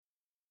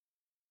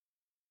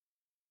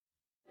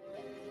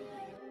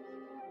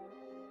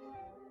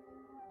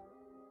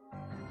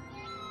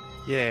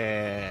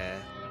Yeah.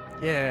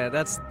 Yeah,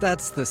 that's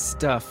the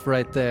stuff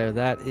right there.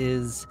 That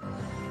is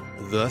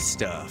the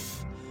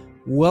stuff.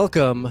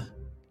 Welcome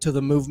to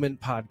the Movement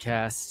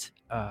Podcast.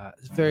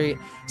 Very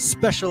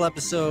special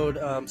episode,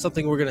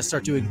 something we're going to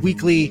start doing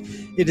weekly.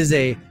 It is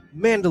a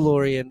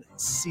Mandalorian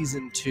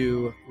Season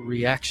 2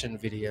 reaction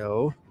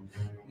video.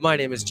 My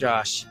name is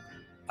Josh.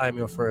 I'm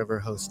your forever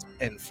host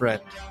and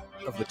friend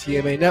of the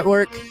TMA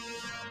Network.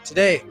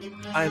 Today,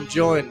 I'm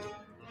joined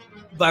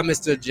by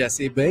Mr.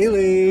 Jesse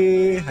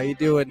Bailey. How you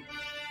doing?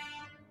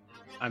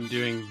 I'm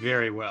doing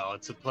very well.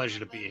 It's a pleasure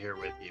to be here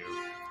with you,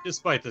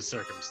 despite the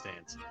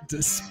circumstance.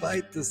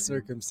 Despite the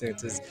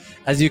circumstances.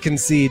 As you can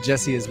see,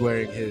 Jesse is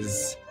wearing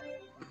his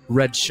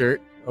red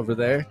shirt over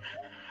there.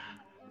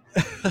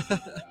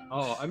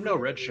 Oh, I'm no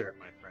red shirt,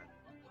 my friend.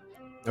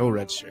 No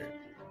red shirt.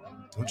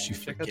 Don't you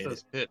Check forget out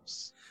those it.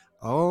 pips.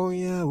 Oh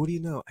yeah, what do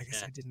you know? I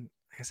guess Yeah. I didn't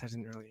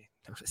really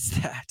notice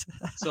that.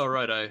 It's all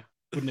right. I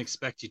wouldn't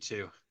expect you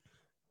to.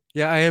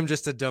 Yeah, I am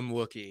just a dumb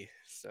Wookiee,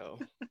 so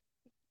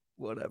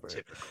whatever.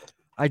 Typical.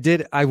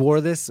 I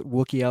wore this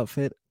Wookiee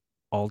outfit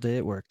all day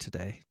at work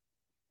today.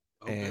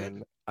 Oh, and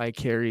good. I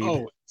carried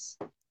Always.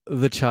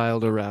 the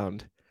child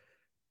around.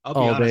 I'll be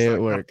all honest. day I at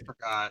kind work. of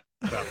forgot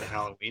about the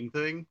Halloween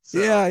thing. So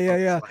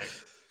Yeah.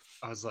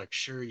 I was like,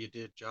 sure you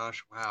did,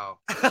 Josh. Wow.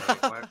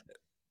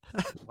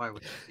 Why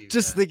would you do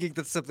Just that? thinking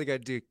that's something I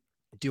do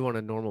on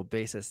a normal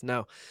basis.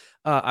 Now,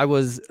 I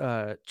was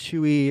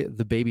Chewy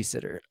the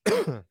babysitter,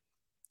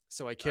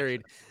 so I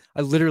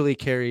literally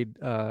carried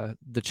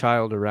the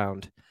child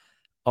around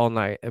all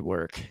night at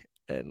work,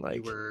 and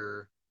You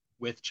were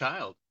with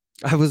child.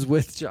 I was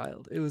with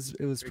child. It was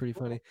Very pretty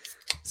cool. funny.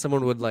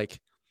 Someone would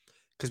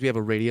because we have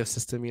a radio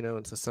system,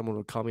 and so someone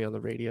would call me on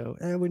the radio,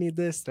 and we need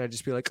this, and I'd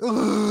just be like,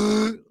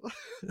 oh,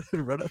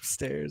 run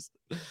upstairs.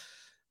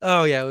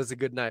 Oh yeah, it was a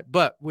good night.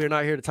 But we're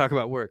not here to talk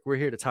about work. We're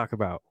here to talk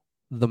about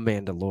The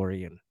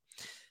Mandalorian,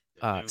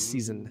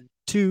 season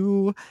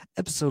 2,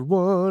 episode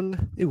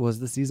 1. It was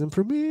the season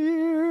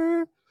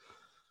premiere.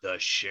 The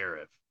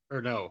sheriff.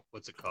 Or no,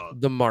 what's it called?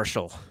 The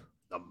Marshal.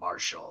 The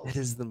marshal. It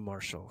is the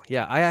Marshal.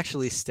 Yeah, I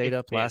actually stayed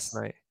up last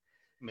night.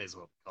 May as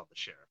well be called the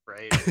sheriff,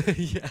 right?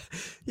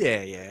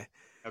 Yeah.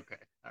 Okay,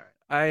 all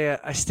right.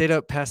 I stayed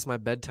up past my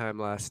bedtime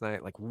last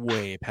night, like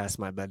way past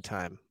my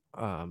bedtime,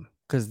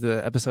 because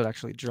the episode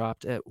actually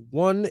dropped at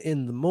 1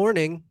 in the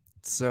morning.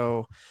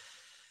 So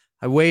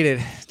I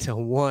waited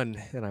till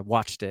 1 and I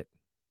watched it,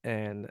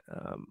 and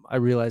I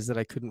realized that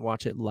I couldn't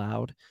watch it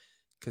loud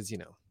because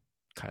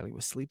Kylie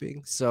was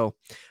sleeping. So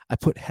I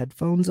put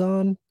headphones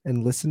on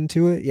and listened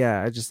to it.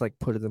 Yeah, I just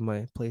put it in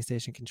my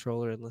PlayStation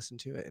controller and listened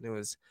to it, and it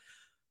was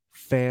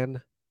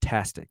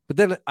fantastic. But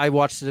then I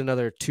watched it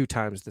another 2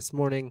 times this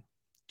morning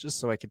just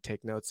so I could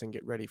take notes and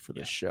get ready for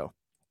this show.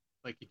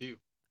 Like you do.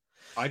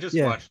 I just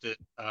watched it.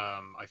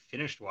 I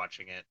finished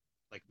watching it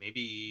like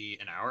maybe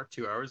an hour,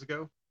 2 hours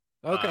ago.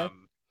 Okay.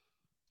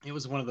 It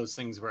was one of those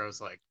things where I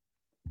was like,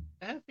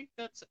 I think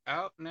that's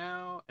out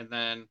now. And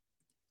then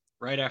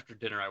right after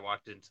dinner, I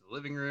walked into the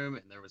living room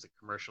and there was a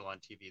commercial on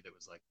TV that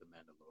was like The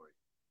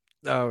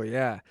Mandalorian. Oh,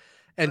 yeah.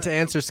 And to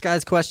answer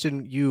Sky's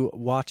question, you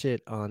watch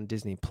it on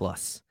Disney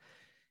Plus.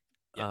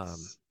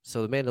 Yes.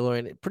 So The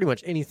Mandalorian, pretty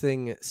much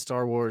anything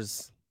Star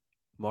Wars,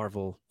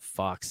 Marvel,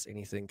 Fox,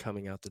 anything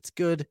coming out that's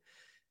good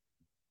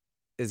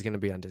is going to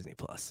be on Disney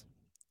Plus.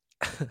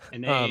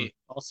 And they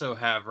also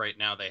have right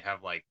now, they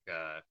have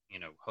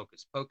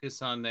Hocus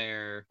Pocus on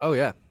there. Oh,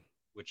 yeah.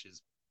 Which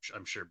is,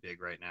 I'm sure,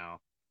 big right now.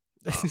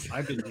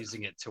 I've been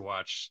using it to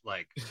watch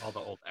like all the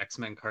old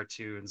X-Men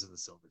cartoons and the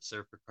Silver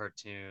Surfer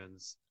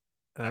cartoons.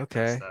 Okay.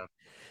 Kind of stuff.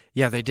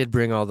 Yeah, they did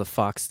bring all the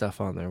Fox stuff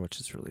on there, which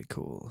is really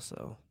cool.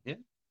 So yeah,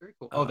 very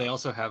cool. Oh, they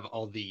also have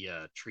all the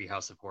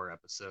Treehouse of Horror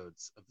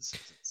episodes of The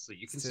Simpsons, so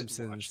you can sit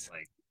and watch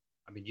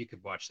you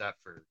could watch that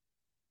for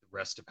the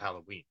rest of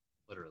Halloween,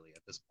 literally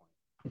at this point.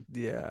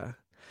 Yeah,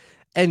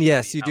 and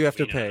yes, you do have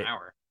to pay.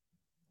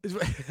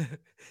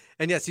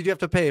 And yes, you do have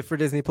to pay for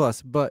Disney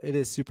Plus, but it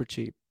is super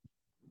cheap.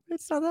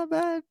 It's not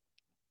that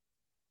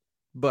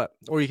bad.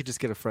 Or you could just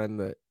get a friend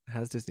that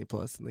has Disney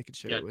Plus and they could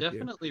share it with you. Yeah,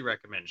 definitely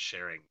recommend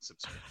sharing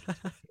subscriptions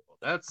with people.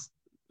 That's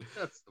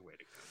the way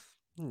to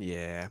go.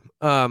 Yeah.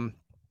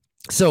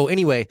 So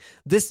anyway,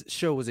 this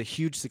show was a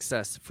huge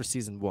success for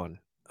season 1.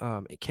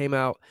 It came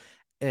out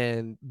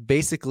and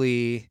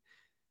basically,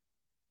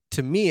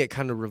 to me, it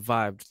kind of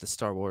revived the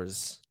Star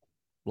Wars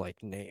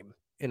name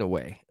in a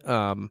way.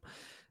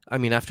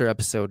 After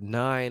episode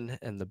 9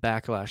 and the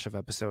backlash of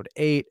episode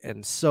 8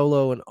 and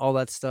Solo and all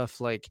that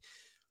stuff,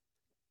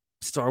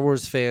 Star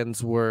Wars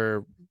fans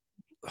were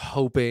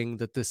hoping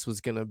that this was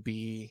going to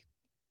be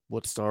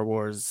what Star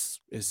Wars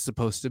is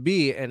supposed to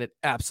be, and it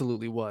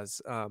absolutely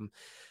was.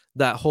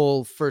 That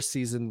whole first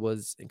season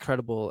was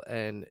incredible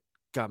and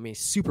got me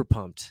super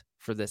pumped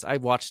for this. I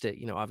watched it,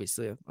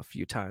 obviously a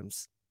few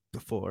times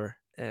before,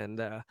 and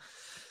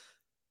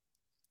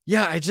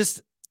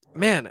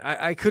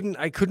I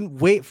couldn't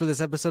wait for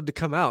this episode to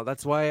come out.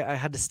 That's why I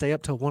had to stay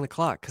up till 1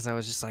 o'clock, because I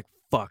was just like,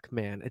 fuck,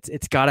 man,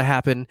 it's got to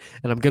happen,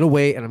 and I'm gonna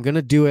wait, and I'm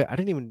gonna do it. I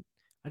didn't even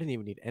I didn't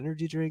even need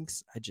energy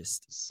drinks. I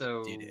just did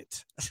So,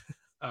 it.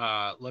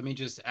 let me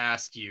just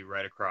ask you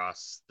right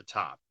across the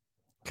top.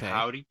 Okay.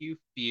 How do you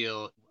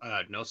feel?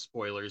 No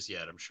spoilers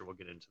yet. I'm sure we'll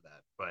get into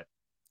that. But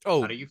how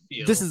Oh, do you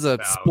this feel is a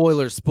about?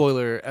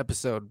 spoiler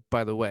episode,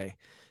 by the way.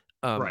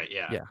 Right,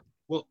 yeah. Yeah,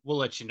 We'll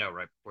let you know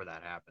right before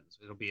that happens.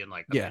 It'll be in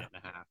like a yeah, minute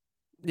and a half.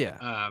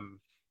 yeah.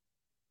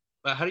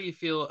 But how do you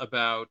feel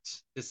about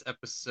this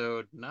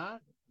episode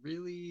not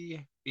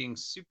really being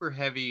super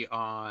heavy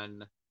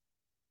on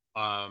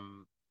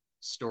um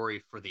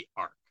story for the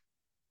arc,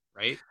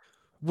 right?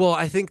 Well,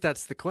 I think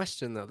that's the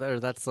question though.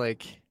 That's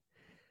like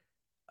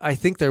I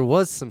think there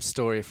was some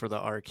story for the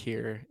arc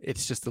here.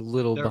 It's just a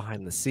little There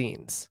behind the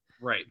scenes.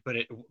 right, but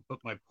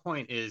my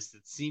point is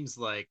it seems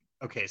like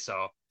okay,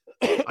 so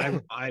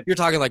I You're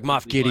talking like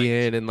Moff really liked.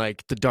 Gideon and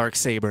like the dark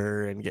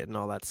saber and getting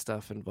all that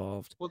stuff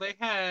involved. Well, they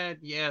had,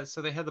 yeah,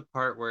 so they had the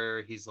part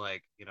where he's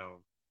like,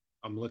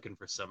 I'm looking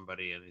for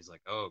somebody, and he's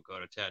like, oh, go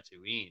to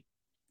Tatooine.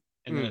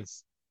 And then Mm,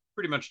 it's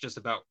pretty much just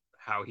about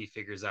how he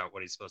figures out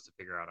what he's supposed to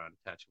figure out on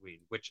Tatooine,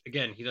 which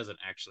again, he doesn't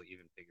actually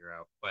even figure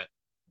out, but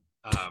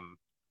um,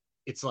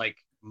 it's like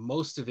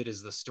most of it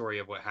is the story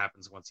of what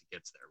happens once he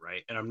gets there,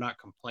 right? And I'm not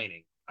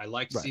complaining. I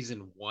liked right.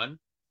 season one,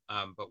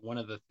 but one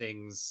of the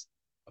things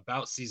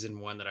about season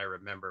one that I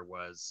remember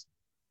was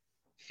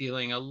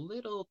feeling a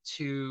little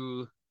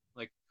too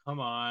like, come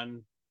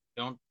on,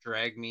 don't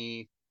drag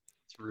me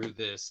through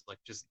this. Like,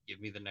 just give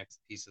me the next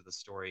piece of the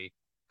story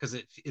because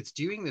it's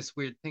doing this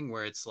weird thing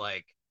where it's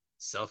like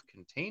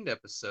self-contained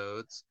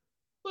episodes,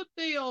 but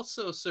they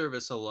also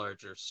service a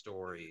larger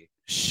story.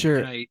 And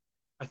Sure. I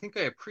think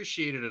I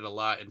appreciated it a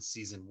lot in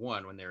season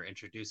one when they were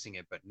introducing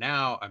it, but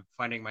now I'm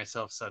finding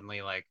myself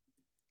suddenly like,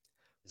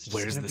 it's just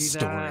Where's gonna the be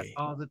that story?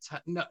 all the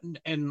time. No,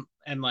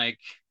 and like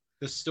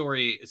the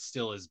story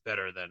still is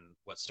better than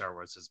what Star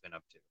Wars has been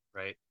up to,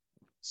 right?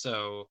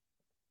 So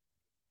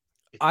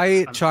it,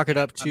 I I'm chalk it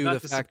again, up I'm to the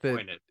not fact that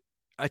disappointed.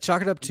 I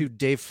chalk it up to I'm,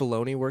 Dave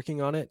Filoni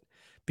working on it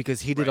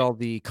because he did right, all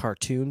the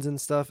cartoons and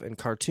stuff, and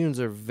cartoons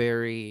are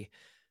very,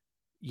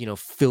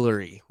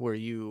 fillery, where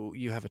you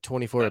have a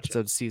 24 gotcha.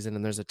 episode season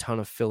and there's a ton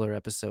of filler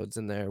episodes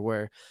in there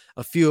where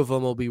a few of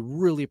them will be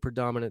really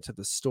predominant to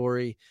the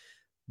story,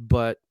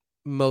 but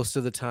most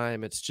of the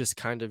time it's just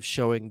kind of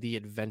showing the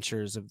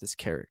adventures of this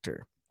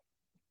character.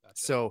 Gotcha.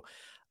 So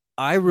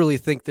I really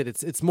think that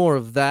it's more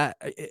of that,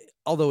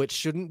 although it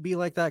shouldn't be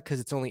like that because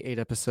it's only 8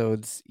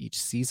 episodes each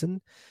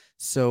season,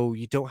 so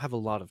you don't have a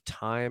lot of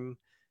time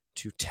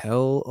to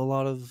tell a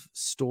lot of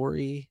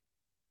story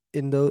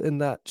in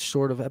that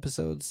short of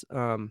episodes.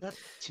 That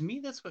to me,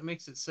 that's what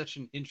makes it such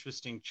an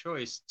interesting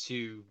choice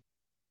to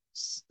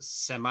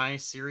semi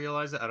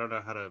serialize it. I don't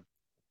know how to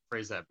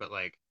phrase that, but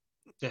like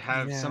to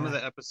have some of Yeah,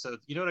 the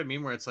episodes, you know what I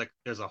mean? Where it's like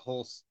there's a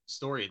whole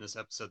story in this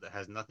episode that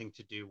has nothing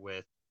to do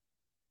with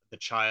the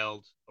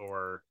child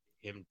or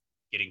him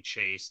getting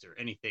chased or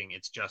anything.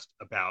 It's just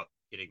about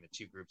getting the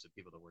two groups of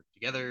people to work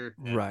together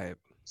and right,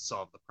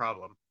 solve the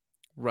problem,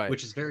 right,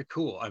 which is very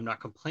cool. I'm not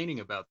complaining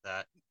about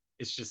that.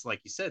 It's just like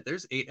you said,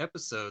 there's 8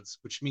 episodes,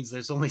 which means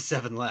there's only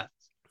 7 left.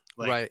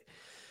 Like right.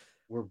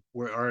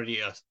 we're already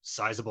a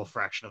sizable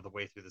fraction of the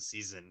way through the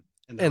season,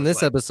 and there And was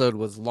this like episode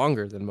was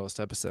longer than most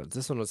episodes.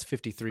 This one was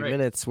 53 right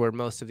minutes, where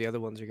most of the other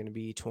ones are going to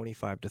be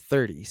 25 to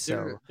 30. their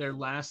So their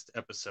last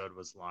episode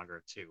was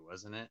longer too,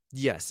 wasn't it?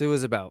 yes, it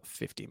was about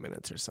 50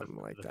 minutes or The something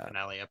like the that.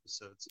 finale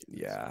episodes. So,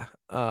 Yeah.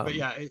 but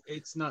yeah,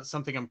 it's not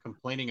something I'm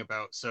complaining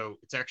about. So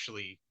it's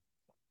actually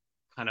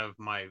kind of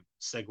my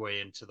segue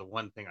into the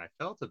one thing I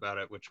felt about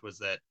it, which was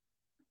that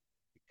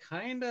it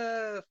kind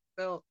of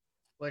felt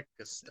like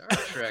a Star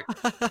Trek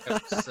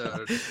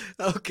episode.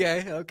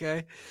 Okay,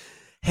 okay.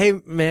 Hey,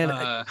 man,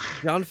 Uh,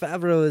 Jon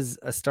Favreau is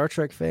a Star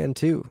Trek fan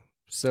too.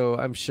 So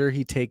I'm sure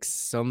he takes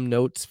some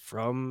notes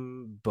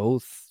from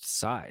both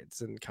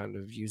sides and kind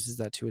of uses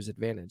that to his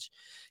advantage.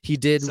 He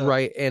did so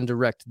write and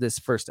direct this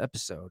first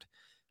episode,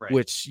 right.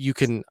 which you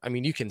can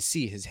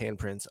see his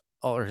handprints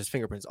or his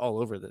fingerprints all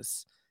over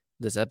this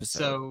episode.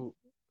 So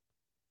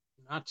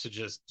not to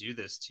just do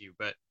this to you,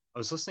 but I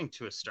was listening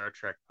to a Star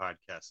Trek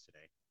podcast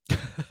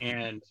today,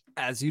 and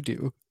As you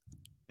do.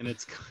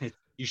 it's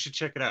you should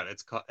check it out.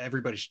 It's called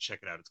everybody should check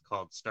it out. It's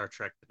called Star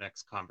Trek: The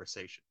Next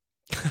Conversation,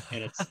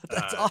 and it's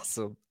That's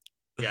awesome.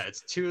 yeah,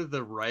 it's two of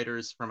the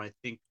writers from I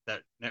think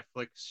that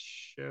Netflix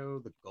show,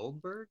 The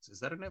Goldbergs. Is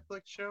that a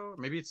Netflix show? Or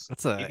maybe it's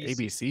That's a ABC.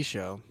 ABC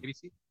show.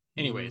 ABC. Mhm.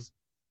 Anyways,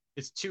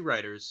 it's two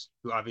writers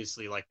who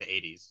obviously like the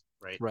 80s,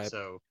 right? Right.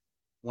 So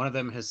one of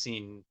them has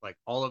seen like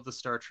all of the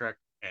Star Trek,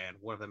 and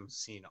one of them has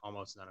seen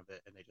almost none of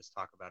it, and they just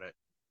talk about it,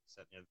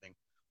 said the other thing.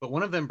 But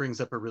one of them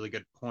brings up a really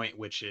good point,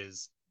 which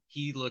is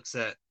he looks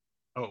at,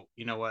 oh,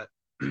 you know what?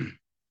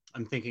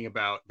 I'm thinking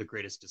about The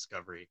Greatest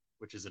Discovery,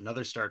 which is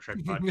another Star Trek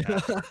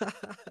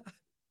podcast.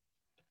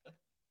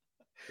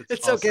 It's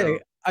It's okay. also,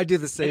 I do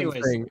the same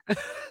anyways, thing.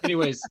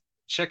 anyways,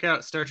 check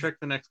out Star Trek: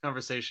 The Next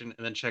Conversation,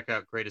 and then check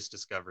out Greatest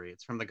Discovery.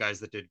 It's from the guys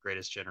that did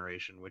Greatest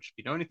Generation, which, if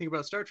you know anything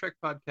about Star Trek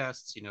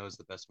podcasts, you know is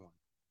the best one.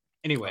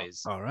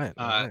 Anyways, All right.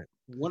 All right.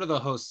 one of the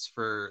hosts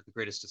for The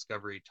Greatest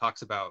Discovery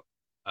talks about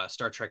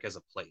Star Trek as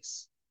a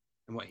place,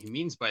 And what he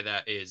means by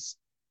that is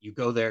you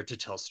go there to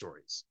tell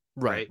stories,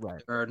 Right,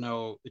 right?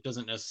 right. It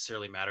doesn't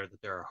necessarily matter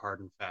that there are hard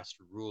and fast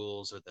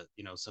rules or that,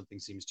 something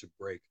seems to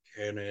break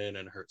canon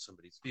and hurt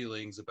somebody's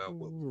feelings about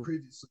what was Mm,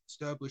 previously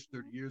established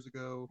 30 years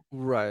ago.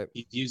 right.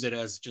 He views it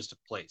as just a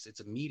place.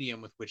 It's a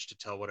medium with which to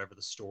tell whatever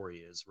the story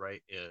is,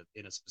 right?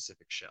 In a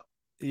specific shell.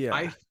 I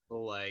Yeah.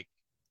 feel like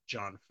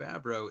Jon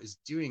Favreau is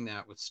doing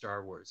that with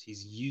Star Wars.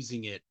 He's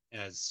using it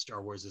as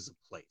Star Wars as a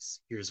place.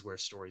 Here's where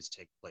stories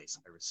take place.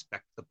 I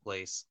respect the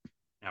place.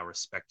 Now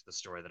respect the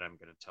story that I'm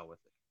going to tell with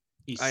it.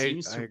 He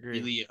seems I to agree.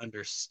 really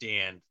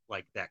understand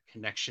like that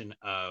connection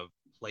of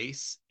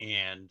place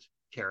and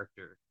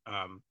character.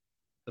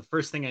 The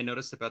first thing I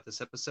noticed about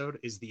this episode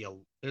is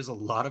there's a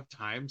lot of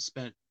time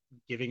spent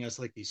giving us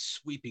like these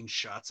sweeping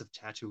shots of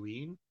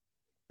Tatooine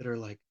that are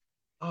like,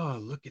 oh,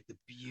 look at the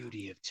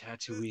beauty of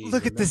Tatooine.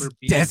 Look at this Remember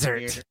being here?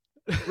 desert.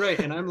 Right.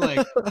 And I'm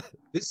like,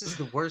 this is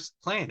the worst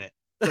planet.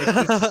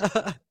 Like, this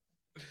is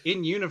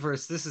in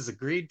universe, this is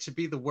agreed to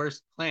be the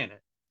worst planet.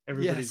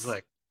 Everybody's Yes.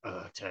 like,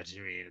 oh,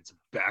 Tatooine, it's a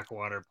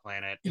backwater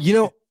planet. You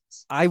know,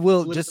 It's I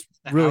will flipped just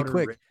the really outer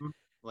quick rim.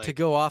 to Like,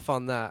 go off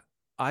on that.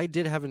 I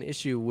did have an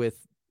issue with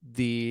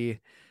the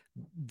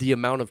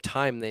amount of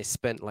time they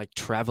spent like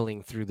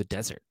traveling through the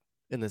desert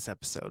in this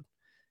episode.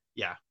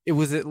 yeah, It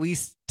was at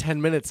least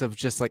 10 minutes of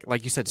just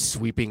like you said,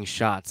 sweeping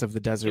shots of the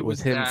desert it with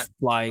was him that.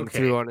 flying Okay.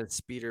 through on his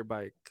speeder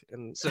bike.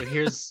 And So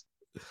here's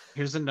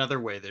another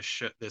way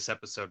this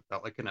episode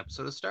felt like an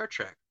episode of Star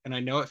Trek. And I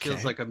know it feels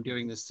okay. like I'm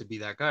doing this to be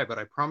that guy, but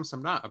I promise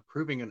I'm not. I'm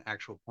proving an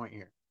actual point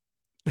here.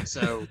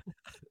 So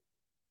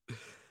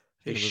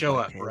they show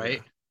up,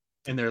 right?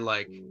 And they're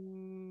like,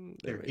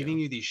 they're giving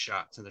you these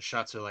shots, and the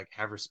shots are like,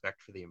 have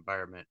respect for the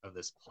environment of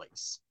this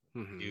place.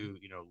 Mm-hmm.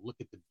 Look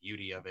at the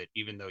beauty of it,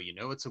 even though you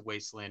know it's a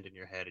wasteland in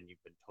your head and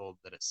you've been told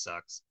that it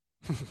sucks.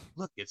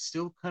 Look, it's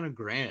still kind of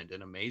grand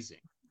and amazing.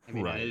 I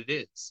mean, and Right. it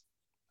is.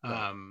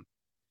 Right.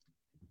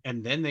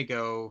 And then they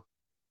go,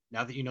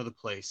 now that you know the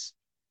place,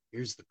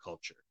 here's the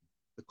culture.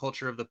 The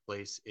culture of the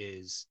place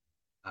is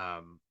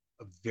a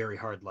very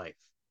hard life.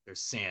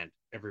 There's sand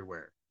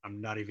everywhere. I'm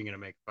not even gonna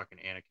make a fucking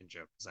Anakin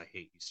joke because I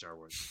hate you, Star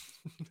Wars.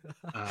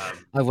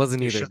 I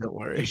wasn't either. They Don't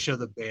worry. show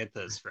the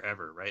banthas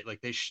forever, right?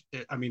 Like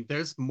I mean,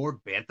 there's more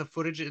bantha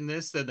footage in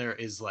this than there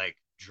is like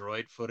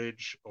droid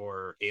footage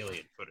or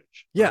alien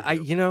footage. Yeah,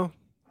 Arguably.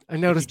 I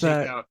noticed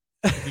that.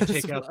 If you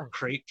take out the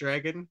crate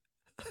dragon,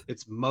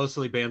 it's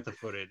mostly bantha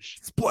footage.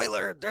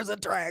 Spoiler, there's a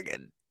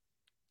dragon.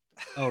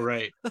 Oh,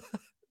 right.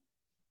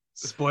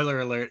 Spoiler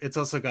alert, it's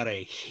also got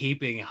a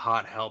heaping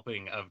hot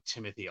helping of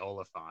Timothy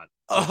Oliphant.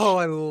 Oh,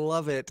 I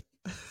love it.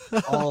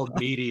 All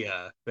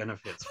media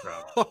benefits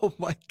from. Oh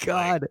my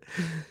god.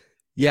 Like,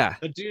 yeah.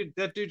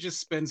 That dude just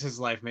spends his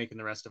life making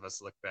the rest of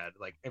us look bad.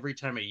 Like every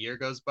time a year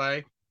goes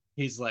by,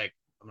 he's like,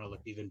 I'm gonna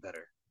look even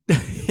better.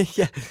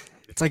 Yeah.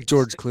 It's like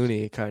George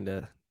Clooney kind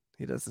of.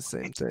 He does the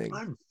same thing.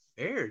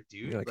 Unfair,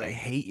 dude. You're like, I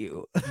hate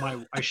you.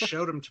 I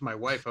showed him to my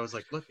wife. I was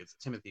like, look, it's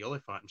Timothy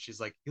Oliphant. And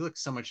she's like, he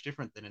looks so much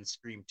different than in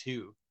Scream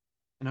 2.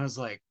 And I was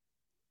like,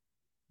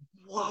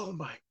 whoa,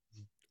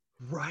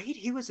 right?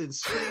 He was in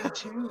Scream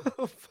 2.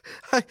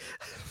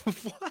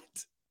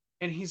 What?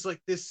 And he's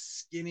like this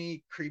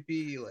skinny,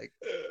 creepy,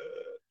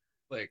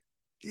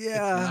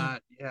 yeah.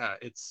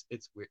 It's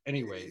weird.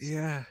 Anyways.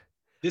 Yeah.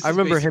 I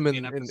remember him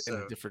in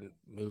a different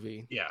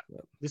movie. Yeah.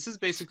 Yep. This is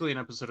basically an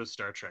episode of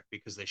Star Trek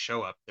because they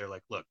show up. They're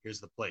like, look, here's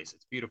the place.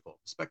 It's beautiful.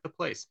 Respect the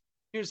place.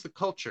 Here's the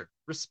culture.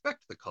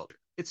 Respect the culture.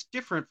 It's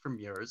different from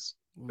yours.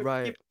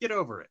 Right. Get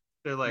over it.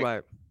 They're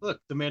like, look,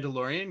 the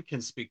Mandalorian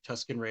can speak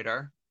Tusken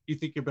Radar. You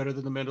think you're better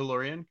than the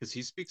Mandalorian because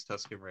he speaks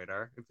Tusken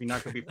Radar. If you're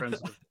not going to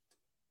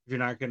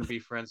be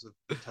friends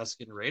with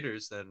Tusken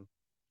Raiders, then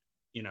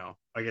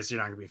I guess you're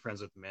not going to be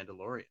friends with the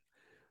Mandalorian.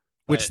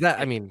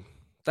 I mean,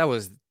 that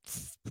was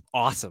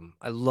awesome.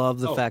 I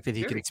love the fact that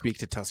he can speak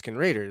to Tusken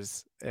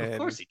Raiders. Of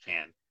course he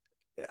can.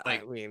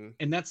 I mean,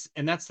 and that's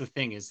the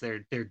thing is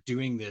they're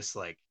doing this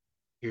like,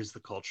 here's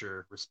the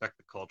culture, respect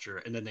the culture,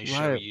 and then they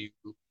show you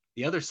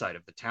the other side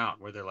of the town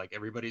where they're like,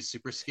 everybody's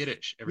super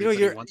skittish.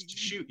 Everybody wants to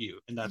shoot you,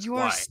 and that's why.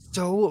 You are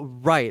so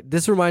right.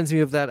 This reminds me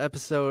of that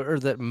episode or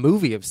that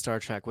movie of Star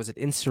Trek. Was it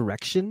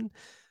Insurrection?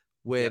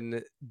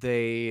 When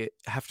they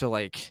have to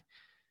like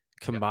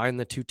combine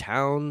the two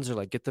towns or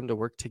like get them to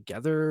work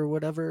together or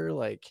whatever.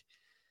 Like,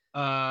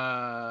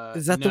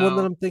 is that the one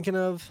that I'm thinking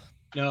of?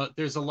 No,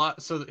 there's a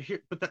lot. So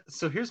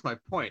here's my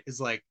point: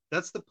 is like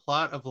that's the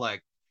plot of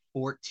like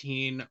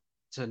 14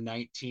 to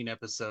 19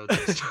 episodes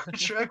of Star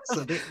Trek.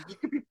 So you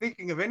could be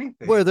thinking of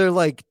anything where they're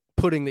like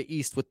putting the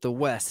East with the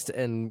West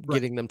and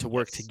getting them to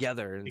work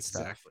together and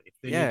stuff. Exactly.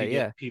 They need to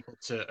get people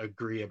to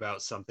agree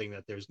about something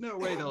that there's no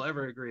way they'll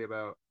ever agree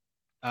about.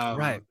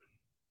 Right.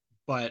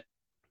 But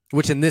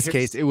which in this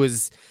case it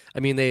was, I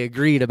mean, they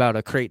agreed about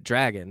a crate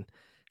dragon,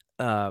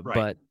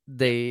 but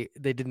they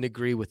didn't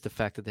agree with the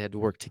fact that they had to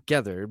work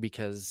together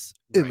because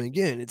and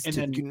again, it's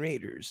Tusken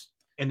Raiders.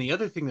 And the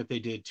other thing that they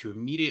did to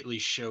immediately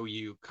show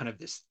you kind of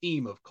this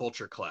theme of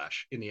culture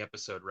clash in the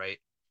episode, right,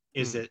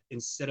 is that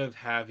instead of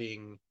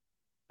having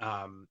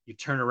you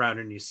turn around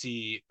and you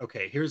see,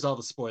 okay, here's all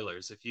the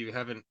spoilers. If you've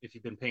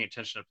been paying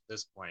attention up to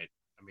this point,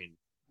 I mean,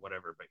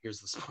 whatever, but here's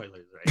the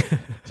spoilers, right?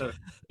 So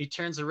he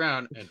turns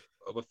around and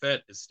Boba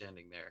Fett is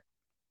standing there,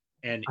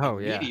 and Oh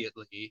yeah.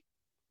 immediately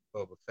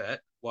Boba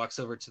Fett walks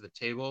over to the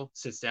table,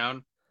 sits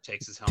down,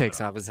 takes his helmet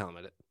Takes off. off his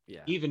helmet.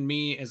 Yeah. Even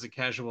me, as a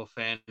casual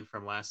fan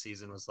from last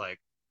season, was like,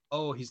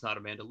 "Oh, he's not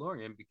a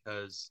Mandalorian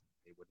because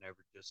they would never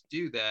just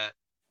do that."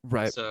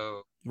 Right.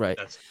 So Right.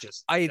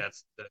 I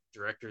that's the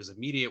director's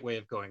immediate way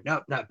of going,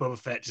 nope, not Boba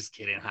Fett, just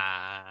kidding.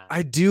 Ha.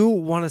 I do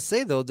want to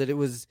say though that it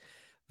was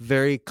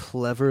very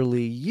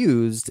cleverly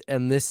used,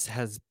 and this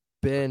has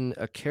been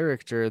a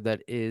character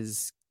that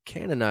is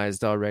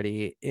canonized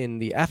already in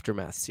the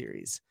Aftermath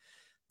series.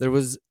 There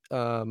was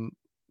the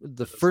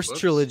Those first books.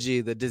 trilogy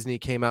that Disney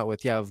came out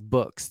with, of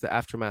books, the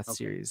Aftermath Okay.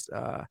 series.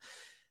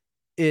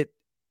 It,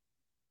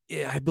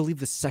 I believe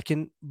the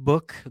second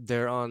book,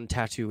 they're on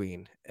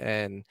Tatooine,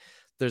 and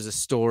there's a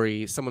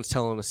story. Someone's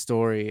telling a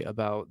story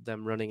about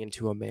them running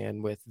into a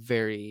man with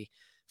very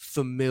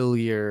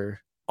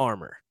familiar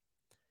armor,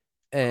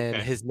 and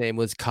Okay. his name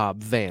was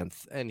Cobb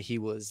Vanth, and he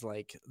was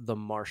like the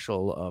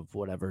marshal of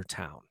whatever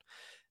town.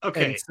 And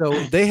Okay.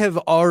 so they have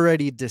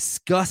already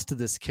discussed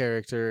this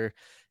character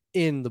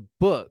in the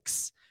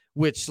books,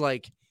 which,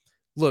 like,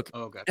 look,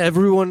 Oh, gotcha.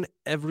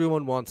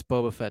 everyone wants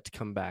Boba Fett to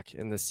come back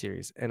in this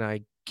series, and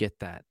I get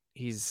that.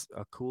 He's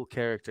a cool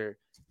character.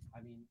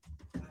 I mean,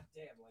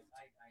 goddamn,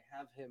 like I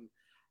have him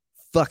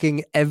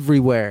fucking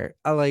everywhere.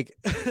 I like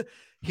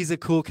he's a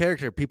cool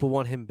character. People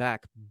want him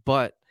back,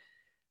 but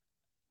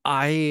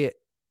I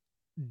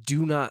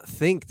do not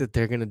think that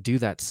they're gonna do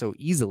that so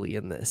easily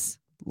in this.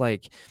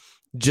 Like,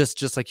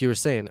 just like you were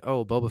saying,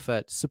 oh, Boba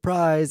Fett,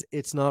 surprise,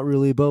 it's not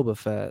really Boba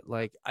Fett.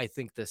 Like, I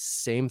think the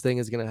same thing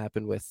is going to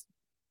happen with,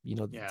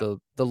 Yeah.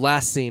 the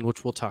last scene,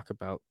 which we'll talk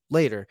about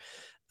later.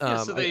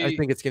 Yeah. So I they,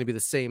 think it's going to be the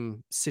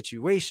same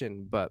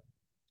situation, but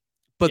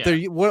yeah. they're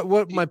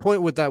what my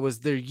point with that was,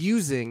 they're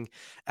using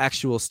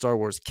actual Star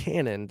Wars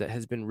canon that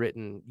has been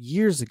written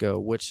years ago,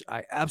 which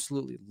I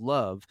absolutely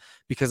love,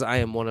 because I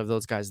am one of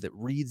those guys that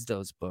reads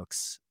those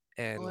books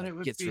and Well, and like it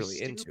would gets be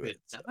really into stupid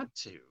it. So not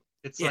to.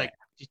 It's yeah, like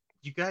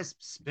you guys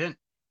spent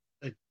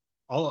like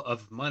all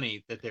of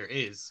money that there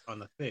is on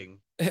the thing.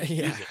 yeah,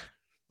 Use it.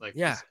 Like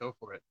yeah. just go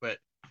for it. But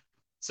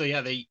so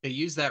yeah, they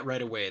use that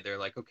right away. They're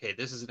like, okay,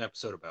 this is an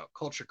episode about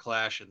culture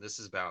clash, and this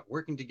is about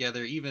working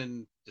together,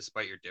 even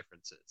despite your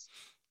differences.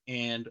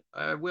 And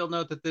I will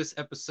note that this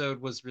episode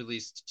was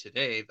released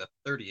today, the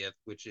 30th,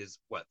 which is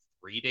what,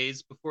 3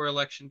 days before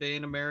Election Day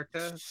in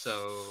America.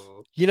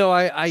 So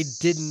I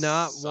did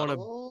not want to.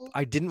 subtle.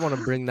 I didn't want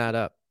to bring that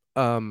up.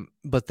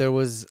 But there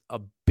was a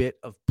bit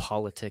of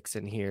politics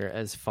in here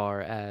as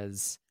far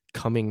as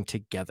coming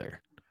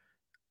together.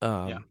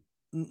 Yeah.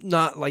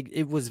 Not like,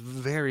 it was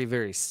very,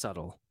 very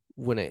subtle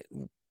when it,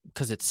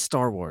 because it's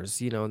Star Wars,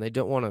 and they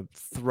don't want to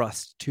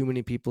thrust too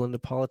many people into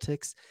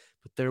politics.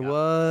 But there Yeah.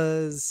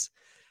 was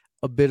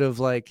a bit of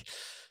like,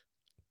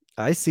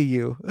 I see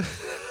you.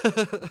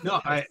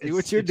 No, I see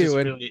what you're it just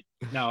doing. really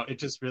no, it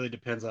just really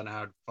depends on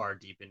how far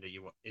deep into it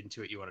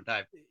you want to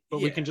dive.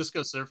 But we can Yeah, just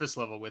go surface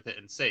level with it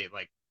and say,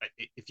 like,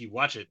 if you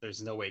watch it,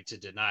 there's no way to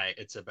deny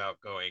it's about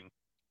going,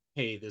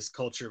 hey, this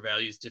culture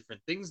values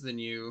different things than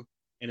you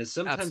and is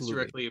sometimes absolutely.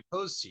 directly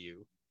opposed to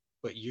you,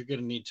 but you're going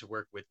to need to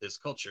work with this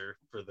culture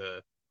for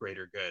the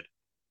greater good,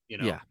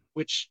 Yeah,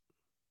 which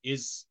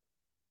is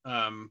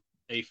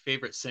a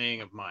favorite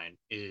saying of mine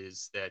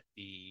is that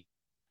the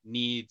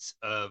needs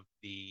of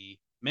the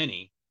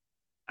many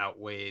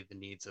outweigh the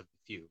needs of the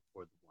few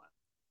or the one,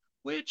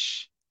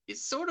 which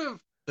is sort of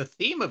the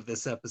theme of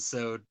this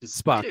episode,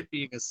 despite Spock. it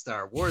being a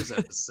Star Wars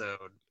episode.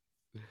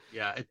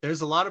 Yeah,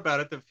 there's a lot about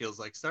it that feels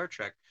like Star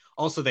Trek.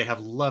 Also, they have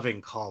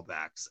loving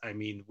callbacks. I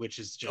mean, which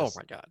is Oh just,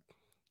 my god,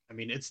 I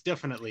mean, it's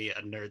definitely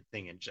a nerd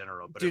thing in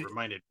general, but it dude.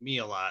 reminded me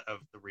a lot of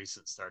the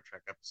recent Star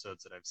Trek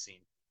episodes that I've seen.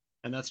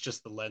 And that's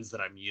just the lens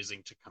that I'm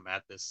using to come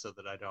at this so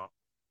that I don't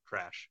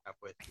crash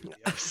halfway through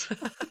the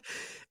episode.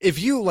 If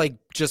you like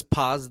just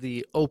pause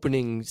the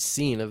opening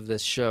scene of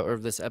this show, or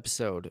this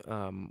episode,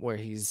 where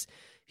he's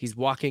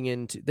walking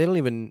into, they don't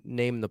even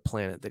name the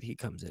planet that he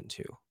comes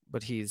into,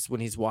 but when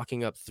he's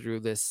walking up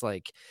through this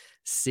like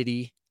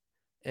city,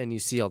 and you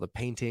see all the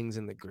paintings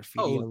and the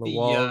graffiti Oh, on the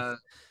walls.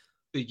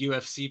 the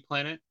UFC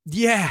planet.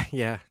 Yeah,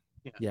 yeah,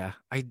 Yeah, yeah.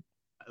 I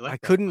I like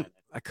that couldn't planet.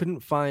 I couldn't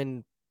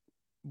find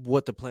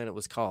what the planet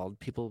was called.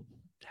 People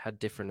had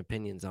different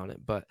opinions on it,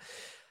 but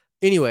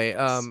anyway,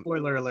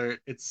 Spoiler alert,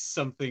 it's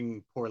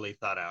something poorly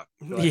thought out.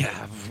 Go ahead.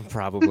 yeah,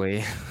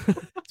 probably.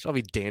 It's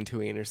probably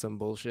Dantooine or some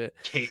bullshit.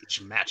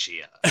 Cage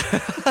Machia.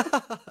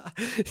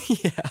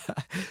 Yeah,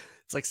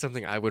 it's like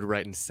something I would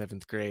write in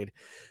seventh grade.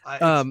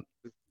 It's Um,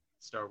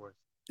 Star Wars.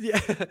 yeah.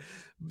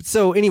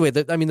 So anyway,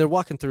 I mean, they're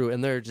walking through,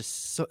 and there's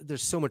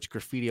so much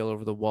graffiti all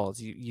over the walls.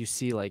 You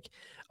see like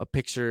a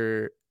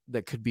picture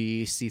that could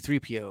be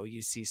C-3PO.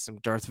 You see some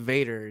Darth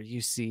Vader.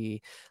 You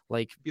see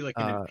like Could be like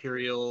an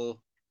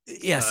Imperial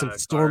yeah, some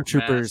guard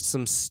stormtroopers, mask.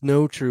 some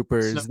snow Snow.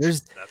 troopers. That's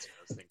what I was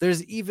thinking.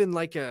 There's even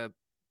like a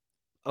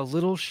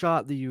little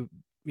shot that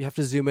you have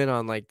to zoom in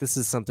on, like, this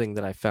is something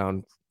that I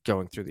found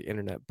going through the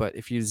internet, but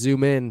if you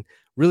zoom in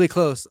really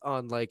close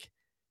on like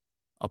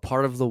a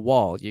part of the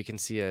wall, you can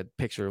see a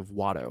picture of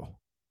Watto.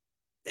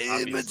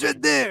 Obviously.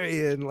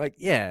 Legendarian, like,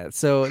 yeah.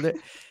 So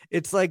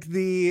it's like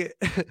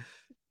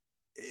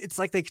it's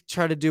like they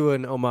try to do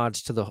an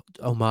homage to the whole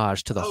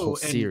Oh, and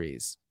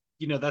series.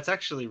 that's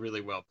actually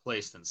really well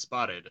placed and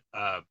spotted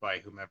by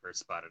whomever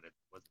spotted it.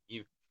 Wasn't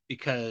you?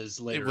 Because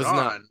It later was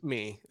not on,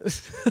 me.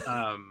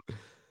 um,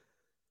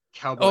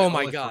 Cowboy Oh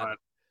my god. Oliphant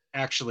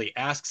actually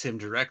asks him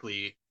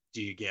directly,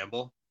 "Do you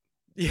gamble?"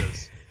 He Yeah.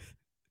 goes,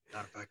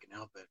 "Not if I can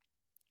help it."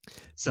 No,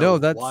 So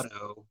that's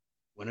Watto,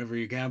 whenever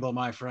you gamble,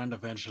 my friend,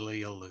 eventually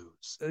you'll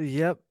lose.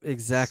 yep,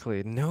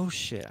 exactly. No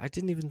shit. I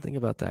didn't even think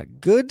about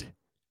that. Good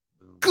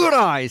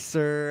eye,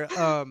 sir.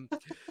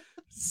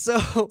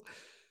 So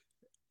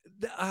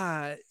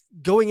uh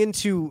going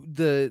into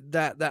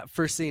that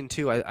first scene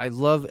too, I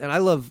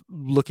love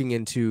looking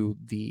into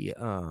the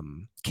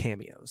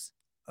cameos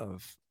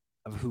of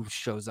who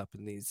shows up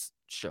in these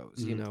shows,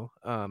 you Mhm.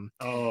 know.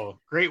 Oh,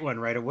 great one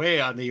right away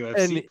on the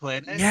UFC And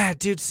planet. yeah,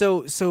 dude,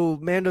 so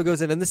Mando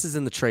goes in, and this is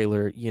in the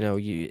trailer, you know,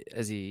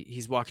 as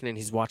he's walking in,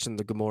 he's watching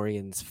the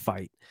Gamorreans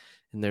fight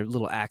in their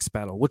little axe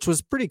battle, which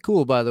was pretty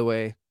cool, by the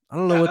way. I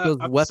don't know Yeah, what those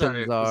I'm weapons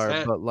sorry. Was are,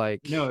 that but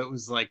like no? It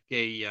was like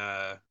they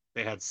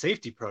had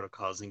safety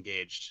protocols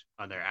engaged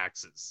on their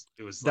axes.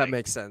 It was that like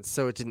makes sense.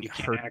 So it didn't you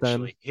can't hurt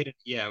them. actually hit it.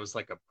 Yeah, it was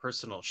like a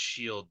personal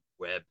shield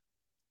web.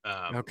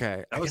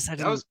 Okay. I That guess was I that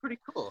didn't. was pretty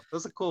cool. That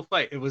was a cool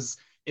fight.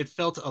 It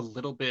felt a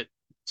little bit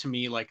to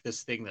me like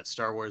this thing that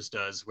Star Wars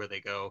does, where they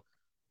go,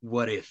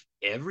 "What if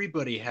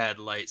everybody had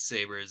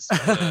lightsabers?"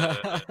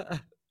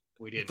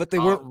 We didn't But they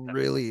call weren't it that.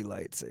 really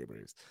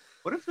lightsabers.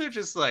 What if they're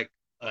just like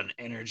an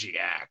energy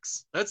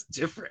axe? That's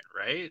different,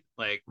 right?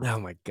 Like Oh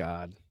my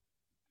god.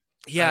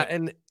 Yeah, I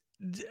and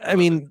I I love it.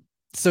 mean,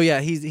 so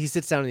yeah, he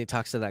sits down and he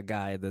talks to that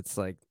guy that's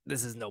like,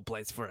 "This is no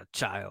place for a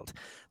child."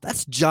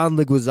 That's John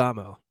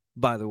Leguizamo,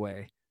 by the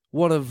way.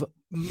 One of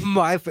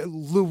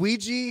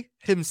Luigi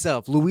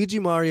himself, Luigi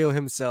Mario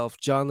himself,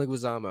 John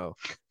Leguizamo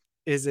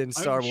is in I'm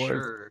Star Wars,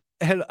 sure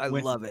and I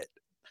when love it.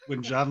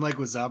 John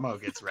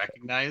Leguizamo gets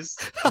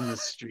recognized in the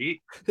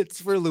street, It's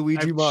for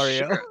Luigi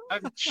Mario.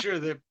 I'm sure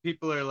that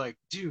people are like,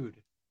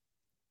 dude,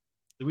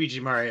 Luigi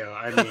Mario,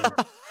 I mean,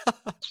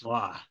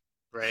 blah,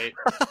 right?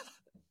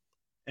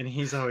 And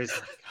he's always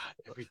like,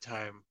 God, every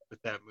time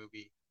with that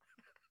movie,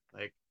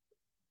 like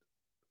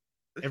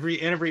every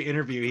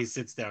interview he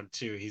sits down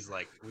to, he's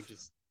like, Can we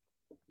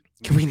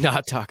can we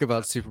not talk talk about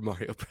about Super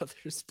Mario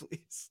Brothers,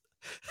 please?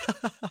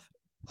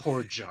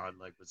 poor John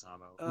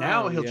Leguizamo?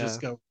 Now Oh he'll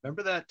just yeah. go,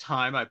 remember that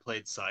time I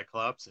played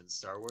Cyclops in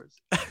Star Wars?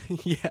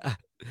 Yeah.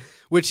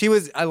 Which he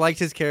was, I liked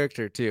his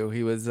character too.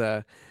 He was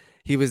that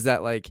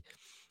like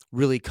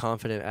really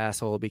confident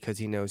asshole because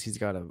he knows he's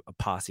got a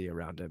posse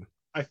around him.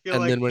 I feel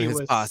And like then when he his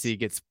was, posse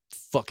gets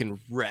fucking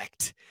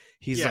wrecked,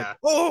 he's like, yeah,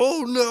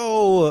 "Oh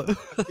no."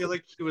 I feel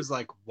like he was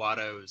like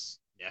Watto's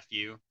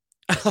nephew or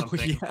Oh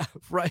something. yeah,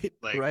 right,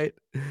 Like right.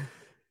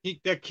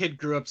 that kid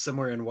grew up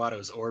somewhere in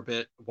Watto's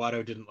orbit.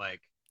 Watto didn't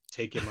like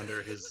take him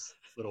under his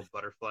little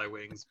butterfly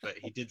wings, but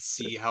he did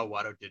see how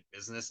Watto did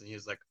business, and he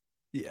was like,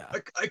 Yeah.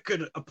 I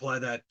could apply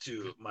that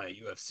to my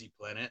UFC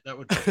planet.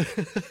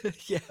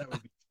 Yeah. That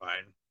would be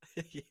fine.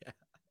 Yeah.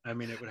 I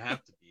mean, it would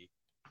have to be.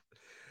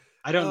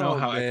 I don't know Oh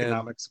how man.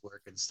 economics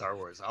work in Star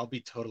Wars. I'll be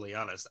totally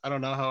honest. I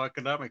don't know how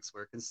economics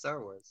work in Star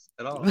Wars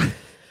at all.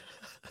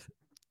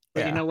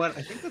 But you Yeah. know what?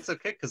 I think that's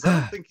okay because I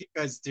don't think you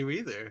guys do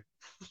either.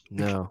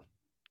 No.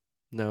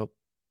 Nope.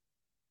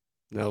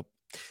 Nope.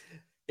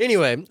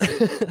 Anyway,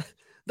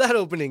 that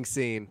opening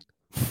scene,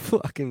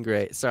 fucking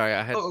great. Sorry,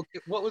 Oh, okay.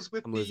 What was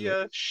with I'm losing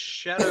the it.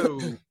 shadow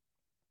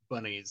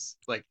bunnies?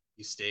 Like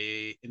you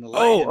stay in the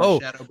light Oh, and the oh,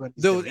 shadow bunnies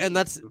though, come and eat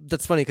that's you.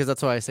 funny because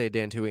that's why I say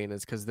Dantooine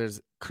is because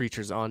there's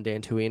creatures on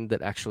Dantooine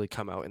that actually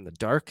come out in the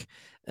dark,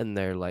 and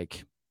they're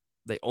like,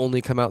 they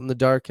only come out in the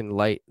dark, and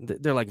light.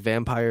 They're like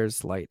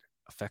vampires. Light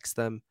affects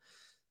them.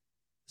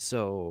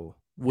 So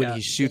when Yeah,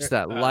 he shoots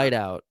that uh, light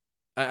out,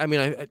 I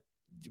mean,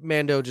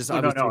 Mando just oh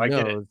no, obviously I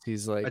get it. knows.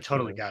 He's I like, you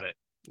totally know, got it.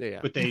 yeah.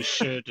 But they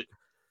should.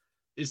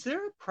 Is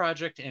there a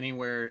project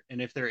anywhere?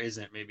 And if there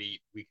isn't,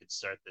 maybe we could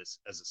start this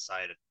as a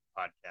side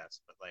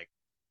podcast. But like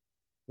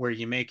where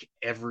you make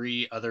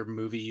every other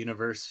movie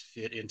universe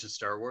fit into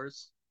Star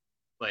Wars.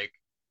 Like,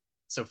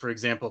 so for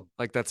example,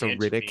 Like that's a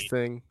Riddick Dantooine,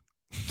 thing.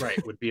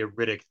 right, would be a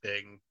Riddick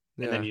thing,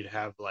 and then Yeah. you'd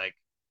have like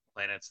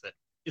planets that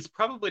it's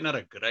probably not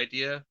a good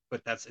idea,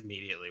 but that's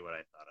immediately what I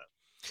thought of.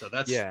 So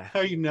that's Yeah.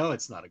 how you know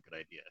it's not a good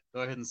idea.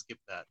 Go ahead and skip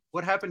that.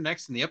 What happened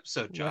next in the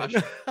episode, Right.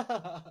 Josh?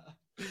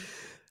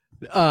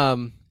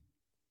 um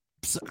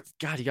so,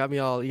 God, you got me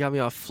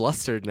all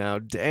flustered now.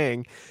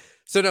 Dang.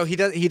 So no, he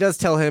does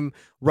tell him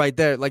right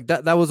there. Like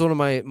that was one of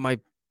my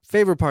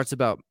favorite parts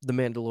about the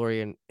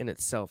Mandalorian in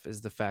itself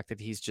is the fact that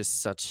he's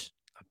just such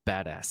a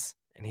badass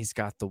and he's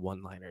got the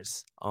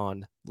one-liners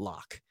on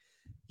lock.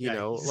 You Yeah,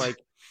 know,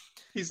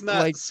 he's not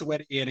like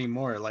sweaty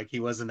anymore like he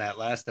was in that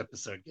last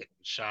episode getting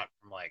shot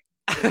from like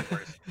the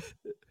worst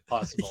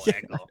possible yeah,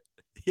 angle.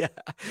 Yeah.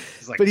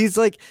 He's like, But he's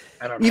like,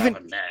 I don't have even a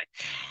neck.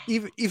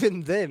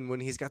 even then when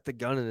he's got the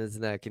gun in his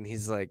neck and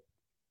he's like,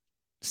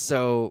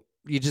 so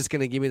you just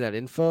gonna give me that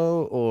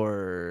info or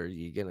are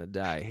you gonna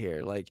die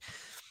here? Like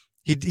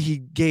he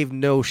gave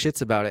no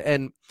shits about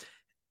it.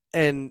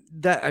 And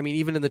that, I mean,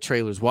 even in the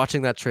trailers,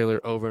 watching that trailer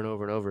over and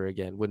over and over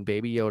again, when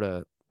Baby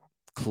Yoda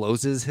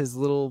closes his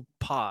little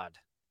pod,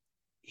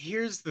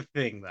 Here's the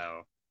thing,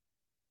 though,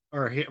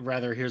 or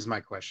rather, here's my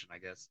question, I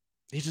guess.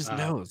 he just Um,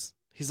 knows.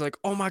 He's like,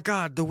 oh my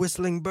god, the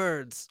whistling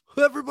birds.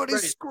 Everybody's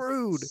right.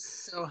 screwed.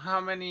 So how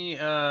many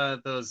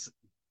those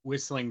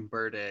whistling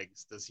bird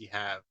eggs does he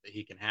have that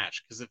he can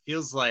hatch? Because it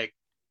feels like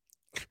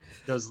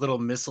those little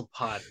missile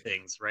pod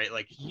things, right?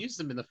 Like he used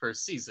them in the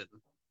first season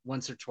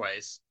once or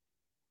twice,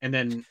 and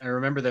then I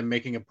remember them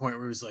making a point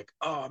where he was like,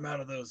 "Oh, I'm out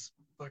of those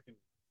fucking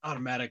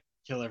automatic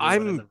kill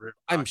everyone in I'm the room."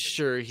 I'm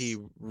sure he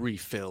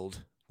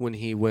refilled when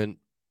he went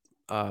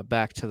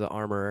back to the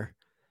armorer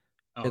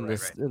Oh, in right,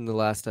 this right. in the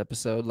last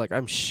episode. Like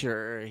I'm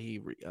sure he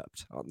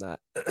re-upped on that.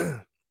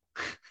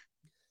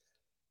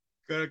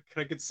 Could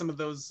I get some of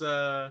those?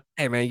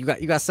 Hey man, you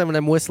got some of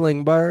them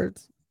whistling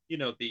birds? The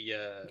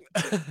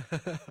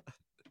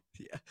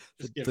Yeah.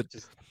 just The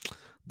just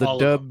the all of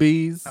them. dub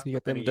bees. How You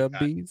got them many you dub got?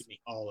 bees? Give me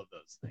all of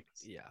those things.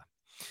 Yeah.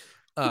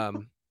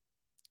 Um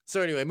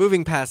so anyway,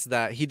 moving past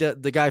that,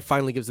 the guy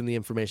finally gives him the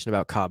information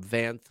about Cobb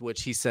Vanth,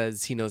 which he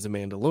says he knows a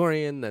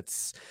Mandalorian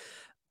that's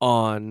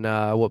on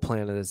what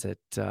planet is it?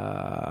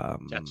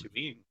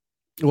 Tatooine.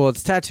 Well,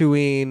 it's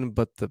Tatooine,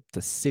 but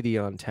the city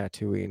on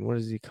Tatooine, what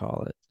does he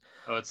call it?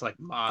 Oh, it's like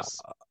Moss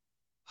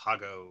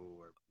Pago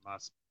or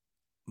Moss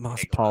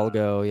Mos Pegala.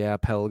 Pelgo, yeah,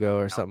 Pelgo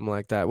or something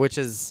like that, which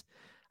is,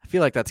 I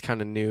feel like that's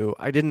kind of new.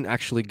 I didn't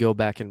actually go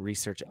back and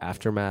research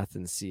Aftermath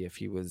and see if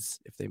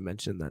they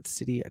mentioned that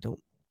city.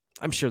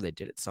 I'm sure they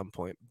did at some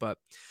point, but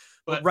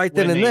But right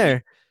then when and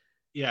there,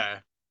 yeah,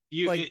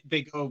 like,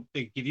 they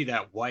give you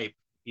that wipe,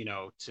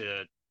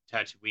 to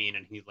Tatooine,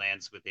 and he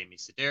lands with Amy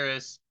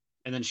Sedaris,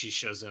 and then she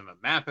shows him a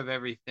map of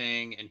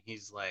everything, and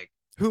he's like,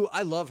 who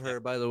I love yeah, her,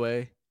 by the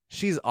way.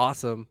 She's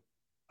awesome.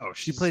 oh,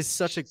 She plays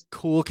such a she's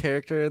cool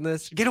character in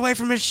this. Get away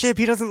from his ship.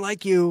 He doesn't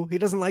like you. He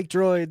doesn't like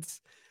droids.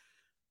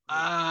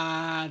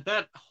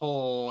 that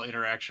whole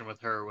interaction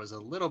with her was a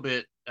little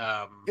bit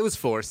It was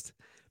forced,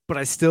 but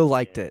I still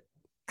liked yeah, it.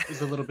 it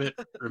was a little bit.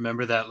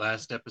 Remember that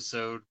last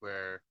episode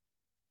where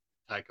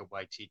Taika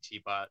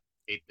Waititi bot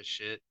ate the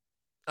shit?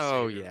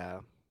 Oh Same. yeah.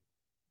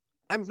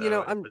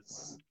 So it I'm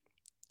was.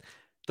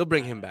 they'll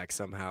bring him Uh, back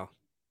somehow.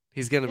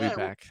 He's gonna be yeah,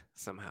 back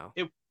somehow.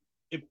 it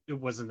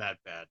wasn't that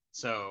bad.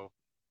 So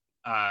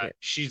Yeah.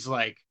 she's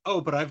like,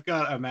 "Oh, but I've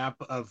got a map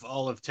of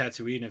all of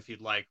Tatooine. If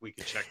you'd like, we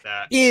could check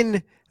that."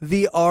 In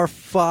the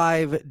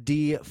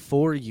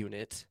R5D4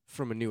 unit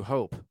from A New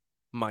Hope,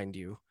 mind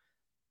you.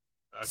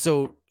 Uh,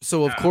 So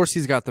of uh, course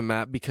he's got the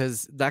map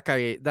because that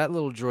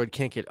little droid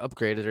can't get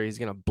upgraded or he's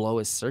gonna blow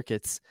his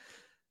circuits.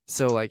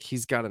 So like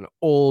he's got an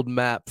old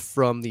map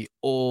from the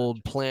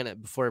old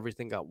planet before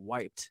everything got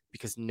wiped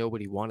because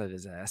nobody wanted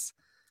his ass.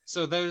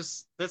 so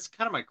that's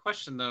kind of my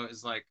question though.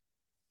 Is like,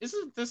 is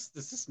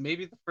this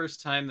maybe the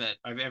first time that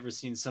I've ever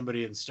seen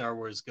somebody in Star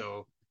Wars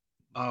go,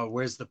 "Oh,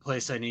 where's the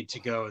place I need to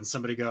go?" And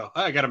somebody go,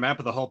 "Oh, I got a map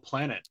of the whole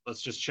planet.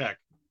 Let's just check."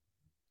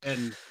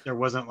 And there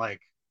wasn't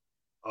like,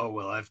 "Oh,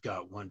 well, I've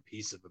got one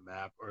piece of a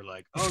map," or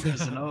like, "Oh,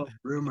 there's an old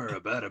rumor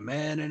about a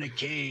man in a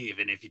cave,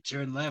 and if you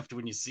turn left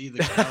when you see the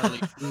cowardly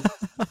group,"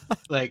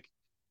 like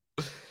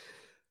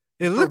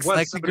It for looks once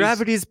like the somebody's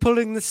gravity's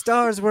pulling the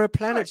stars where a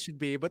planet right. should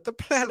be, but the So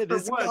planet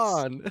is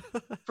gone.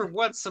 for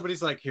once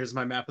somebody's like, "Here's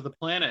my map of the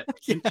planet,"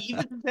 and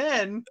Yeah.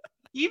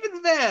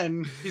 even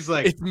then, he's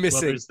like, It's "Well,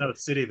 missing. there's no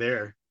city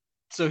there."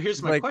 So here's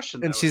She's my like,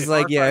 question and though: she's if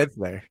like, yeah, R5, it's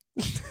there.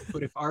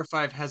 but if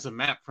R5 has a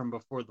map from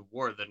before the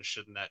war, then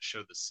shouldn't that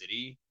show the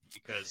city?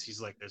 Because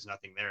he's like, "There's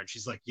nothing there," and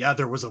she's like, "Yeah,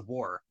 there was a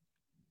war,"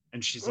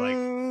 and she's like,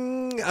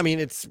 I mean,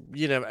 it's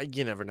you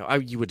never know.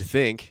 You would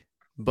think,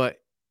 but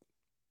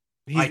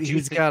 "I do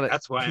he's think got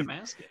that's why I'm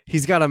asking."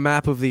 he's got a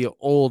map of the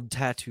old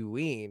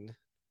Tatooine,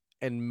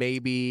 and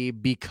maybe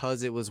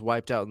because it was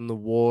wiped out in the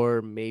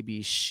war,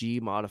 maybe she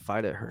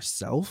modified it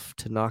herself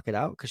to knock it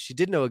out because she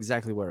did know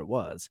exactly where it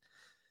was.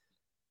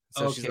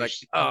 So she's Okay, like,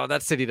 "Oh,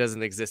 that city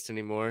doesn't exist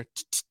anymore.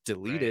 right,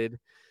 Deleted."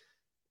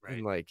 right.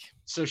 And like,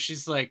 So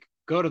she's like,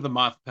 "Go to the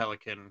Moth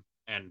Pelican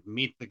and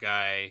meet the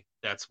guy.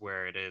 That's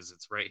where it is.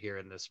 It's right here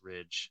in this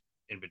ridge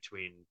in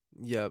between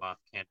yep. Moth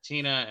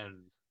Cantina and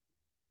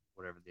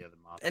whatever the other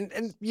moth And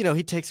is."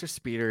 he takes her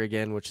speeder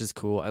again, which is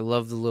cool. I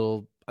love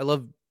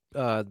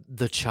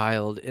the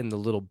child in the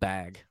little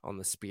bag on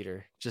the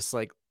speeder. Just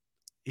like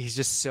he's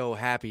just so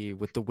happy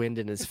with the wind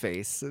in his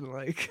face and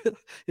like We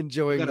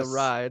enjoying got the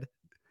ride.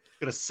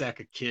 got a sack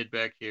of kid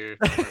back here.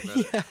 Don't worry about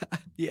it.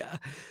 Yeah, yeah.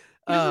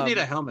 He doesn't need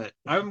a Um, helmet.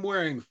 I'm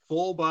wearing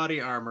full body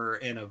armor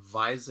and a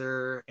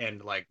visor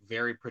and like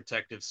very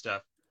protective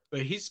stuff.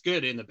 But he's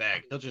good in the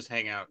bag. He'll just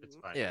hang out. It's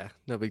fine. yeah,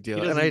 no big He deal.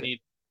 And doesn't need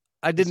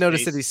I did his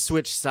notice that he face.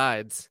 switched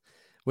sides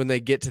when they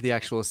get to the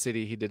actual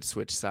city, he did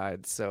switch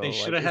sides. They So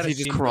should like, have is had a he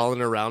just scene with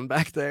crawling around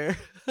back there?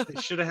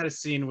 they should have had a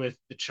scene with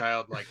the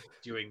child like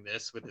doing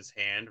this with his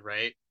hand,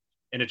 right?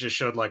 And it just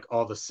showed like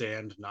all the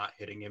sand not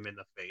hitting him in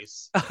the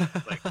face.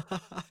 Like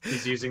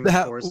he's using the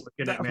that force, looking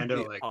at that would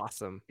Mando be like,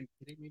 awesome. "You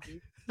kidding me,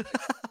 dude?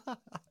 Like,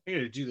 I'm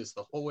gonna do this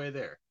the whole way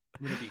there.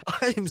 I'm gonna be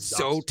I'm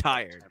so exhausted by the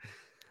tired. time.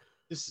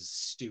 This is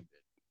stupid."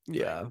 Like,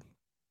 Yeah,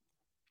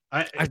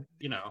 I, I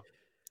you know,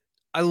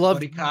 I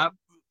loved buddy cop.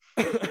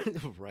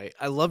 right.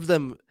 I loved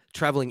them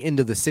traveling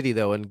into the city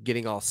though and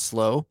getting all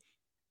slow.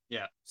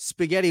 Yeah,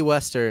 Spaghetti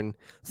Western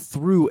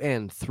through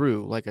and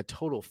through, like a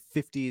total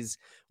 50s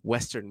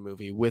Western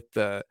movie with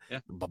the yeah,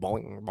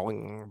 boing,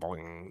 boing,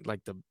 boing,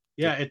 like the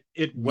yeah.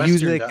 It westerned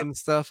music up and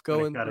stuff when it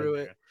going got in through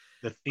it.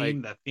 there.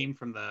 Like, The theme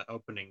from the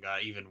opening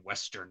got even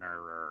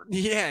westerner.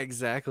 yeah,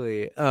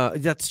 exactly.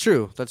 That's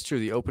true. That's true.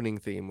 The opening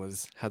theme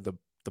had the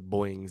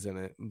boings in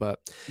it. But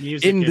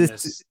Music in in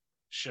this, this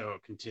show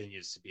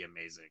continues to be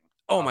amazing.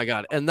 oh my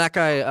God. And that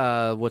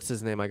guy, what's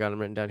his name? I got him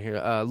written down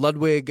here.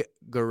 Ludwig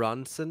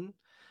Göransson.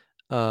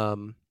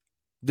 Um,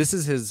 this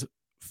is his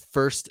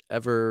first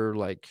ever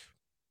like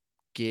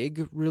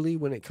gig really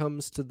when it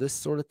comes to this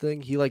sort of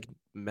thing. He like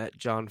met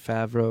John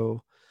Favreau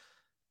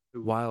a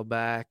while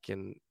back,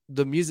 and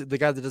the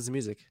guy that does the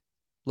music,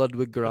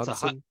 Ludwig That's a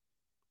high, Göransson.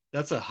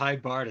 that's a high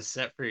bar to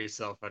set for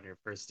yourself on your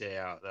first day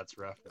out. That's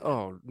rough, man.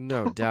 Oh,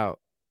 no doubt.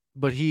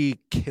 But he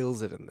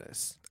kills it in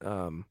this.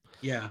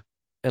 Yeah,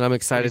 And I'm and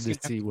excited he's to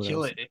gonna have see to what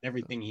kill else it in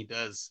everything he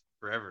does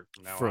forever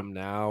from now on. from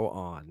now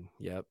on.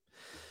 Yep.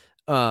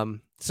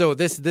 So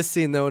this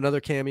scene though, another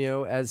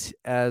cameo as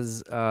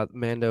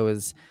Mando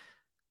is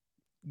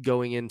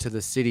going into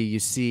the city, you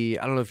see,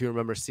 I don't know if you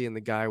remember seeing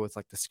the guy with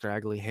like the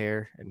scraggly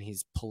hair and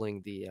he's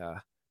pulling the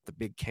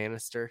big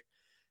canister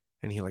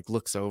and he like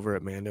looks over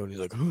at Mando and he's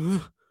like,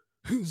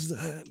 who's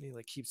that? And he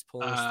like keeps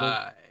pulling his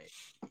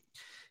thing.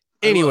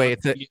 Anyway,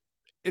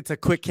 it's a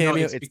quick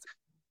cameo.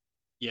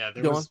 Yeah,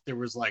 there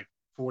was like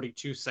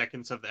 42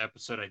 seconds of the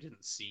episode I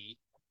didn't see.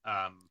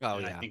 And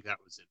I think that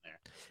was in there.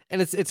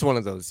 And it's one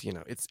of those,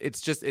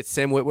 it's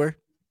Sam Witwer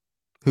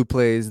who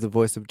plays the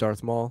voice of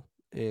Darth Maul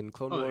in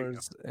Clone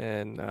Wars,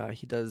 and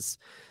he does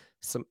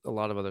a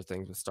lot of other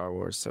things with Star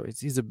Wars. So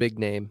he's a big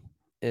name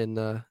in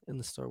the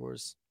Star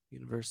Wars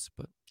universe.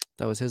 But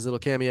that was his little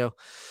cameo.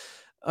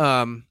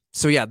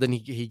 So yeah, then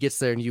he gets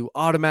there, and you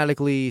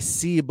automatically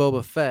see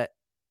Boba Fett.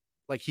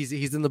 Like he's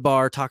in the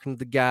bar talking to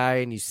the guy,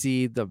 and you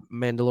see the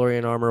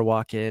Mandalorian armor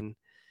walk in.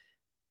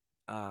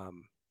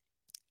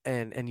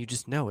 And you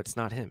just know it's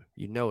not him.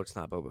 You know it's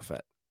not Boba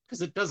Fett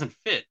because it doesn't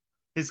fit.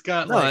 He's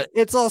got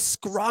it's all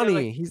scrawny.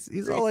 Like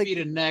he's all like feet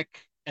and neck,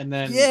 and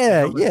then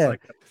yeah.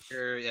 Like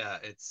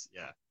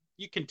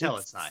you can tell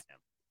it's not him.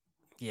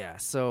 Yeah.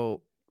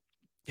 So,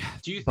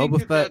 do you think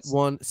Boba Fett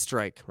one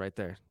strike right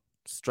there?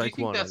 Strike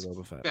one on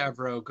Boba Fett.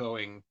 Favreau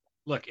going,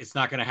 look, it's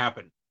not going to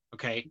happen.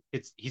 Okay,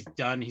 he's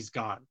done. He's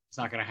gone. It's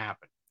not going to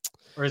happen.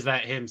 Or is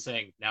that him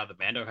saying now the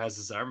Mando has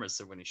his armor,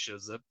 so when he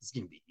shows up, it's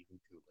going to be even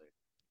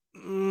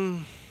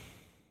cooler?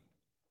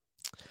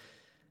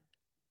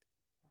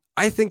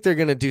 I think they're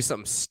gonna do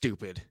something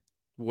stupid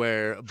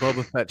where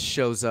Boba Fett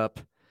shows up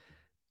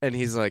and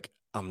he's like,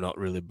 I'm not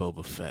really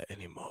Boba Fett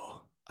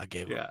anymore. I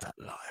gave up that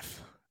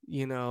life.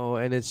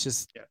 And it's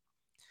just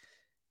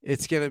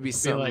it's gonna be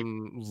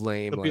something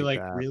lame. He'll be like,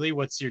 that. Really?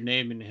 What's your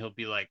name? And he'll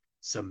be like,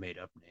 some made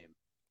up name.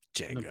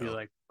 Jango. And he'll be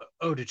like,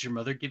 oh, did your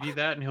mother give you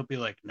that? And he'll be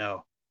like,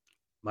 no,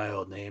 my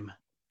old name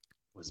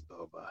was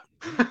Boba.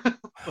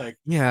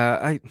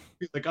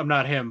 I'm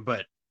not him,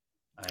 but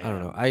I don't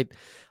know.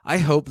 I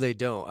hope they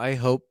don't. I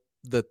hope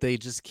that they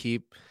just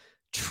keep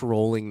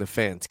trolling the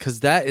fans,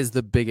 because that is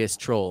the biggest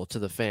troll to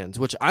the fans,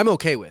 which I'm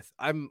okay with.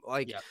 I'm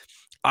like,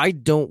 I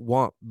don't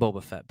want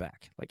Boba Fett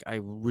back. Like, I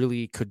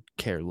really could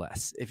care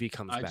less if he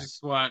comes back. I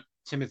just want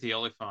Timothy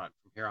Olyphant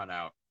from here on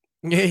out.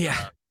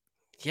 Yeah.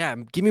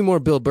 Give me more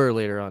Bill Burr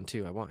later on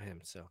too. I want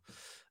him. So,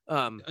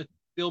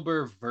 Bill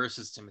Burr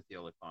versus Timothy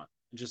Olyphant.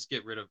 Just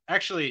get rid of.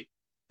 Actually,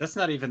 that's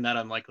not even that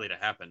unlikely to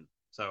happen.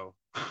 So,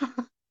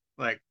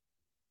 like,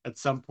 at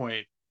some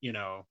point,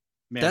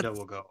 Mando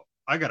will go,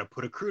 I got to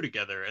put a crew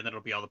together, and then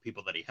it'll be all the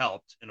people that he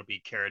helped, and it'll be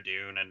Cara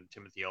Dune and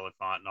Timothy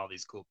Olyphant and all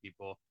these cool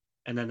people.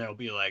 And then they'll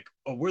be like,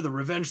 oh, we're the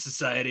Revenge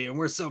Society, and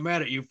we're so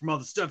mad at you from all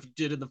the stuff you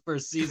did in the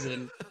first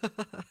season.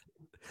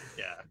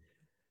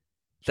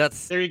 Yeah.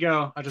 There you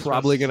go.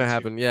 Probably going to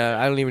happen.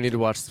 Yeah, I don't even need to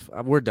watch.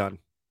 We're done.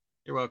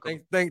 You're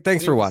welcome.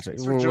 Thanks for watching.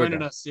 Thanks for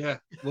joining us. Yeah,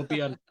 we'll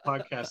be on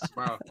podcast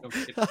tomorrow. Don't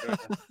forget to join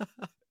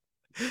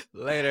us.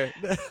 Later.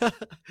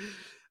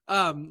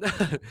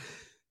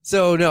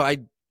 So no, I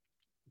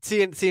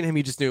seeing him,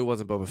 you just knew it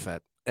wasn't Boba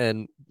Fett,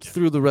 and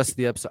through the rest of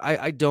the episode,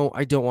 I don't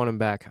want him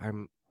back.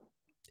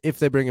 If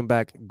they bring him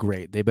back,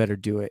 great. They better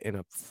do it in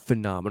a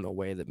phenomenal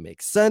way that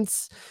makes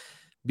sense,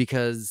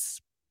 because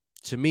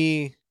to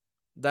me,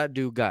 that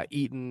dude got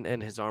eaten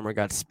and his armor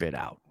got spit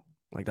out.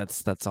 Like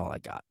that's all I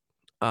got.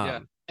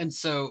 And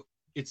so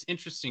it's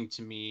interesting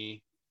to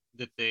me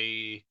that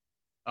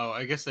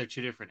I guess they're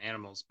two different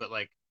animals, but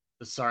like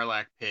the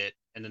Sarlacc pit,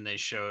 and then they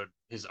showed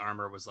his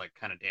armor was like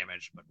kind of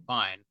damaged but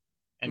fine.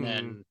 And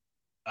Mm.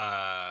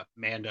 then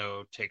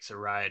Mando takes a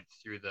ride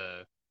through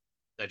the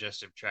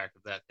digestive tract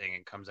of that thing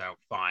and comes out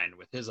fine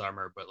with his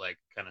armor, but like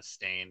kind of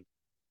stained.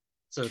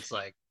 So it's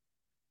like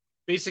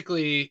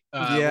basically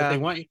what they Yeah.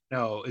 want you to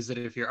know is that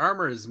if your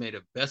armor is made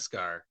of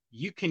Beskar,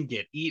 you can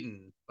get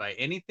eaten by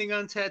anything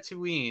on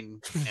Tatooine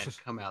and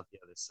come out the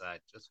other side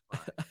just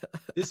fine.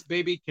 This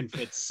baby can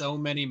fit so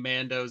many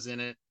Mandos in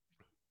it.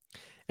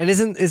 And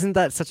isn't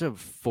that such a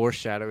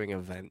foreshadowing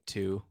event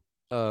too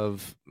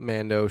of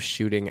Mando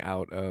shooting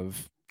out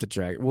of the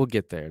dragon? We'll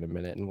get there in a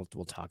minute and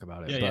we'll talk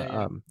about it. Yeah, yeah, But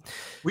yeah.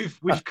 We've uh,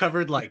 we've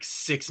covered like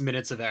 6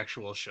 minutes of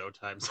actual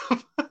showtime so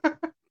far.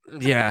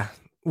 yeah.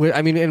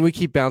 I mean, and we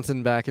keep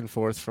bouncing back and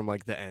forth from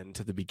like the end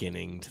to the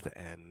beginning to the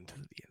end to the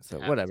end. So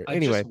Happens. whatever. I've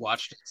Anyway, just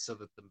watched it so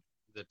that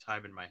the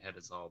time in my head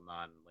is all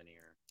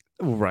non-linear.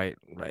 right,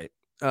 right.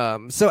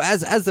 So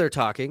as they're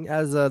talking,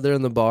 as they're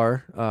in the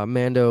bar,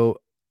 Mando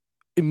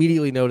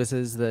immediately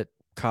notices that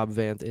Cobb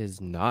Vanth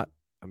is not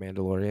a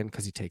Mandalorian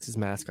because he takes his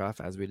mask off,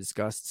 as we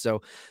discussed.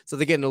 So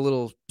they get in a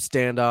little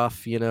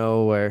standoff,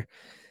 where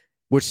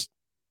which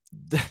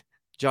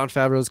John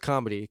Favreau's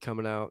comedy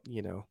coming out,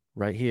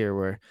 right here,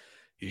 where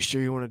you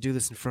sure you want to do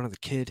this in front of the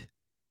kid?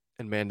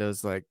 And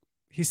Mando's like,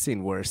 he's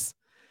seen worse.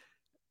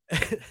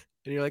 And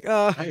you're like,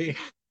 oh, I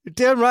you're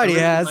damn I right he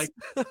really has. like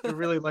I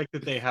really like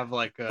that they have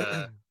like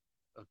a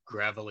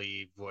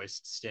gravelly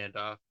voiced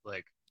standoff.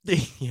 Like,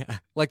 Yeah,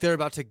 like they're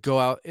about to go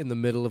out in the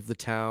middle of the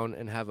town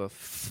and have a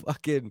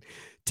fucking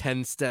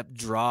 10-step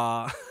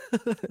draw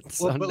at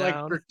well, but like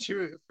sundown.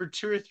 for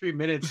 2 or 3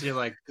 minutes, you're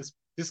like,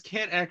 this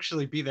can't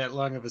actually be that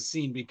long of a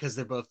scene because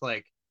they're both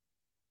like,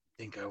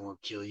 think I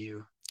won't kill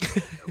you.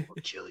 Think I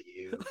won't kill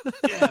you.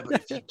 Yeah,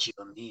 but if you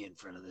kill me in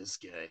front of this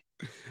guy,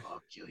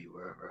 I'll kill you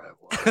wherever I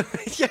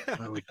want. Yeah,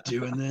 Are we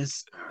doing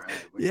this? All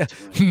right, we're yeah.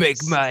 doing Make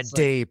this. my It's like,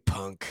 day,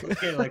 punk.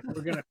 okay, like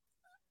we're gonna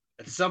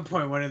at some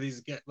point one of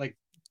these get like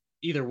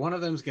either one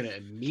of them's gonna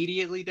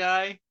immediately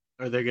die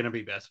or they're gonna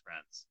be best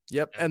friends.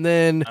 Yep. And And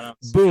then I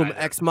don't see boom, either of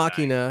ex them dying.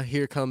 machina,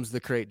 here comes the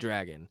crate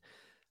dragon.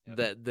 Yep.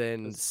 That The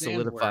then sandworm.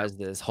 solidifies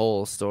this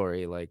whole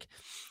story. Like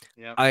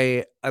Yep.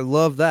 I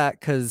love that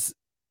because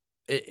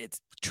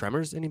it's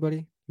Tremors.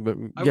 Anybody? But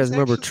you I guys was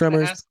remember actually gonna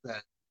Tremors? ask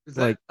that. Is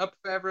that Like up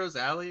Favreau's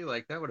alley?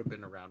 Like that would have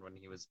been around when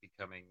he was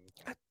becoming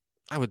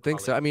I would think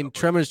so. I Hollywood mean, Reporter.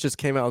 Tremors just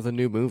came out with a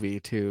new movie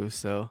too,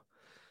 so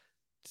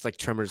it's like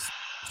Tremors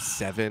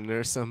 7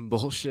 or some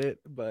bullshit.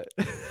 But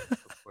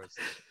Of course.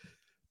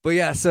 but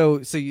yeah, so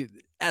you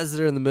as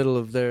they're in the middle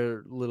of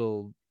their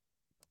little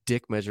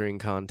dick measuring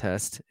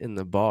contest in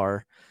the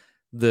bar,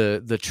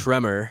 the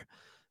tremor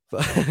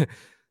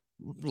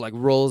like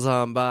rolls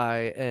on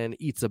by and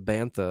eats a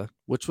bantha,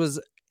 which was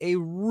a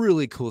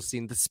really cool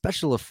scene. The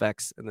special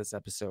effects in this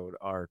episode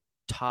are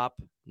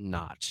top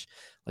notch.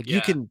 Like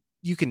Yeah.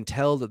 you can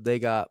tell that they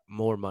got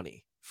more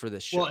money for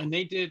this Well, show. and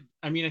they did.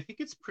 I mean, I think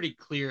it's pretty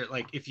clear.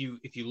 Like, if you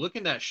look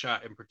in that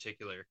shot in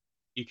particular,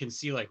 you can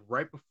see like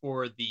right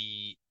before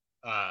the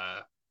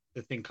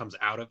thing comes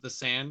out of the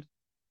sand,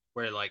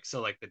 where like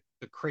so like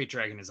the crate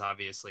dragon is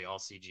obviously all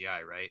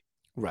CGI, right?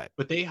 Right.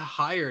 But they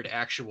hired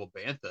actual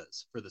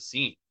banthas for the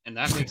scene, and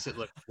that makes it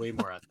look way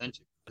more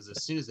authentic. Because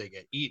as soon as they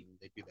get eaten,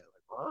 they do that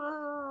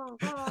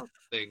like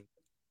thing,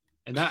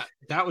 and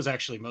that was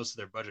actually most of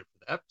their budget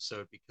for the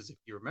episode. Because if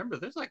you remember,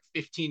 there's like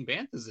 15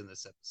 banthas in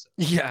this episode.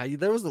 Yeah,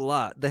 there was a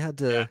lot. They had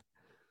Yeah. to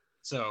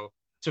So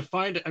to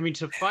find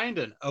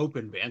an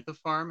open bantha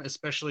farm,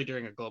 especially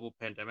during a global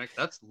pandemic,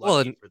 that's well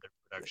lucky for their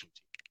production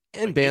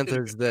team. and Like they did a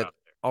good banthas that job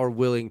there. are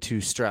willing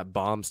to strap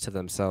bombs to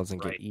themselves and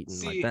get Right. eaten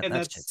like See, that. and That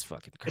that's shit's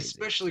fucking crazy.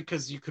 especially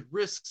because you could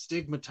risk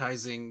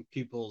stigmatizing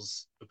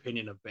people's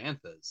opinion of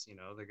banthas. You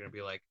know, they're gonna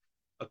be like,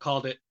 "I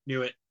called it,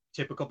 knew it,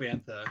 typical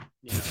bantha."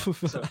 You know,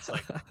 so it's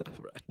like,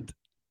 Right.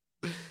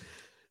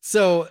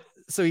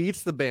 So he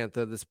eats the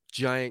bantha, this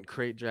giant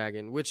crate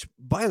dragon, which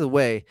by the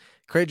way,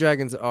 crate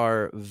dragons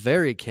are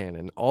very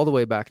canon all the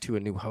way back to A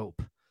New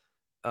Hope.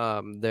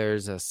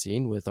 There's a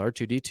scene with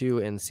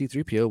R2D2 and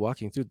C3PO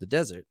walking through the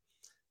desert.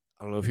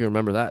 I don't know if you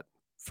remember that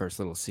first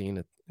little scene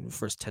at the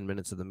first 10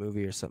 minutes of the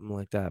movie or something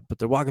like that, but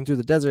they're walking through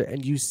the desert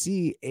and you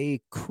see a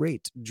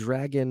crate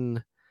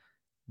dragon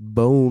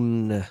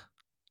bone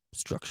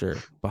structure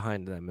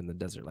behind them in the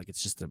desert. Like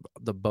it's just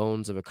the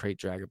bones of a crate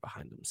dragon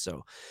behind them.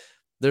 So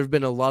there have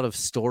been a lot of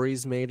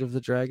stories made of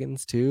the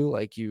dragons too,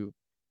 like you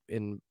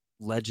in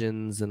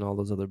Legends and all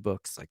those other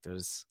books. Like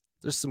there's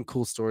some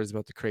cool stories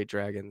about the crate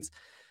dragons.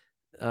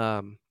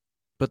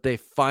 But they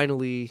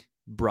finally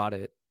brought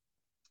it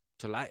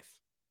to life,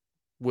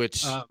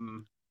 which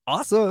um,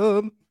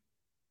 awesome.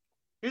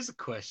 here's a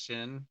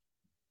question: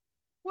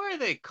 why are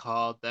they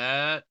called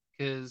that?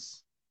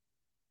 Because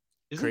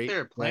isn't Crate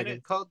there a planet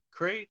dragons. called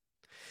Crate?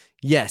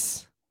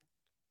 Yes,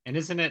 And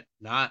isn't it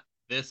not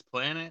this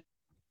planet?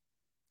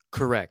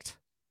 correct.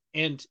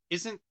 And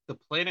isn't the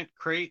planet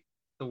Crate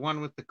the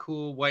one with the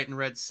cool white and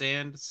red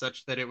sand,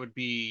 such that it would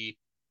be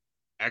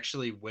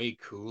actually way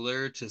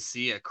cooler to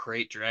see a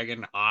crate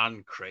dragon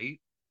on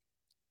Crate?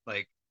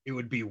 Like, it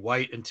would be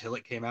white until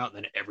it came out,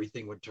 and then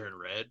everything would turn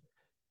red.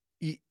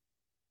 Y-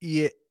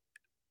 yeah,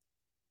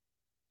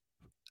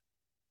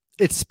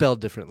 it's spelled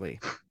differently.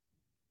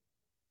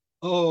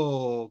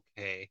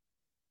 Okay.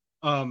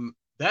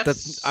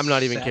 That's That I'm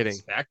not even kidding.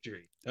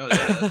 satisfactory. Oh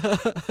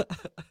yeah,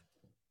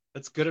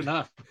 that's good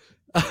enough.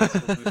 I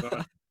guess we'll move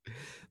on.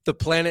 The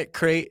planet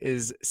crate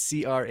is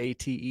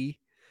Crate,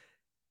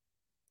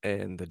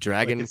 and the Like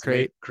dragon it's made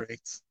crate, of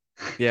crates.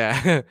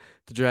 yeah,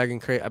 the dragon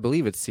crate. I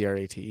believe it's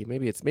Crate.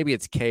 Maybe it's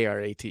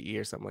Krate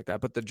or something like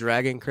that. But the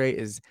dragon crate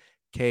is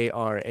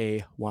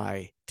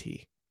Krayt.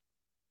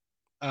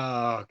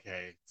 Oh,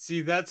 okay.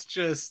 See, that's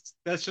just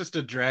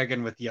a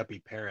dragon with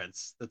yuppie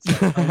parents. That's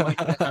like, I want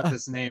you to have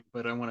this name,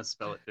 but I want to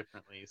spell it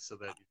differently so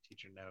that your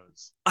teacher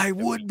knows I that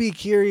would we be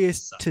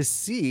curious suck. to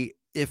see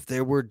if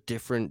there were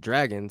different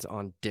dragons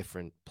on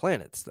different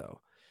planets,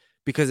 though,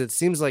 because it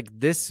seems like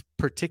this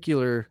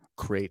particular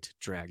crate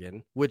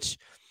dragon, which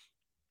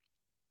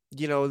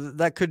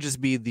that could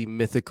just be the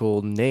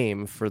mythical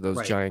name for those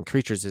Right. giant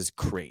creatures is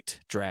crate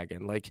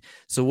dragon. Like,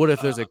 so what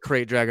if there's a Uh,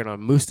 crate dragon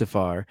on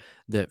Mustafar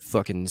that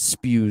fucking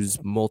spews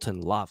molten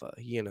lava,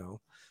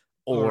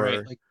 all right.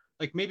 or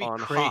Like maybe on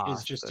crate is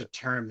Hoth, just a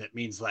term that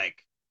means like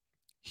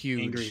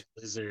angry huge.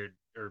 lizard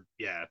or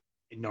yeah,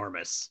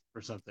 enormous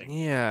or something.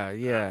 Yeah, Uh,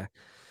 yeah.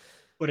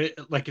 but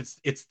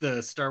it's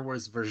the Star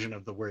Wars version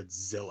of the word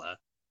Zilla.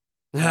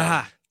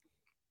 Ah, Um,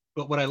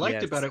 but what I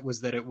liked about yes. it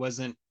was that it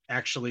wasn't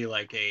actually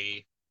like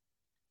a,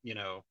 you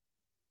know,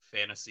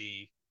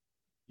 fantasy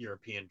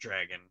European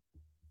dragon.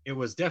 It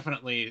was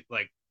definitely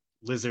like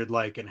lizard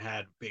like and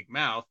had big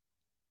mouth.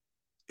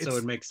 So it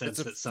It's makes it's sense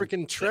a that some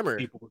freaking that tremor.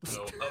 people would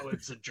go, "Oh,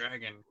 it's a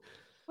dragon."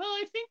 Well,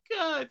 I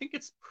think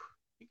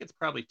it's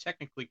probably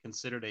technically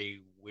considered a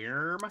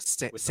worm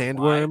with a Y,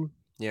 Sandworm.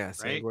 Yeah,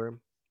 right? sandworm.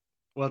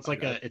 Well, My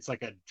bad. it's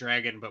like a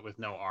dragon but with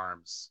no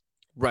arms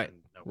Right,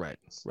 and no right,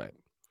 wings. right.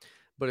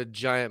 But a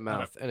giant Not a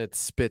mouth and it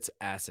spits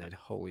acid.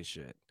 Holy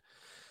shit.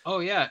 Oh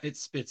yeah, it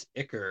spits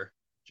ichor,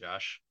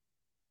 Josh.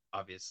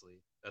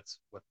 Obviously, that's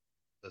what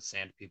the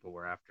sand people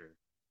were after.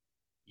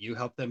 You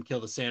help them kill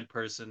the sand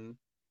person,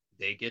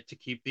 they get to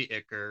keep the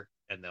ichor,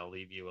 and they'll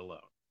leave you alone.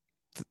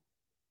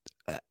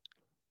 I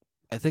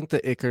I think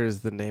the Ichor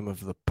is the name of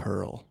the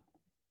pearl.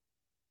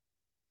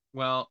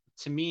 Well,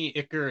 to me,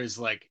 ichor is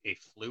like a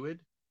fluid,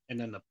 and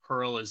then the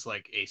pearl is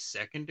like a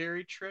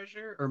secondary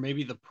treasure, or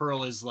maybe the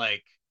pearl is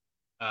like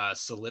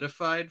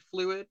solidified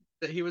fluid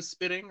that he was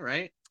spitting,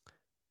 right?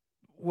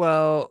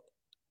 Well,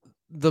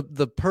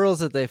 the pearls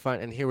that they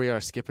find, and here we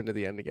are skipping to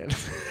the end again.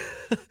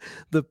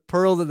 The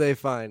pearl that they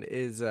find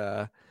is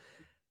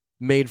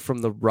made from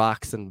the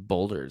rocks and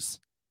boulders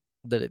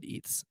that it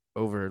eats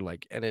over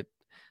like and it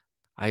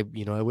I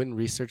went and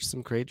researched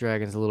some great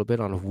dragons a little bit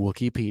on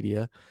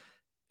Wikipedia,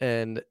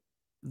 and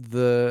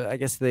I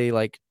guess they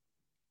like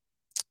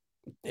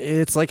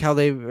it's like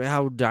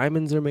how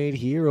diamonds are made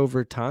here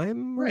over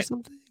time or Right.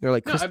 something, or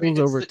like No, I mean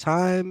crystals over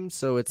time.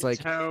 So it's it's like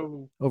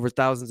how over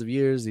thousands of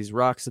years, these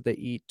rocks that they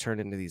eat turn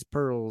into these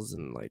pearls,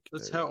 and like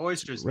that's they're how super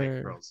oysters make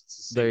rare. pearls. It's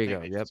the same There you thing.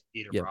 go. They Yep. just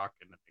eat a Yep. rock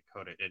and then they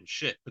coat it in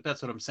shit. But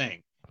that's what I'm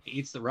saying. He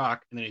eats the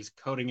rock and then he's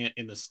coating it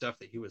in the stuff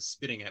that he was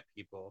spitting at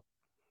people.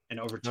 And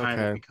over time,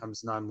 it Okay.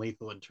 becomes non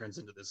lethal and turns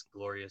into this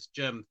glorious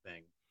gem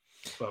thing.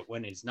 But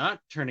when he's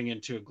not turning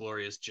into a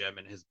glorious gem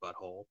in his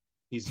butthole,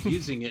 he's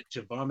using it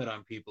to vomit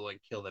on people and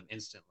kill them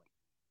instantly,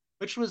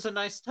 which was a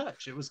nice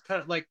touch. It was kind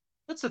of like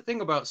that's the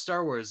thing about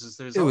Star Wars is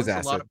there's It was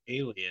always a lot acid. of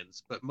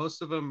aliens, but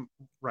most of them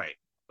right.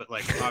 But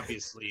like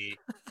obviously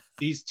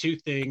these two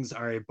things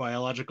are a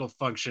biological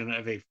function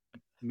of a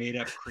made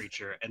up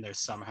creature and they're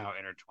somehow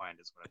intertwined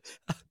is what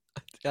I'm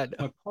saying.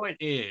 I know. My point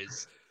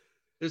is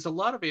there's a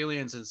lot of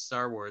aliens in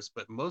Star Wars,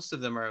 but most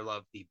of them are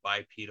of the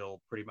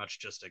bipedal, pretty much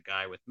just a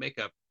guy with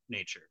makeup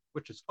nature,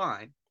 which is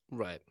fine.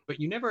 Right. But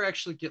you never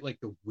actually get like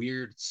the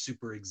weird,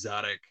 super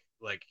exotic,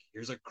 like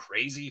here's a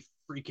crazy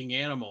freaking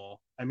animal.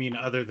 I mean,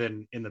 other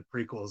than in the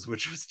prequels,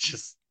 which was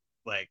just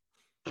like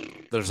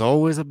There's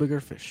always a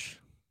bigger fish.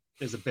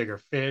 there's a bigger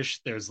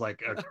fish, there's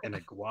like an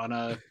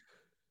iguana,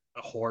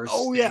 a horse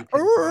Oh that yeah. you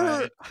can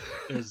ride.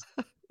 There's,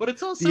 but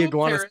it's The also a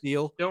iguana parrot.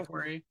 seal. Don't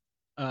worry.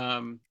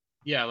 Um,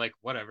 yeah, like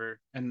whatever.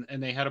 And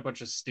they had a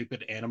bunch of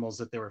stupid animals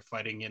that they were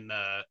fighting in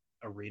the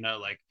arena.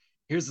 Like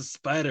here's a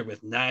spider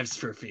with knives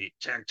for feet.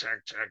 Chug chug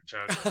chug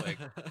chug. Like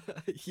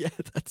Yeah,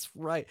 that's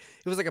right.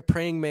 It was like a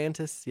praying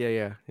mantis. Yeah,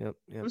 yeah. Yep.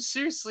 it Yep. was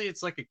seriously,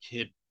 it's like a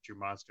kid drew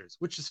monsters,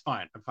 which is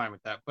fine. I'm fine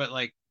with that. But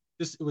like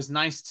this, it was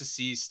nice to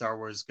see Star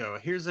Wars go.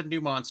 Here's a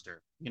new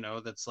monster.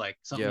 That's like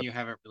something Yep. you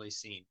haven't really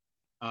seen.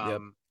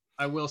 Yep.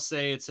 I will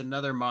say it's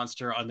another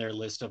monster on their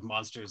list of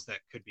monsters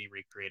that could be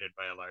recreated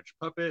by a large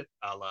puppet,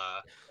 a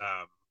la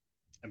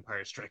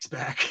Empire Strikes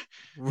Back.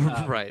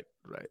 Um, Right.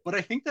 Right. but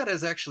I think that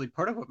is actually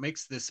part of what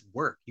makes this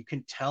work. You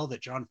can tell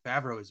that Jon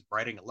Favreau is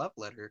writing a love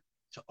letter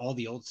to all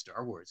the old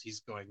Star Wars. He's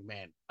going,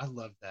 man, I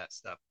love that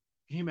stuff.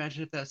 Can you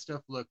imagine if that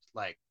stuff looked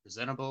like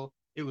presentable?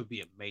 It would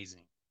be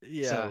amazing.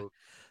 Yeah. So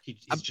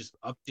he's I'm, just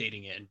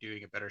updating it and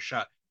doing a better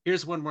shot.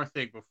 Here's one more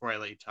thing before I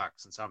let you talk,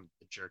 since I'm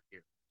the jerk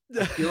here.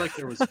 I feel like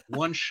there was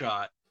one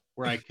shot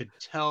where I could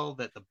tell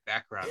that the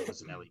background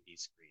was an LED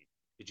screen.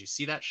 Did you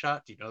see that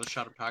shot? Do you know the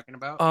shot I'm talking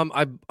about?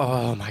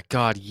 Oh my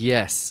God,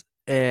 yes.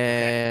 Okay.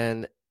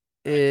 And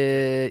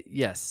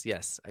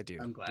yes, I do.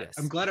 I'm glad. I'm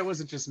Yes. glad it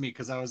wasn't just me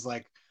because I was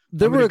like,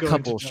 There I'm were gonna a go into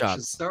couple Josh's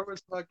shots. Star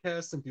Wars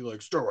podcast and be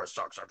like, Star Wars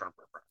sucks.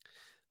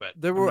 But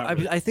There I'm were not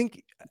really. I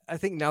think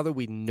now that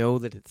we know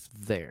that it's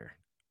there,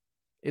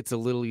 it's a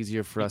little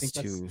easier for You us think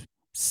that's to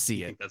see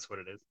you it. think that's what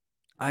it is?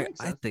 That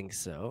makes I sense. think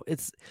so.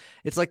 It's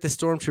like the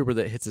stormtrooper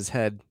that hits his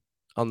head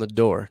on the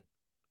door.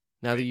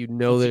 Now that Right. you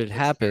know Once that he it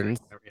quits caring. happens.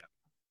 Yeah.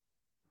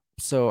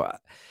 So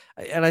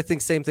and I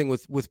think same thing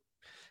with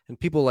and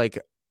people like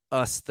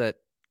us that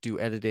do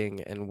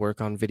editing and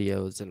work on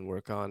videos and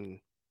work on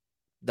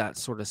that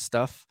sort of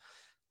stuff.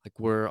 Like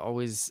we're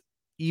always,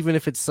 even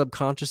if it's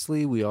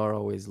subconsciously, we are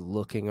always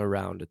looking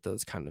around at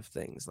those kind of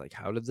things. Like,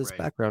 how did this Right.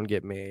 background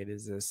get made?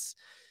 Is this,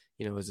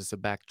 is this a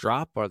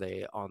backdrop? Are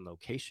they on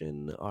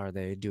location? Are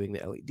they doing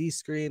the LED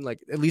screen?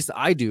 Like, at least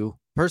I do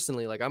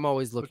personally. Like, I'm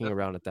always Oh, looking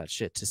around at that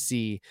shit to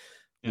see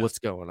yeah. what's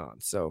going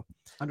on. So,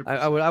 100%.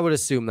 I would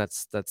assume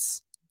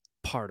that's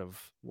part of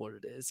what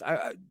it is.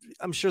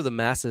 I'm sure the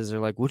masses are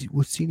like,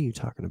 what scene are you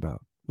talking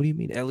about? What do you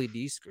mean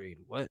LED screen?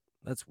 What?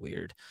 That's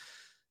weird.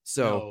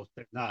 So No,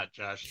 they're not,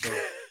 Josh.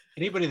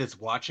 Anybody that's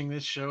watching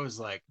this show is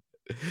like,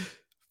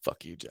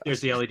 fuck you, Josh.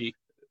 there's the LED.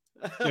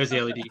 There's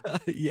the LED.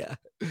 Yeah.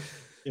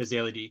 There's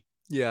the LED.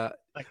 Yeah.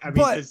 Like, I mean,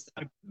 But there's,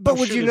 I'm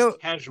would sure you there's know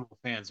casual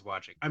fans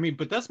watching. I mean,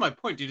 but that's my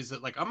point, dude. Is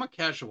that like I'm a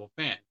casual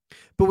fan.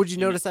 but would you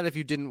And notice that if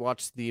you didn't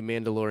watch the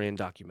Mandalorian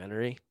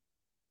documentary?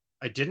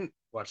 I didn't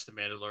watch the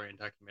Mandalorian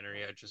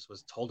documentary. I just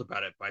was told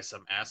about it by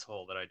some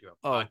asshole that I do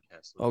a Oh,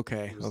 podcast with.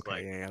 okay. He was Okay.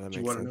 like, Yeah, that do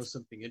you makes want to know sense.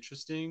 something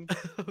interesting?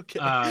 Okay.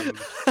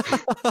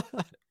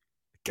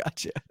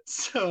 Gotcha.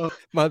 So,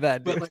 My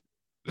bad, but dude. like,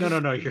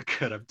 no, you're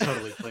good. I'm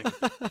totally playing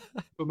with it.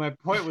 But my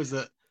point was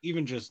that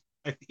even just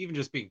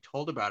being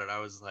told about it, I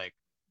was like,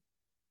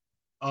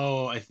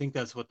 oh, I think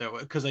that's what that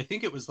was. Because I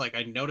think it was like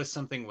I noticed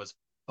something was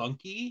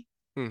funky,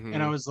 and I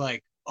Mhm. was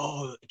like,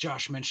 oh,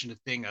 Josh mentioned a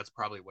thing. That's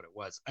probably what it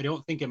was. I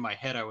don't think in my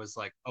head I was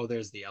like, oh,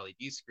 there's the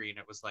LED screen.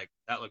 It was like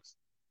that looks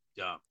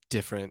dumb.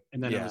 Different.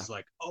 And then it Yeah. was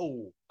like,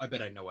 oh, I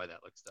bet I know why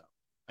that looks dumb.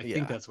 I think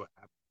Yeah. that's what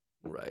happened.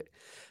 Right.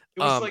 It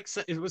was like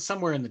it was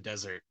somewhere in the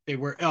desert. They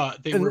were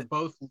And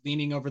both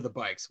leaning over the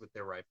bikes with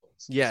their rifles.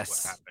 Is what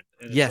yes. happened.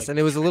 And it's Yes, like and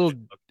the it was a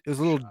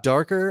little shot.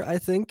 darker, I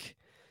think.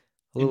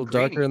 A little And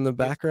darker grainy. in the It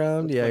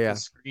background. looked Yeah, like yeah. a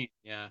screen.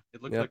 Yeah,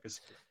 it looked Yep. like a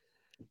screen.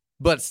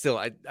 But still,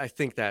 I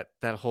think that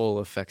whole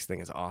effects thing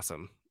is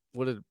awesome.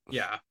 What a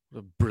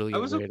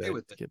brilliant was way okay to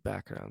with it. get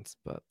backgrounds.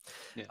 But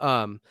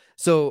Yeah.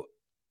 so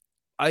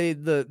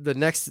the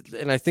next,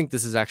 and I think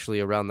this is actually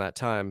around that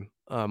time,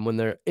 when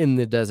they're in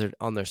the desert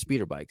on their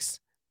speeder bikes,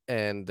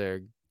 and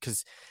they're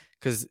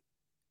because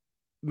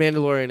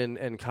Mandalorian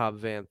and Cobb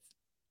Vanth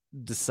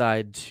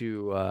decide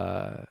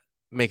to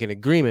make an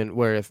agreement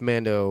where if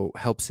Mando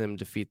helps him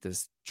defeat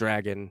this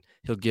dragon,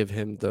 he'll give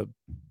him the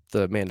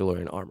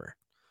Mandalorian armor,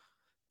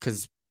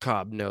 because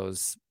Cobb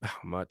knows how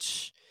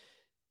much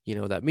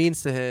that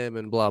means to him,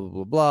 and blah blah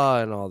blah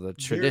blah, and all the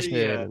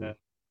tradition. Very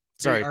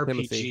Sorry,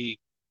 Timothy.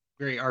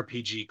 Very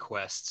RPG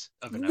quest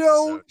of an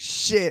No episode.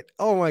 shit.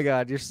 Oh my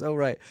God, you're so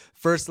right.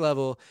 First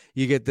level,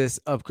 you get this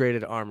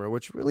upgraded armor,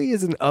 which really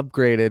isn't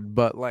upgraded,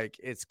 but like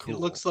it's cool.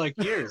 It looks like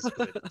yours,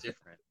 but it's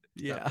different.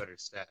 Yeah. Got better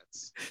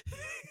stats.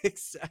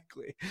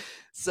 Exactly.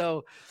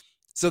 So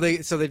they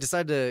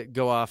decide to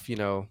go off,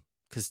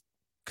 because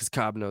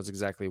Cobb knows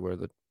exactly where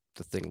the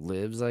thing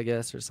lives, I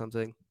guess, or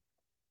something.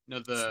 No,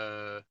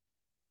 the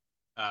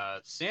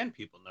Sand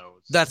People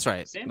knows. That's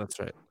right. That's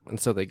right. And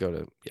so they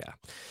go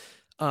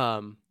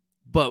to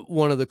but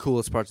one of the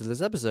coolest parts of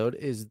this episode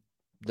is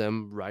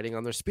them riding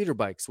on their speeder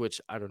bikes,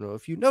 which I don't know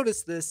if you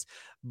noticed this,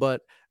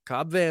 but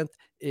Cobb Vanth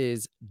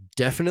is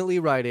definitely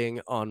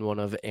riding on one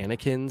of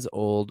Anakin's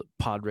old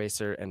pod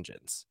racer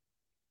engines.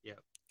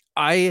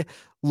 Yeah.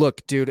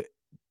 Look, dude,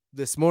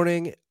 this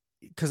morning,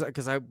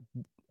 because I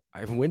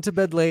went to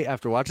bed late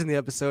after watching the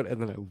episode,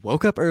 and then I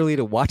woke up early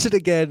to watch it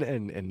again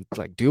and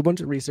like do a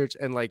bunch of research,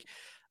 and like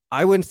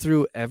I went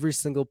through every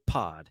single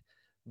pod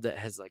that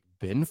has like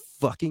been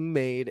fucking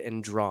made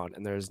and drawn,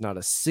 and there's not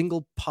a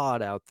single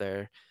pod out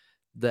there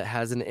that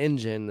has an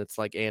engine that's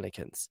like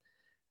Anakin's.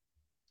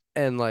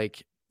 And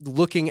like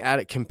looking at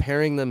it,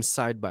 comparing them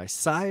side by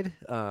side,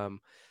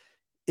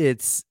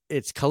 it's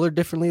colored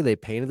differently, they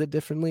painted it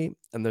differently,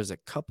 and there's a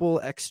couple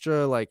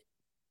extra like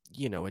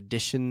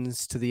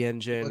additions to the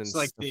engine and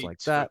like stuff like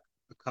that.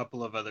 A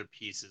couple of other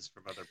pieces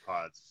from other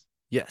pods.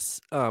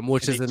 Yes,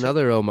 which is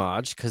another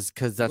homage, because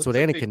that's what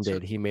Anakin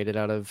did. He made it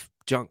out of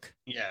junk.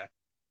 Yeah,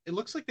 it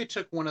looks like they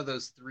took one of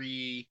those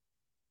 3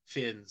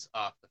 fins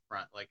off the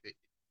front. Like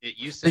it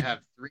used to have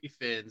 3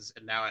 fins,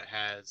 and now it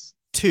has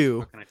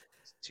 2.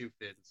 2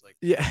 fins. Like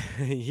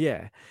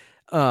yeah.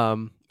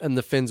 And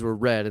the fins were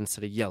red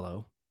instead of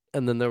yellow.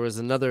 And then there was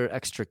another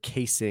extra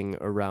casing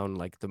around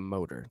like the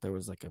motor. There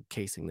was like a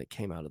casing that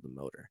came out of the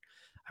motor.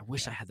 I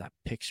wish I had that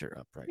picture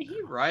up right now.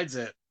 He rides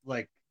it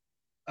like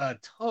a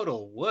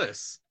total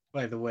wuss,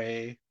 by the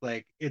way.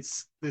 Like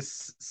it's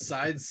this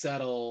side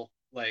saddle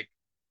like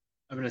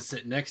I'm gonna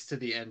sit next to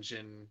the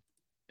engine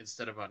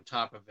instead of on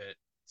top of it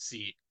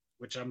seat,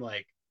 which I'm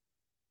like,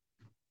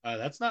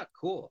 that's not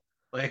cool.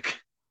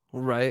 Like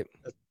Right.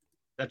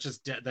 that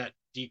just that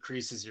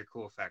decreases your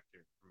cool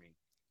factor for me.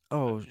 But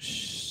Oh,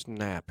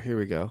 snap. Here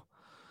we go.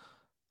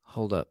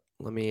 Hold up.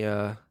 Let me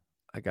I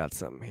got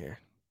something here.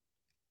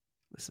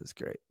 This is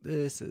great.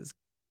 This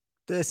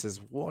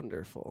is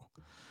wonderful.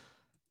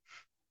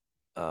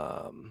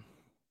 Um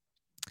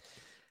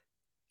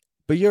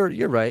but you're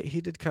right. He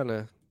did kind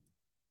of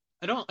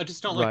I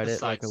just don't like the ride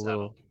it like side a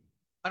little. saddle.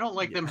 I don't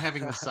like Yeah. them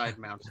having the side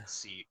mounted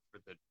seat for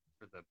the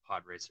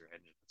pod racer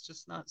engine. It's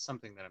just not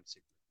something that I'm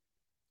super.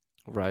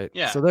 Right.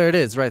 Yeah. So there it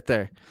is right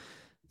there.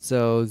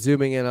 So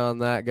zooming in on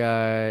that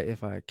guy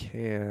if I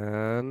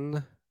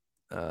can.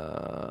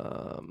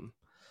 Um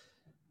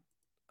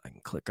I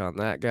can click on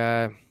that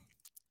guy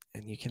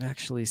and you can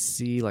actually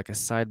see like a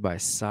side by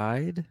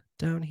side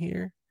down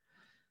here.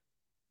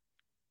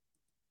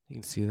 You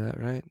can see that,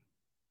 right?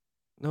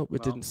 Nope, it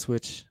Well, didn't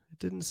switch. It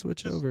didn't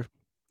switch just over.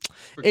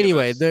 forgive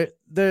Anyway, us.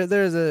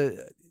 there's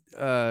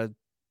a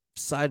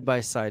side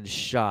by side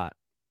shot.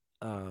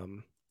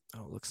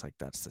 Oh, it looks like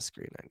that's the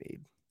screen I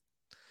need.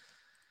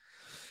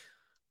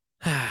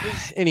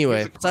 Here's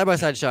Anyway, a side by question.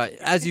 side shot.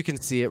 As you can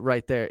see it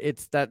right there,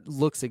 it's that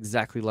looks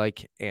exactly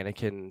like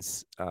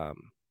Anakin's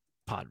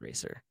pod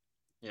racer,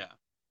 Yeah.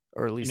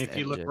 or at And least if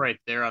you look engine. right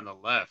there on the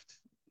left,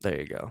 There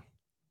you go.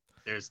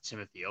 there's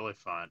Timothy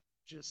Oliphant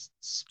just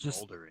Just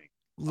smoldering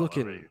all over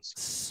looking your screen.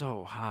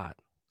 so hot.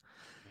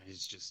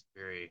 He's just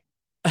very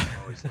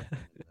always looking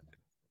into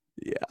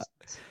that.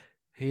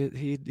 Yeah,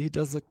 he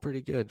does look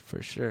pretty good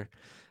for sure.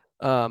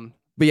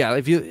 But yeah,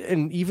 if you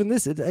and even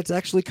this, it's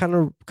actually kind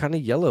of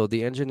yellow.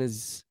 The engine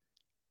is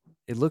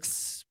it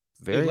looks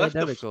very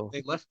identical.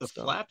 They left the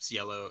So flaps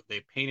yellow.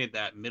 They painted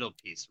that middle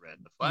piece red.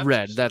 The flaps are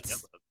red. still yellow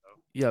That's though.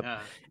 yep.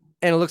 Yeah.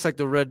 And it looks like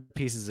the red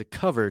piece is a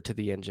cover to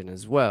the engine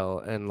as well.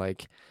 And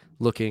like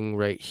looking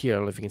right here, I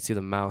don't know if you can see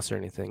the mouse or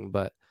anything,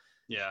 but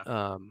Yeah.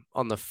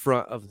 on the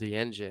front of the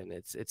engine,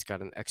 it's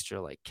got an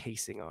extra like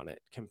casing on it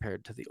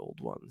compared to the old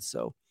one.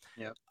 So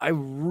Yep. I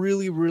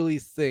really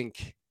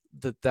think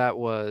that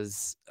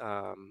was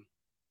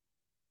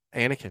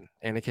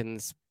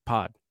Anakin's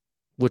pod,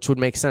 which would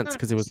make sense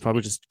because it was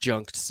probably just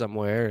junked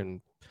somewhere,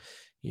 and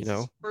you This is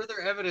know, further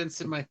evidence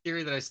in my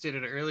theory that I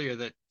stated earlier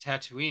that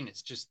Tatooine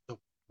is just the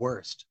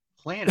worst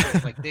planet.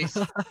 Like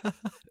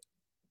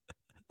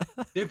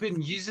they've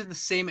been using the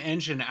same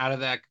engine out of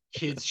that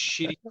kid's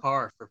shitty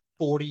car for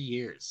 40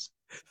 years.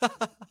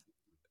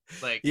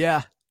 Like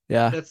yeah,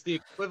 yeah, that's the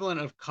equivalent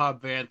of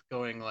Cobb Vanth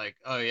going like,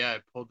 "Oh yeah, I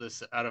pulled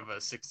this out of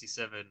a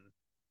 '67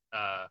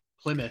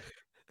 Plymouth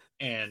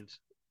and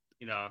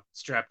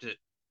strapped it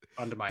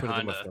onto my put it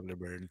in my Honda."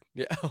 Thunderbird.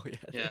 Yeah, oh yeah.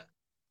 Yeah,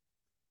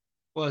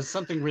 well, it's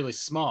something really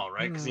small,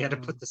 right? Because he had to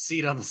put the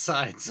seat on the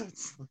side, so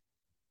it's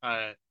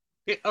uh,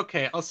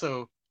 okay.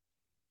 Also,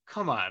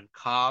 come on,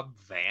 Cobb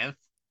Vanth,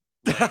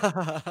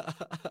 like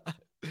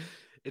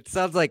It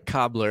sounds like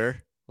cobbler.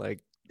 Like,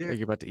 are they're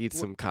you about to eat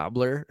some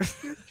cobbler?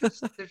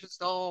 they're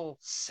just all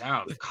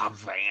sound Cobb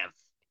Vanth,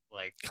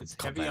 like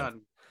Cobb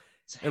Vanth.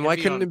 it's And why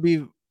heavy couldn't on it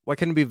be? Why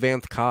couldn't it be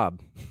Vanth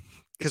Cobb? it's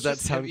Because that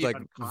just sounds heavy like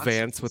on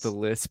Vance with a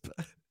consonants. lisp.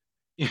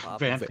 Yeah, Cobb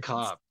Vanth Vance.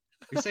 Cobb.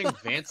 You're saying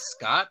Vance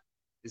Scott?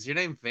 Is your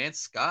name Vance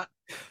Scott?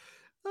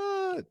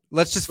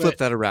 Let's just flip But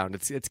that around.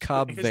 It's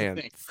Cobb here's the thing: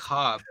 Vance.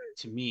 Cobb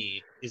to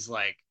me is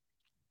like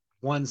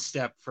one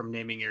step from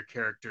naming your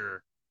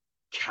character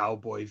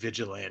Cowboy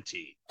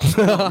Vigilante.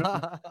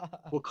 No,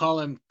 we'll call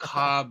him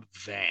Cobb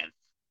Vanth.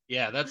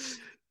 Yeah, that's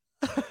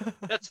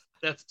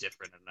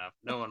different enough.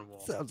 No one will.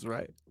 Sounds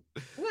right.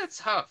 That's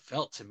how it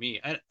felt to me.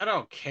 I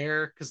don't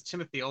care because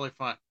Timothy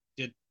Olyphant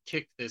did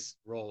kick this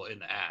role in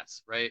the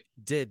ass, right?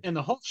 Did. And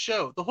the whole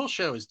show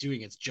is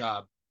doing its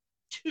job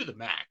to the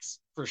max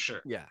for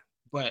sure. Yeah.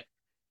 But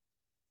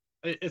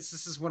this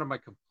is one of my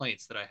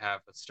complaints that I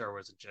have with Star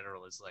Wars in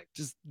general is like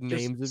Just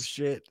names of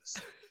shit.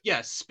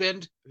 yeah,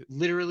 spend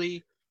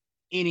literally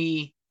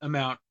any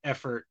amount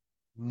effort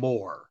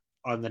more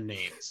on the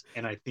names,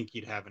 and I think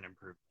you'd have an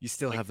improvement. You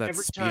still Like have that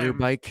speeder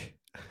bike.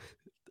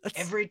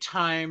 every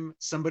time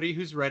somebody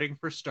who's writing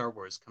for Star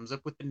Wars comes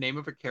up with the name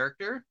of a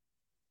character,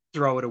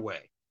 throw it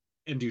away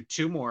and do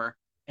two more,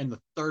 and the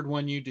third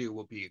one you do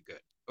will be good.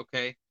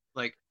 Okay,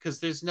 like because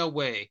there's no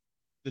way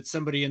that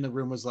somebody in the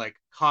room was like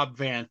Cobb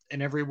Vanth,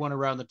 and everyone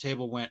around the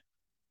table went,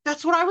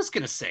 "That's what I was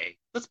gonna say.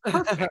 That's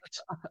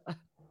perfect."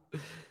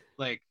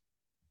 Like,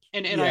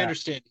 and I Yeah.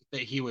 understand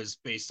that he was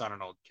based on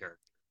an old character,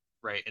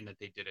 right? And that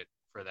they did it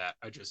for that.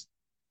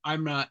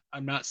 I'm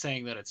not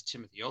saying that it's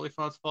Timothy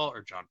Olyphant's fault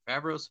or Jon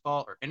Favreau's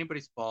fault or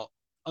anybody's fault,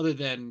 other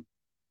than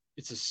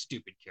it's a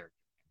stupid character.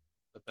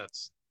 But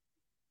that's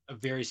a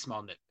very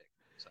small nitpick.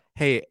 So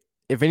Hey,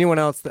 if anyone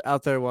else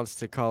out there wants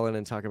to call in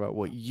and talk about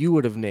what you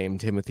would have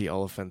named Timothy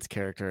Oliphant's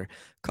character,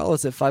 call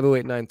us at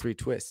 508-93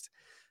 twist.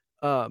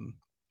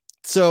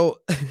 So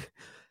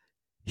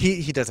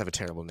he does have a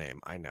terrible name.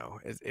 I know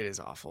it is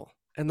awful,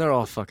 and they're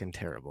all fucking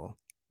terrible.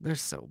 They're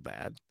so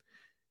bad.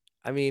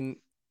 I mean,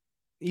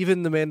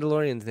 even the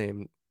Mandalorian's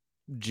name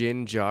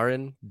Din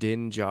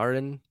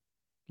Djarin,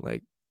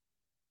 like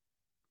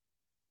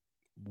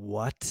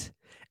what?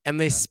 And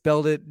they Yeah.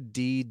 spelled it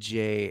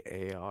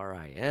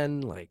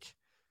Djarin, like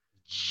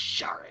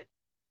Jarring.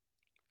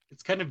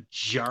 It's kind of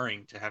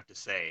jarring to have to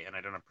say, and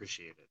I don't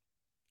appreciate it.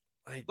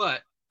 like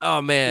But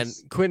oh man,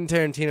 it's Quentin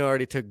Tarantino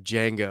already took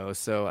Django,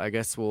 so I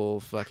guess we'll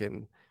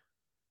fucking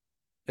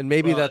and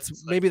maybe well, that's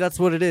it's like maybe that's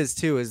what it is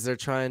too, is they're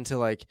trying to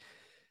like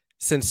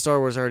since Star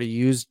Wars already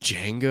used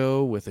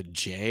Django with a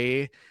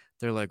J,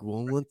 they're like,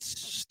 well, let's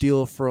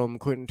steal from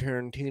Quentin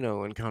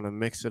Tarantino and kind of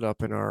mix it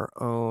up in our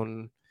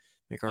own,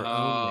 make our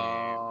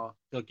own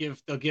name.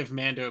 they'll give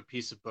Mando a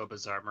piece of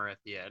Boba's armor at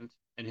the end,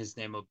 and his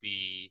name will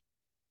be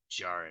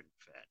Jaren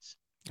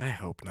Fett. I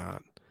hope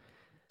not.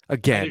 I do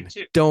Again,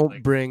 too. don't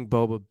Like bring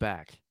Boba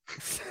back.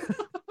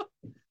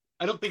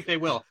 I don't think they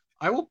will.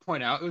 I will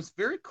point out it was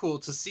very cool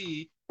to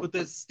see what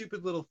that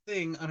stupid little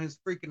thing on his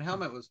freaking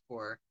helmet was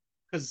for.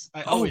 Because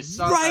I Oh, always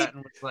saw right, that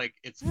and was like,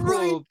 it's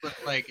right. cool, but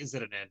like, is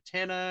it an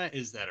antenna?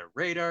 Is that a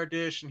radar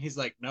dish? And he's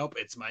like, nope,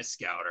 it's my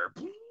scouter.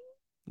 It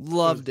was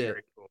Loved it.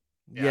 very cool.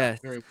 Yeah, Yes.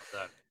 very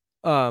well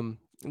done.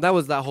 That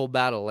was that whole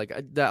battle, like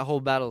that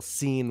whole battle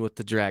scene with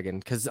the dragon,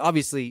 because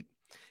obviously,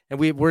 and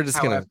we're just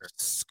gonna However,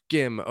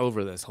 skim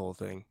over this whole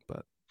thing,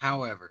 but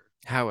however,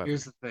 however,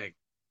 here's the thing.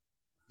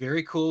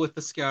 Very cool with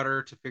the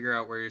scouter to figure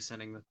out where you're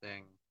sending the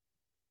thing.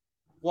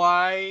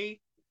 Why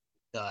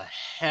the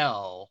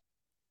hell,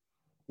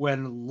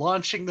 when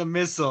launching the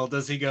missile,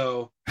 does he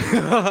go,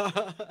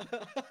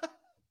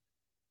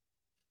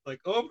 like,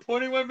 oh, I'm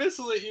pointing my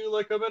missile at you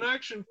like I'm an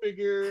action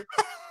figure?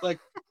 Like,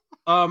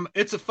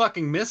 it's a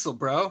fucking missile,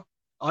 bro.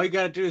 All you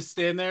gotta do is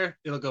stand there.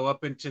 It'll go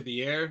up into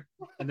the air,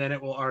 and then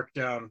it will arc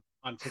down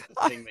onto the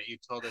I, thing that you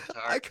told it to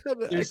I arc. I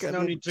There's kind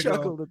no of need to go,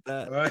 chuckled at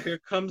that. oh, here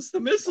comes the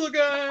missile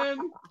gun.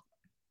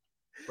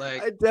 I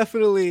Like,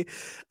 definitely,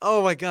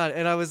 oh my god,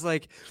 and I was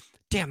like,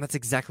 damn, that's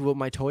exactly what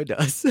my toy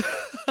does.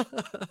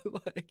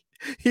 Like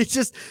he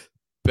just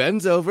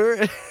bends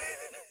over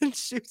and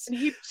shoots. and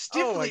he Oh my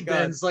stiffly god.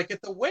 bends, like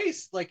at the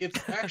waist, like it's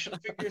action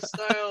figure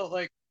style.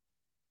 Like,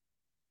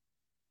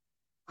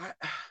 I,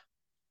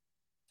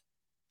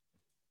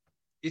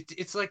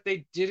 it's like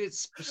they did it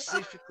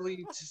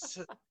specifically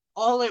to.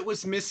 All it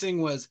was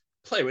missing was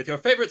play with your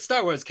favorite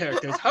Star Wars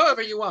characters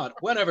however you want,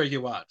 whenever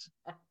you want.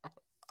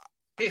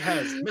 He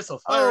has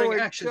missile Oh firing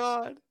my action.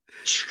 god.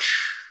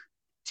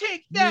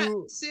 Take that,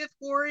 You Sith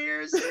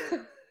Warriors.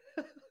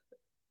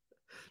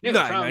 New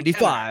from Canada.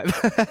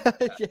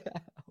 995. Yeah.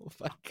 Oh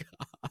my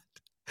god.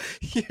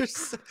 You're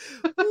so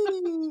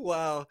Ooh,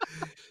 wow.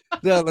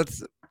 No,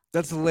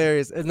 that's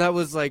hilarious. And that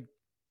was like,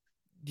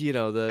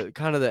 the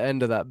kind of the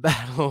end of that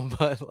battle,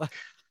 but like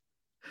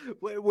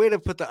way to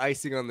put the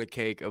icing on the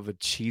cake of a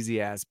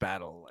cheesy ass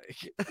battle.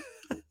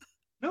 Like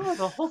No,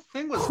 the whole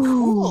thing was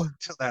cool Whew.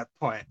 to that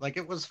point. Like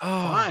it was Oh,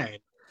 fine.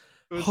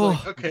 It was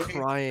like, I'm okay,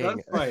 crying.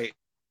 gunfight.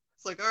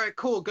 It's like, all right,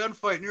 cool,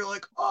 gunfight. And you're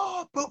like,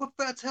 oh, Boba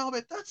Fett's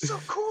helmet. That's so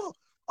cool.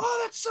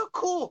 Oh, that's so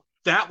cool.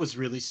 That was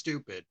really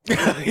stupid.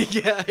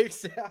 Yeah,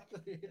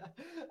 exactly.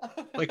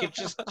 Like it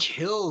just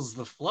kills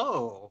the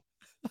flow.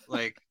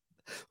 Like,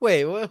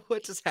 Wait,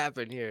 what just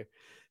happened here?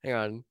 Hang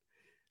on.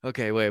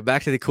 Okay, wait,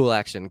 back to the cool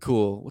action.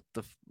 Cool. What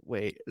the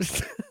wait.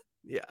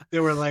 Yeah. they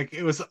were like,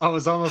 I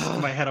was almost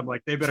in my head. I'm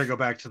like, they better go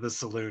back to the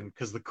saloon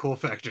because the cool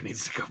factor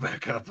needs to go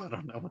back up. I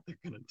don't know what they're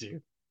gonna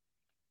do.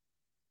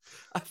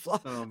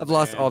 Oh I've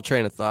lost all man.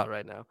 train of thought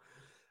right now.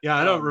 Yeah,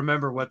 I don't Um,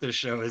 remember what this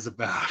show is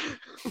about.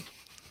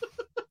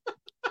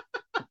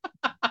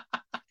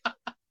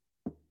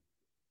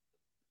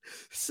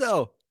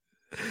 so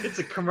It's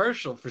a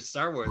commercial for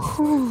Star Wars toys.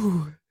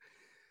 whew,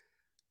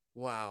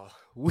 wow.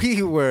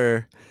 We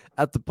were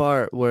at the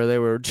part where they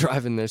were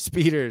driving their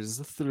speeders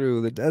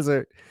through the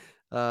desert,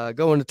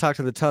 going to talk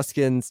to the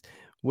Tuscans,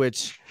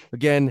 which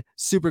again,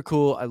 super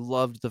cool. I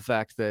loved the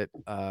fact that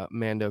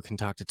Mando can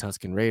talk to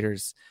Tuscan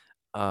Raiders.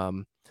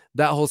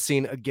 That whole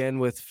scene again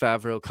with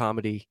Favreau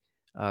comedy.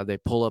 They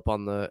pull up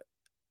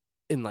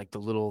in like the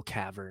little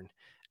cavern,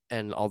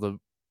 and all the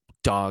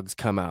dogs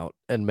come out,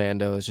 and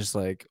Mando is just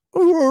like,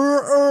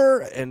 "Urr,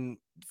 urr," and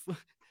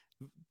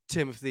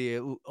Timothy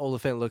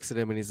Oliphant looks at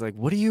him and he's like,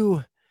 what are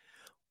you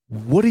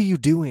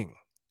doing?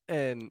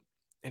 And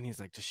he's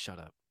like, just shut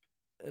up.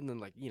 And then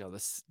like,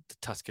 the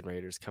Tuscan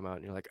Raiders come out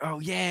and you're like, oh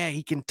yeah,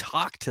 he can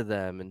talk to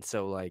them. And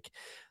so like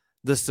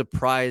the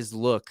surprised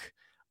look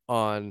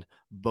on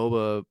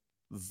Boba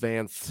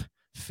Vanth's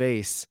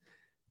face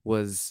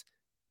was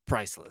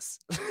priceless.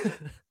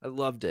 I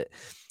loved it.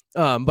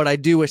 But I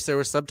do wish there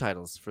were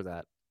subtitles for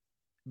that,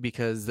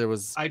 because there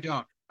was I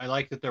don't. I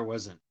like that there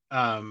wasn't.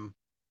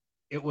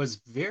 It was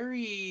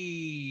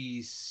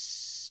very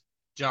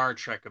Star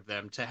Trek of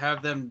them to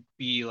have them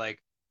be like,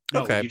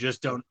 no, okay. you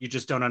just don't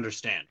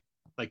understand.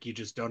 Like you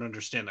just don't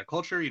understand the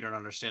culture. You don't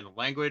understand the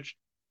language.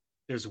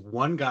 There's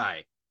one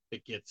guy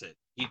that gets it.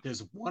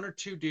 There's one or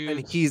two dudes,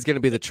 And he's going to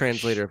be the that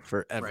translator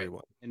for right,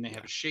 everyone. and they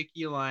have a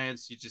shaky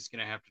alliance. You're just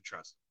gonna have to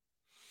trust.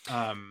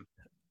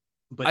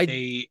 But I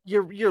they,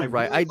 you're I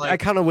right. really I like,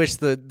 kind of wish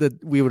that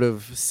we would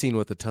have seen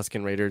what the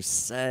Tusken Raiders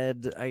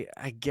said. I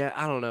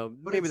don't know.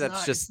 but Maybe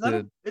that's just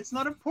the. it's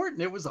not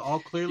important. It was all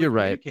clearly You're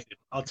right. communicated.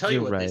 I'll tell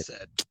you You're what they right.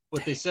 said.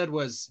 What they Dang. said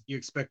was, you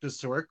expect us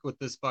to work with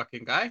this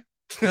fucking guy,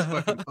 this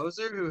fucking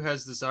poser who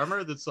has this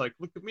armor that's like,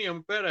 look at me, I'm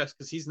a badass,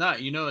 because he's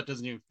not. You know, it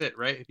doesn't even fit,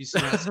 right? If you see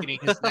how skinny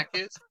his neck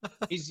is,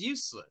 he's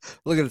useless.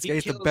 Look at this He guy. He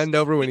has to kills. bend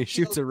over when He he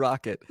shoots killed. a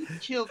rocket. He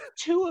killed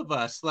two of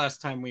us last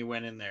time we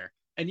went in there.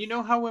 And you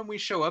know how when we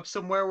show up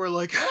somewhere, we're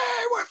like,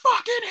 hey, we're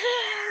fucking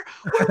here.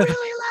 We're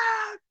really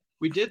loud.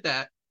 We did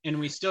that, and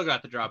we still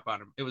got the drop on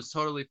him. It was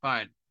totally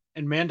fine.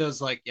 And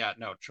Mando's like, yeah,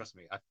 no, trust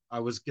me. I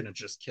was going to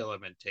just kill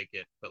him and take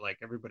it. But like,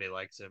 everybody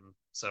likes him.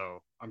 So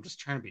I'm just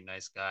trying to be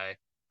nice guy.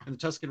 And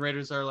the Tusken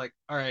Raiders are like,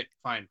 all right,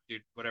 fine,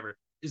 dude, whatever.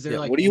 Is there Yeah.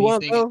 like What do you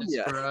want anything in though? this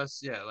Yeah. for us?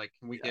 Yeah, like,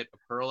 can we Yeah. get a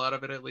pearl out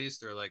of it at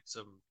least? Or like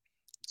some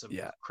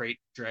Yeah. crate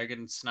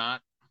dragon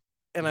snot?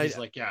 And And he's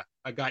like, yeah,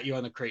 I got you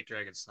on the crate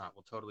dragon snot.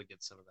 We'll totally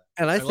get some of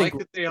that. I I think like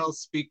that they all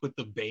speak with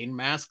the Bane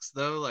masks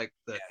though, like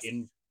yes.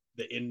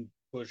 the in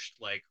pushed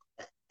like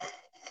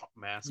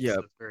masks. Yeah.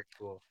 That's very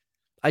cool.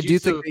 I Dude, do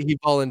think so that he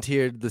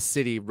volunteered the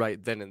city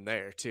right then and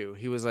there too.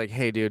 He was like,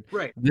 "Hey, dude,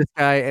 right. this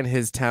guy and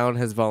his town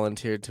has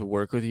volunteered to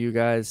work with you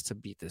guys to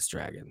beat this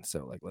dragon.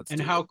 So like, let's And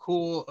do how it."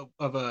 cool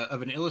of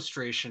an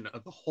illustration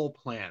of the whole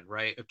plan,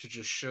 right? Of to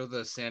just show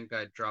the sand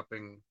guy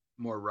dropping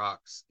more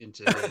rocks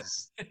into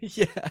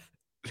Yeah,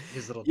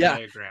 his little yeah.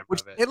 diagram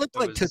Which of it. it looked It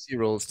like was Tootsie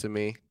Rolls to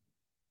me,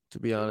 to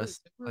be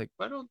honest. Like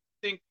I don't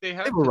think they they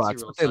have were Tootsie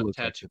rocks, but Rolls they on look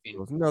like Tootsie Tatooine.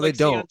 Rolls. No, they Like,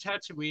 see, on don't.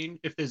 Tatooine,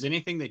 if there's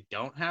anything they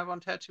don't have on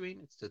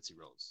Tatooine, it's Tootsie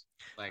Rolls.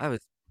 Like, I was,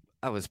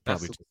 I was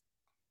that's probably the just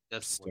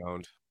that's the one.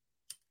 stoned.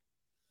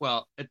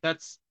 Well,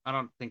 that's I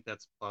don't think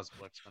that's a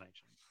plausible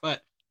explanation.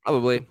 But the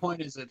Probably.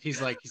 point is that he's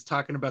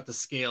talking about the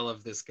scale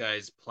of this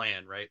guy's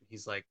plan, right?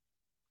 He's like,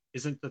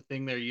 isn't the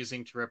thing they're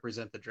using to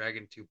represent the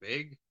dragon too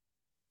big?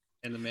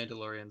 And the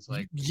Mandalorian's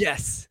like,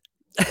 Yes,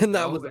 and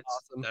that no, was it's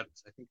awesome.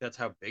 that's I think that's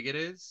how big it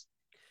is.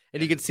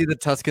 And you could see the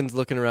Tuscans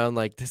looking around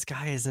like, this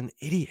guy is an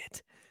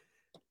idiot.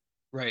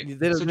 Right.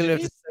 They don't So even did have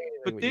to they? say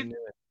anything, But but you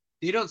knew it.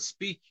 they don't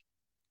speak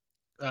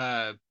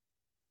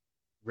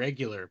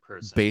regular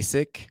person.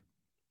 Basic.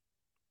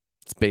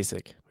 It's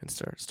basic in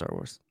Star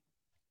Wars.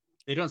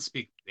 They don't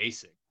speak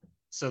basic.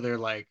 So they're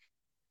like,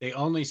 they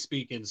only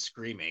speak in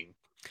screaming.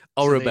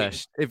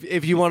 Aurebesh.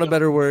 If you want a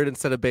better word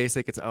instead of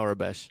basic, it's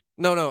Aurebesh.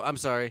 No, I'm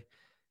sorry.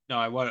 No,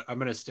 I'm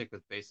gonna stick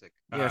with basic.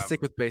 Yeah,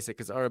 stick with basic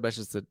because Aurebesh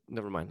is the.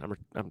 Never mind.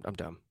 I'm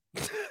dumb.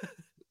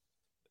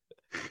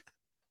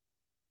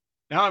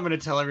 Now I'm gonna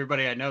tell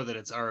everybody I know that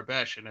it's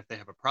Arabesh, and if they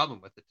have a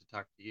problem with it, to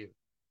talk to you.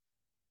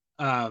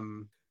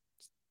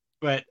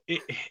 But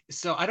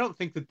so I don't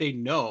think that they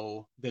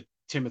know that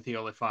Timothy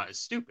Oliphant is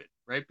stupid,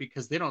 right?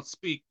 Because they don't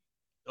speak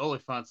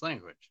Oliphant's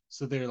language,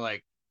 so they're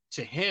like,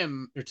 to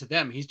him or to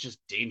them, he's just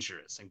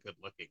dangerous and good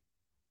looking.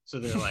 So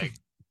they're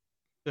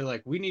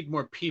like, we need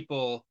more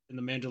people, and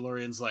the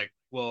Mandalorian's like,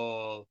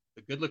 well,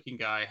 the good looking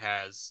guy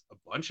has a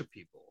bunch of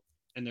people,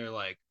 and they're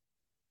like,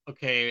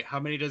 okay, how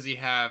many does he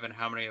have, and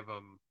how many of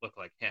them look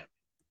like him?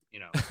 You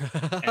know,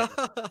 and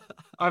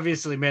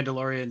obviously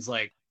Mandalorian's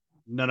like,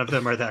 none of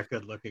them are that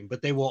good looking,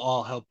 but they will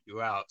all help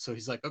you out. So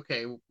he's like,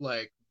 okay,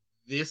 like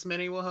this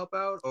many will help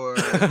out, or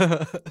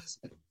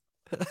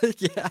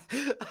yeah.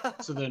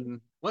 so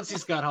then once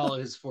he's got all of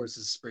his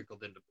forces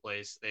sprinkled into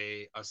place,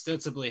 they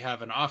ostensibly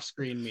have an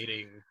off-screen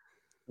meeting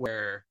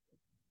where,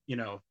 you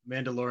know,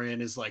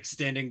 Mandalorian is like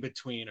standing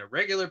between a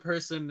regular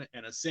person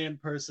and a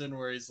sand person,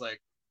 where he's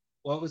like,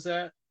 what was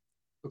that?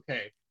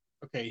 Okay.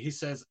 He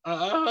says,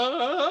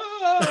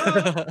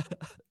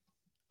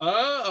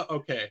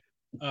 okay.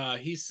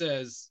 He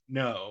says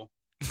no.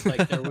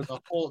 Like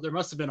there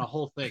must have been a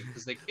whole thing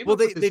because they came well, up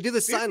with they do the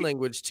this sign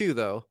language too,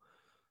 though.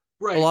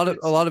 right. A lot but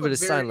of it's it is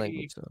still sign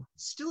language. So.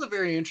 Still a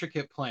very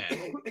intricate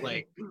plan.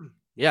 Like,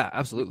 yeah, we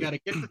absolutely. got to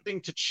get the thing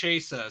to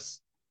chase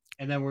us,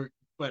 and then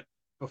but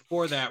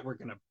before that, we're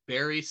gonna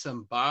bury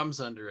some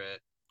bombs under it.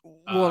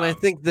 Well, and I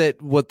think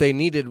that what they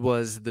needed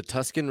was the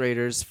Tusken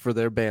Raiders for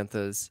their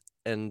banthas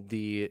and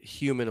the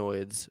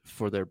humanoids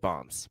for their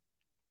bombs.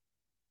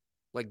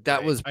 Like that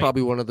Right. was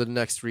probably one of the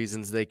next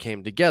reasons they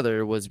came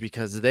together, was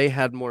because they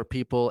had more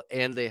people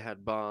and they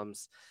had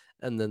bombs,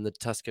 and then the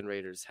Tusken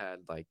Raiders had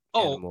like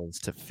animals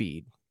to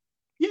feed.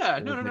 Yeah,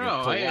 It no. was like a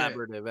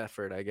collaborative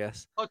effort, I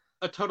guess.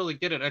 I totally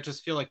get it. I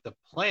just feel like the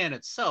plan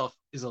itself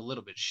is a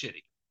little bit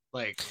shitty.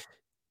 Like,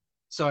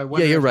 so I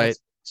wonder Yeah, you're if right. that's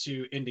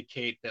to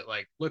indicate that,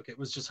 like, look, it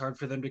was just hard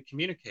for them to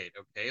communicate.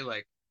 Okay,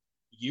 like,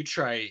 you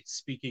try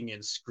speaking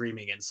and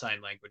screaming in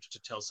sign language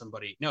to tell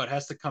somebody, no, it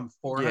has to come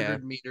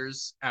 400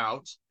 meters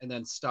out and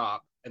then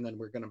stop, and then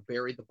we're going to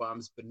bury the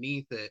bombs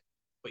beneath it.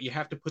 But you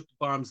have to put the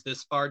bombs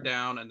this far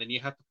down, and then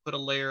you have to put a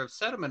layer of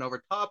sediment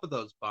over top of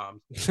those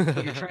bombs. So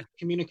you're trying to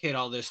communicate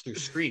all this through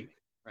screaming,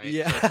 right?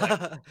 Yeah. So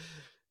like,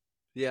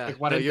 yeah. like,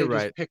 why no, didn't you're they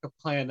right. just pick a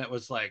plan that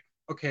was like,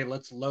 okay,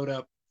 let's load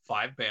up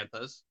 5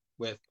 banthas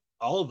with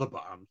all of the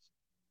bombs.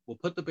 We'll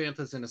put the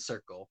banthas in a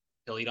circle.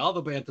 He'll eat all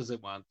the banthas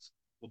at once.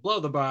 We'll blow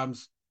the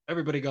bombs.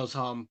 Everybody goes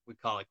home. We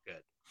call it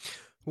good.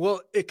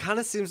 Well, it kind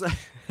of seems like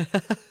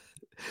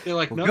They're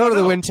like, we'll no, go no, to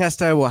the no,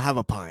 Winchester. We'll have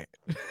a pint.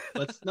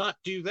 let's not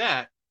do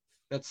that.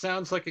 That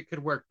sounds like it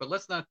could work, but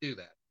let's not do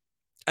that.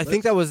 I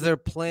think that Let's was make their him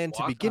plan to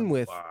walk begin on the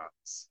with.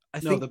 bombs. I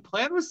No, think. the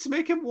plan was to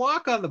make him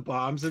walk on the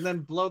bombs and then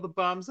blow the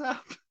bombs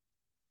up.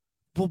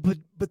 Well,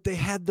 but they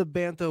had the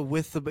bantha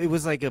with the. It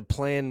was like a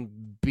plan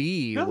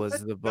B. No, Was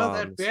the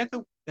that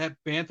bombs?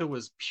 bantha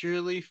was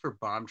purely for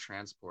bomb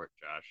transport,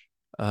 Josh.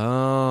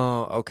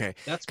 Oh, okay.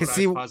 That's Because what I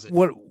see, posit.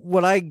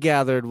 what I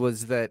gathered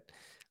was that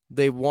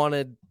they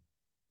wanted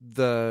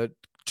the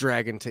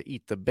dragon to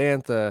eat the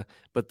bantha,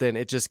 but then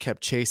it just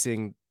kept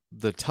chasing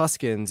the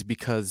Tuscans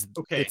because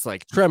Okay, it's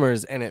like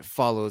tremors and it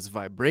follows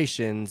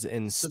vibrations so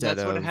instead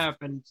that's what of.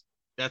 happened.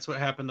 That's what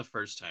happened the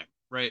first time,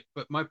 right?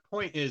 But my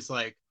point is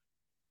like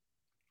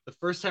the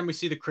first time we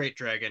see the crate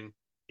dragon,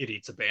 it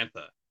eats a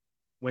bantha.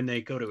 When they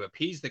go to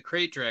appease the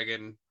crate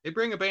dragon, they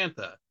bring a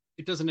bantha.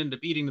 It doesn't end up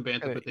eating the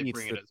And bantha, it but they eats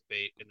bring it the. as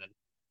bait. And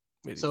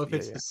then, so if Yeah,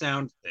 it's the yeah.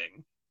 sound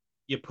thing,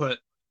 you put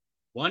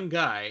one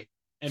guy,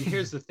 and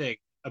here's the thing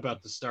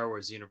about the Star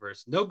Wars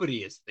universe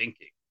nobody is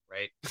thinking,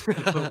 right? You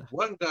put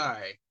one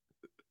guy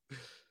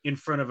in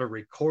front of a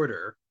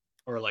recorder,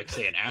 or like,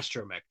 say, an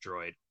astromech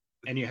droid,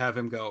 and you have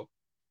him go,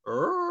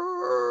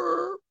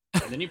 "Rrrr,"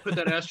 and then you put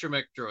that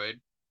astromech droid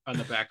on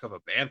the back of a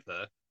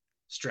bantha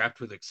strapped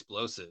with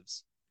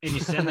explosives, and you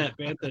send that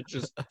bantha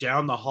just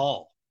down the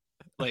hall,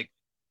 like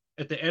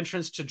at the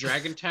entrance to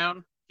Dragon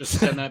Town, just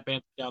send that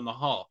bantha down the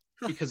hall.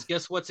 Because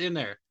guess what's in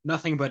there?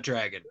 Nothing but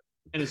dragon.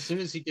 And as soon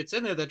as he gets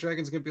in there, that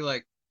dragon's gonna be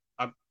like,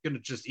 I'm gonna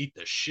just eat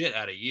the shit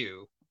out of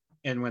you.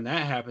 And when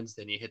that happens,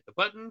 then you hit the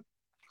button,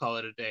 call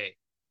it a day.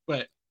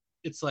 But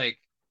it's like,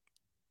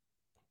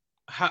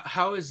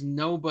 how is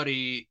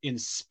nobody in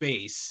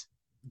space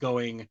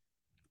going,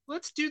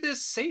 let's do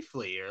this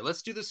safely, or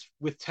let's do this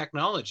with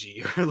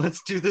technology, or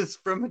let's do this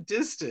from a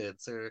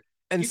distance, or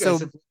And you guys so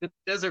have lived in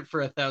the desert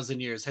for 1,000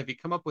 years. Have you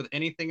come up with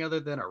anything other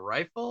than a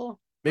rifle?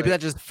 maybe that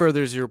Like, just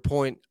furthers your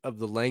point of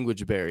the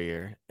language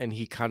barrier, and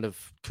he kind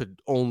of could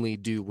only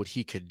do what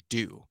he could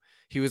do.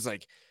 He was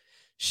like,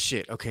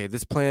 shit, okay,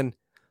 this plan,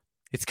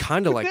 it's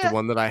kind of but like the that,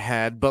 one that I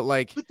had, but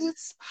like but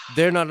that's,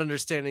 they're not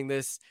understanding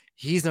this.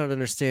 He's not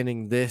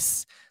understanding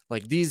this.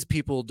 Like these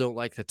people don't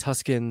like the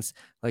Tuscans.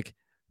 Like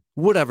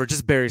whatever,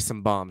 just bury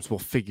some bombs. We'll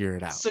figure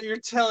it out. so you're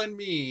telling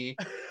me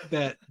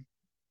that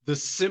the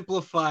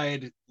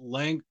simplified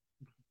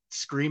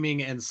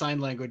screaming and sign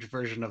language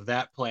version of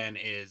that plan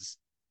is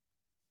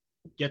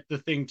get the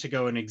thing to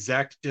go an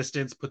exact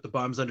distance, put the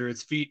bombs under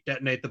its feet,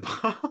 detonate the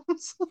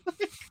bombs.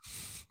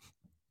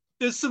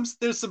 There's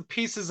some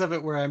pieces of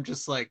it where I'm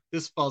just like,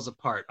 this falls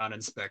apart on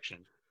inspection.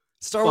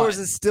 Star Wars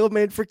But is still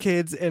made for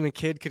kids, and a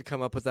kid could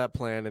come up with that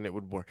plan and it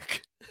would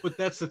work. but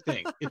that's the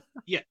thing.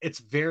 It's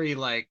very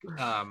like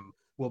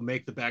will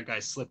make the bad guy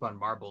slip on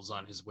marbles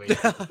on his way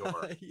through the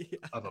door Yeah.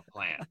 of a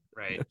plan,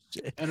 right? No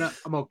shit. And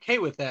I'm okay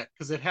with that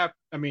because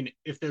I mean,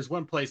 if there's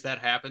one place that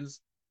happens,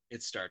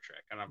 it's Star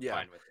Trek, and I'm Yeah.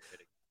 fine with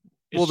it.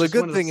 Well, It's the just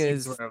one good of thing those things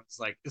is, where I was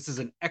like, this is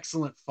an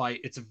excellent fight.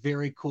 It's a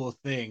very cool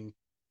thing.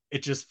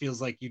 It just feels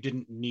like you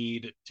didn't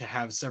need to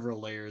have several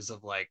layers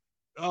of like,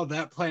 oh,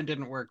 that plan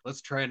didn't work.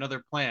 Let's try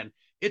another plan.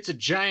 It's a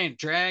giant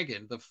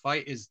dragon. The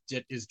fight is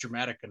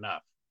dramatic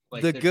enough.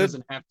 Like the there good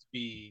doesn't have to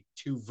be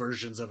two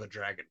versions of a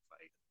dragon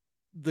fight.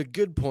 the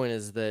good point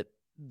is that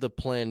the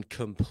plan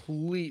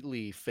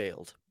completely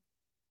failed.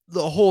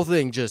 The whole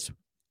thing just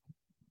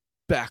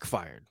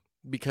backfired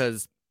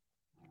because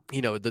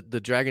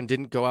the dragon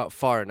didn't go out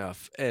far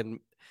enough, and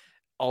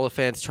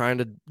Oliphant's trying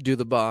to do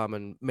the bomb,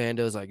 and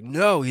Mando's like,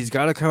 no, he's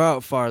got to come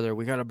out farther.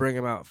 We got to bring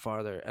him out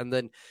farther. And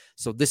then,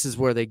 so this is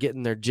where they get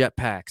in their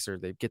jetpacks, or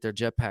they get their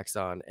jetpacks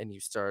on, and you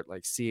start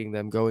like seeing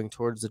them going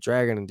towards the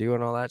dragon and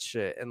doing all that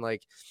shit. And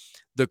like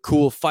the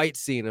cool fight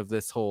scene of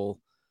this whole,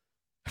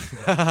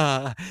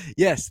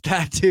 yes,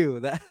 that too,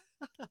 that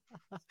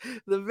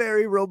the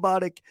very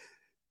robotic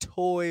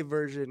toy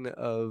version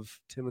of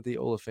Timothy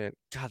Oliphant.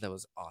 God, that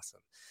was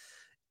awesome.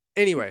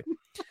 Anyway,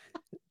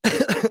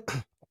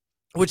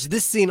 which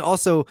this scene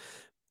also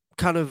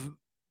kind of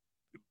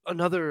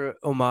another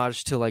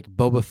homage to like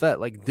Boba Fett.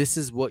 Like this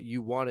is what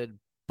you wanted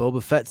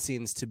Boba Fett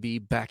scenes to be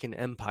back in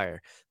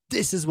Empire.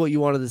 This is what you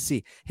wanted to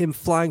see. Him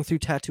flying through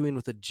Tatooine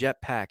with a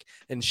jetpack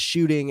and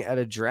shooting at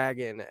a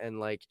dragon. And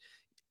like,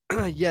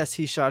 yes,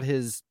 he shot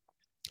his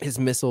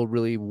missile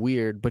really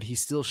weird, but he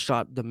still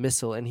shot the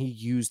missile, and he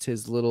used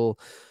his little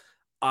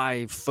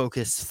eye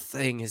focus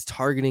thing, his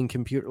targeting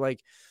computer.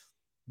 Like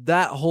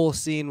that whole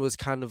scene was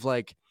kind of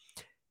like,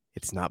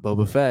 it's not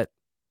Boba Fett,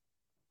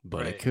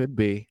 but it Right. could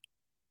be.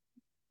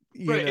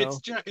 Right.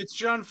 It's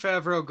John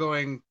Favreau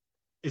going,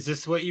 is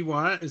this what you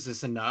want? Is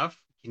this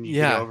enough? Can you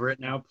get over it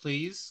now,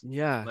 please?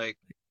 Yeah. Like,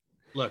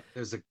 look,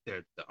 the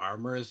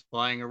armor is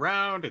flying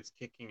around. It's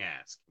kicking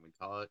ass. Can we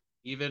call it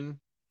even?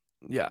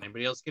 Yeah.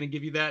 Anybody else going to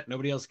give you that?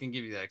 Nobody else can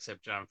give you that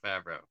except John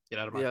Favreau. Get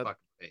out of my fucking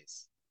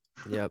face.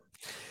 Yep.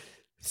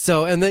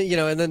 So, and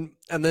then,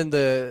 and then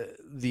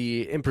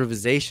the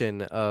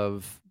improvisation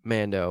of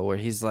Mando, where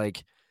he's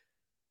like,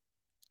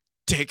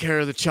 take care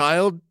of the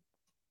child.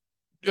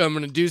 I'm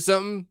going to do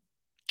something.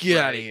 Get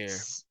out of right. here.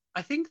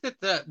 I think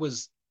that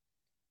was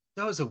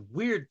a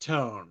weird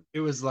tone.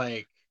 It was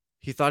like,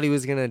 He thought he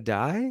was gonna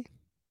die.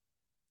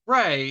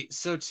 right,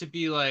 so to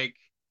be like,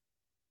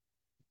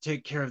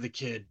 take care of the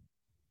kid,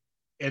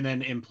 and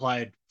then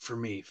implied for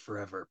me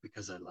forever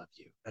because I love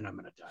you and I'm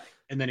gonna die.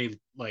 And then he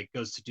like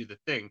goes to do the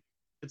thing.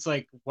 It's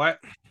like, what?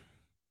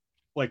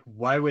 Like,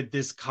 why would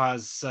this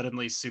cause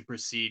suddenly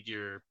supersede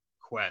your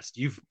quest?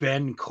 You've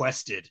been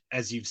quested,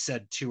 as you've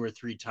said 2 or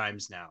 3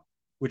 times now,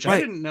 which I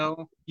Right. didn't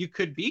know you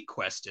could be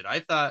quested.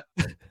 I thought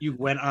you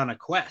went on a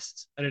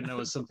quest. I didn't know it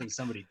was something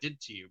somebody did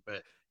to you,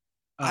 but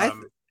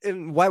um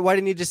And why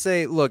didn't you just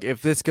say, look,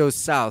 if this goes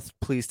south,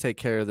 please take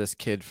care of this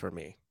kid for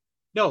me?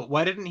 no,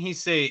 why didn't he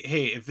say,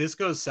 hey, if this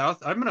goes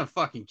south, I'm gonna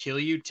fucking kill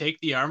you, take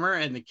the armor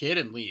and the kid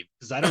and leave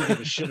because I don't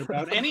give a shit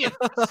about any of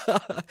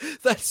this.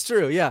 That's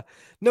true. Yeah,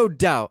 no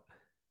doubt.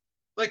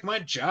 Like, my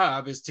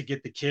job is to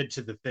get the kid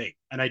to the thing,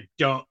 and I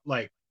don't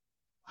like,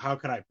 how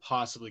could I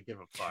possibly give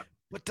a fuck?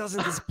 But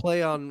doesn't this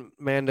play on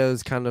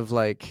Mando's kind of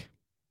like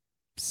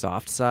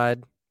soft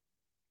side,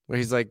 where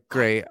he's like,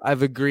 great,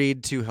 I've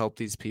agreed to help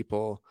these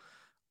people.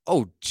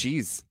 Oh,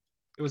 geez.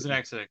 It was an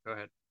accident. Go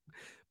ahead.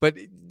 But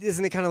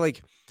isn't it kind of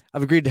like,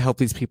 I've agreed to help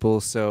these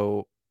people,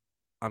 so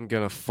I'm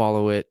gonna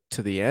follow it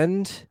to the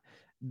end?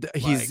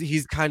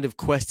 He's kind of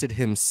quested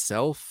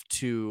himself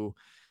to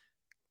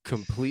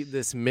complete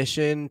this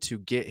mission to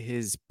get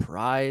his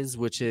prize,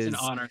 which It's an is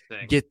honor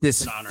thing. get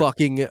this Honor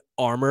fucking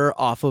armor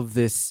off of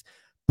this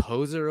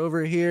poser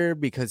over here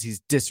because he's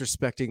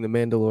disrespecting the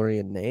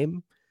Mandalorian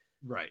name.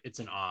 Right. It's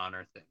an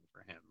honor thing for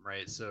him,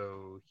 right?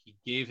 So he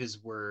gave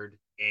his word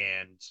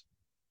and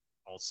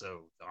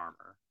also the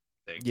armor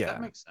thing. Yeah.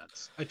 That makes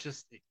sense. I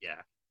just,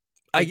 yeah.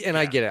 I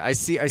get it. I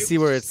see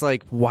where it's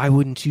like, why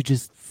wouldn't you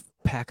just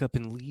pack up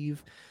and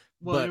leave?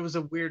 Well, But it was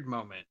a weird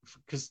moment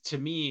because to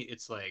me,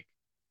 it's like,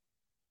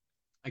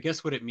 I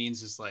guess what it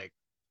means is like,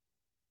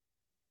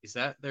 is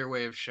that their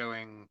way of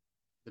showing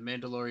the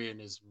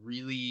Mandalorian is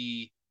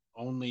really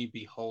only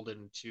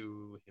beholden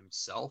to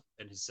himself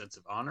and his sense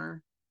of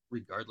honor,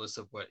 regardless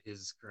of what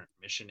his current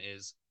mission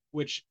is,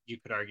 which you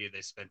could argue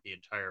they spent the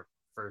entire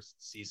first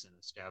season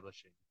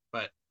establishing.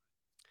 But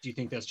do you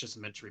think that's just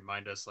meant to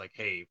remind us, like,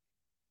 hey,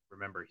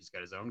 remember, he's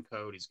got his own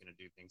code, he's going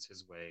to do things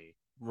his way,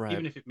 right.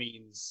 even if it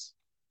means,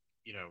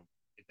 you know,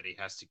 that he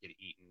has to get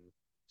eaten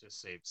to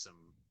save some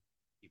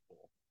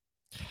people?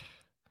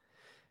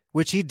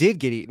 Which he did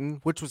get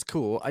eaten, which was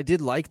cool. I did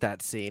like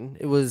that scene.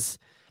 It was,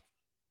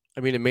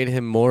 I mean, it made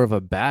him more of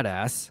a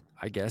badass,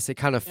 I guess. It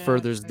kind of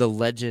furthers the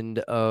legend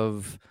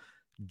of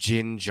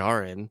Jin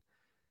Djarin. And it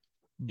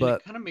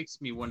But kind of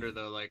makes me wonder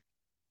though, like,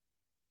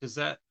 does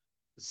that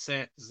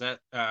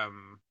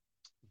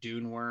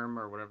dune worm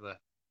or whatever the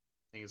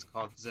thing is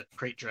called, is it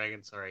crate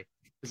dragon, sorry,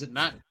 does it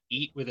not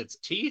eat with its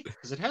teeth?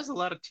 Because it has a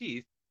lot of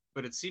teeth,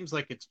 but it seems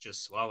like it's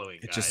just swallowing,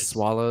 it guys. just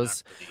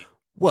swallows. Really...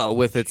 Well,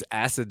 with its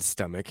acid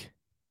stomach,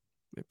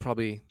 it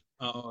probably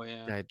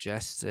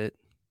digests it.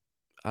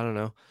 I don't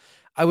know.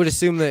 I would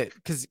assume that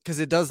because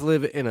it does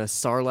live in a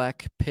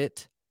sarlacc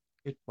pit.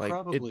 It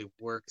probably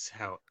works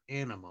how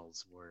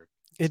animals work.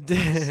 It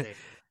did.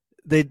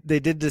 They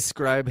did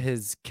describe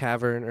his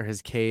cavern or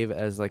his cave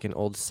as like an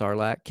old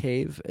sarlacc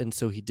cave, and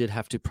so he did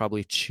have to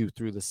probably chew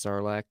through the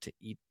sarlacc to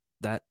eat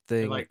that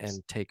thing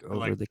and take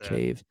over the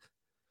cave.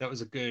 That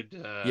was a good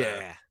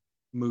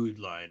mood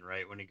line,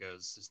 right? When he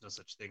goes, "There's no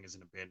such thing as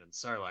an abandoned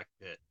sarlacc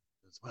pit."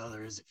 Well,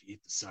 there is if you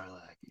eat the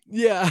sarlacc.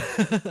 Yeah.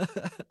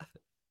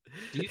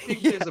 Do you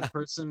think there's a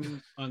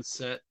person on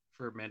set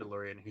for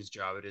Mandalorian whose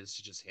job it is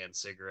to just hand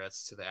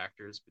cigarettes to the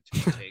actors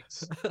between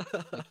takes?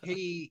 Like,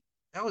 hey,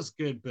 that was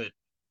good, but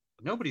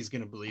nobody's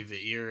going to believe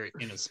that you're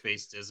in a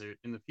space desert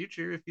in the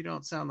future if you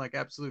don't sound like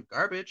absolute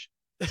garbage.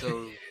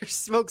 So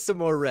smoke some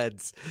more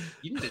reds.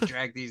 You need to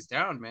drag these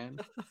down, man.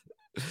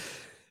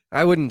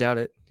 I wouldn't doubt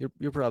it.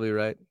 You're probably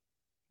right.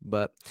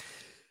 But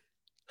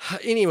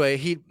anyway,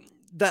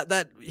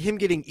 him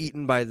getting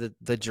eaten by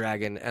the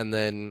dragon and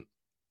then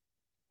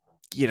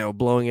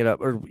blowing it up,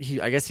 or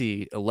I guess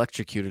he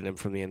electrocuted him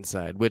from the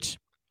inside, which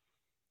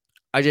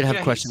I did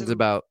have questions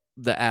about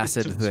the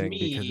acid thing,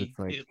 because it's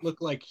like it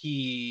looked like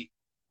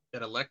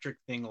that electric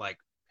thing like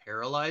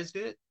paralyzed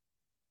it.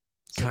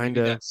 So kind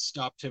of that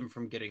stopped him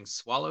from getting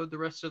swallowed the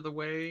rest of the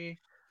way,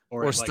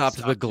 or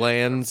stopped the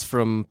glands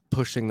from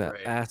pushing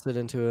that acid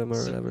into him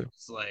or whatever.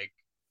 It's like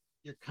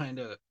you're kind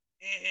of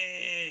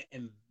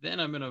and then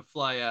I'm gonna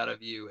fly out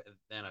of you and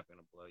then I'm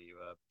gonna blow you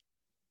up,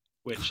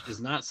 which is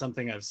not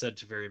something I've said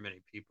to very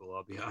many people,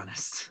 I'll be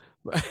honest.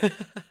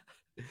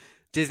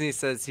 Disney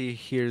says he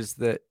hears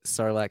that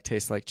sarlacc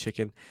tastes like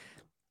chicken.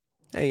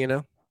 Hey,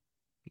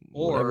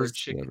 or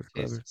chicken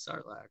tastes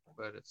like sarlacc,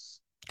 but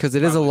it's because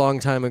it is a long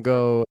time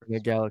ago in a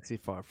galaxy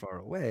far, far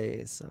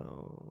away.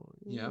 So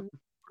yeah,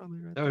 probably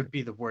right. That would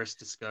be the worst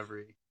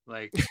discovery.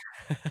 Like,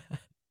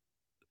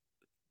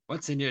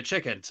 what's in your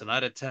chicken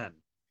tonight at 10?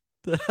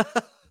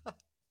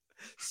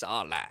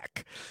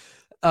 Sarlacc.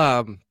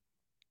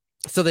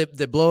 So they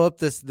blow up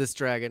this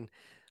dragon.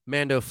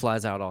 Mando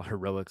flies out all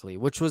heroically,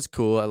 which was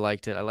cool. I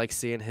liked it. I like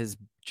seeing his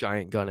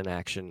giant gun in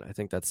action. I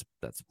think that's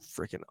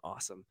freaking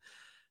awesome.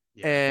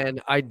 Yeah.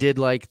 And I did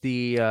like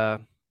the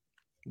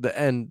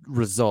end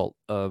result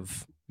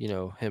of,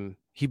 him.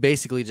 He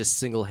basically just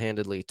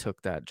single-handedly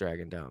took that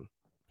dragon down.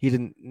 He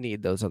didn't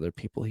need those other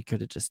people. He could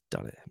have just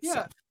done it Yeah.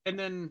 himself. And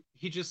then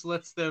he just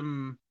lets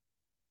them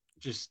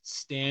just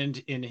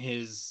stand in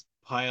his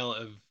pile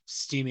of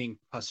steaming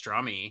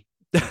pastrami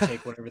and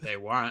take whatever they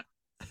want.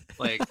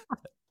 Like,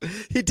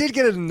 He did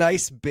get a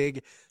nice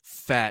big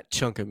fat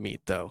chunk of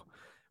meat though,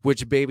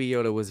 which Baby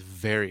Yoda was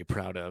very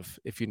proud of,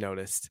 if you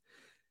noticed.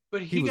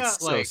 but He was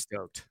so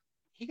stoked.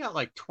 he got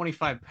like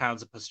 25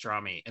 pounds of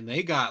pastrami, and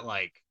they got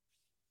like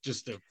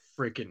just a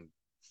freaking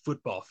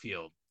football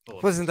field full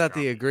of Wasn't that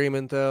the pastrami.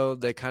 agreement though?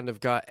 They kind of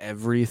got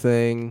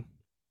everything, I mean,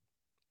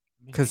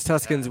 because I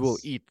Tuscans will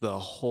guess. eat the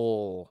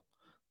whole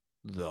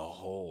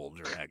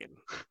dragon.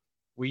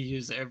 We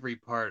use every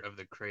part of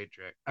the crate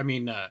trick. I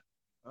mean,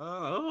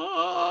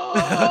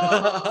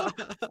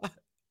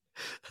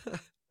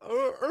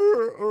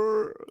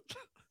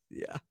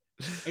 Yeah.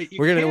 you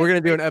We're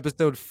gonna do can't an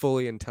episode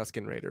fully in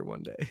Tuscan Raider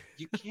one day.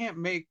 you can't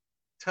make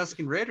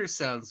Tuscan Raider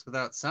sounds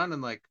without sounding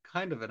like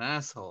kind of an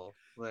asshole.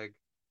 Like,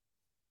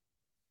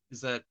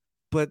 is that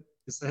But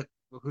is that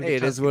who the hey,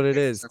 it is what Tuscan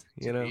it Raiders is, are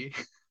to be?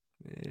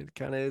 It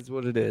kind of is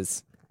what it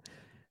is.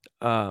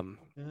 Um,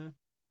 Yeah.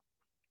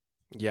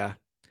 yeah.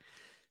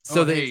 Oh,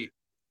 So they hey,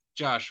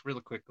 Josh,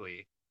 really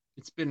quickly.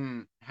 It's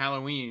been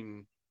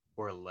Halloween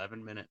for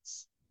 11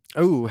 minutes.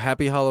 Oh,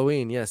 happy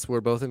Halloween. Yes,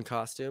 we're both in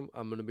costume.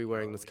 I'm going to be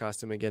wearing Oh, this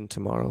costume again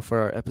tomorrow for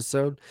our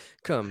episode.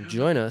 Come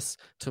join us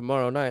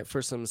tomorrow night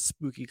for some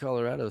spooky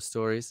Colorado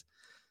stories.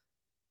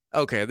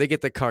 Okay, they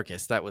get the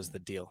carcass. That was the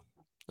deal.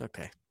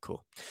 Okay,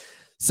 cool.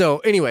 So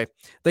anyway,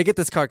 they get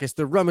this carcass.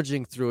 They're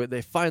rummaging through it.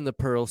 They find the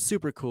pearl.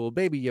 Super cool.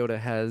 Baby Yoda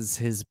has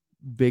his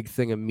big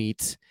thing of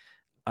meat.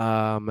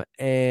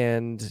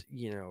 And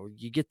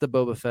you get the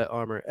Boba Fett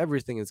armor.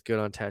 Everything is good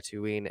on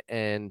Tatooine,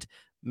 and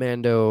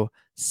Mando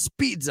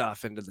speeds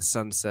off into the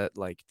sunset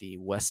like the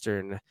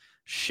Western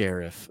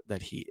sheriff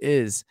that he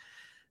is.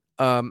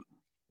 Now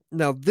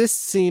this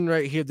scene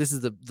right here, this is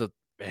the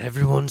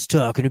everyone's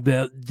talking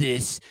about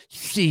this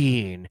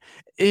scene.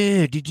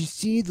 Did you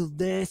see the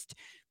last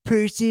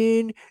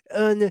person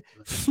on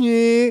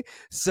the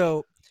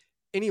so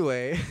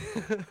anyway,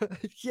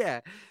 yeah.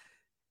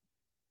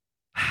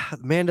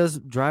 Mando's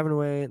driving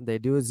away. They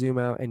do a zoom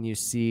out, and you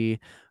see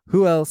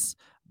who else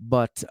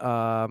but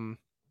God,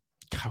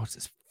 what's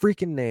his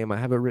freaking name? I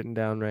have it written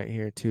down right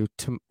here too.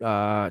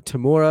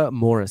 Tamora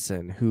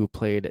Morrison, who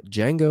played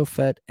Jango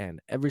Fett and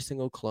every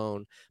single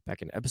clone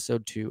back in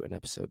episode 2 and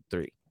episode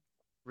 3.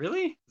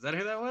 Really? Is that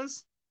who that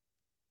was?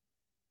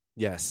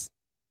 Yes.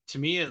 To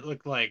me, it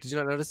looked like Did you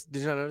not notice?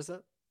 Did you not notice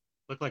that?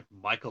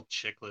 Michael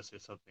Chiklis or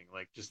something.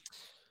 Like just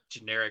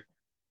generic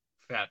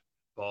fat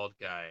bald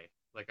guy.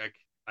 Like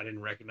I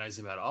didn't recognize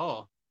him at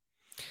all.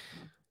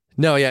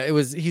 No, yeah,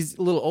 he's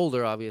a little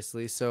older,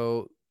 obviously.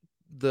 So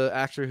the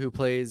actor who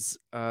plays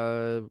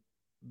the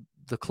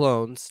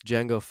clones,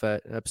 Jango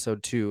Fett, in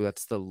episode 2,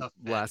 that's the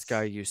last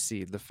guy you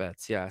see, the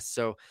Fetts. Yeah.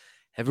 So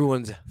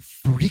everyone's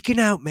freaking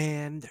out,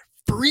 man. They're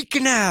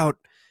freaking out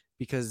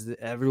because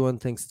everyone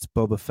thinks it's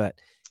Boba Fett.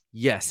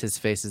 Yes, his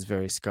face is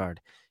very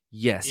scarred.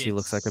 Yes, he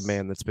looks like a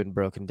man that's been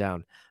broken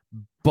down.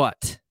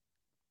 But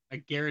I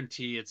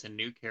guarantee it's a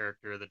new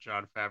character that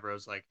Jon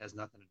Favreau's like has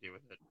nothing to do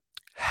with it.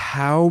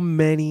 how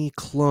many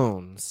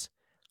clones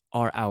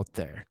are out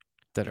there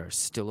that are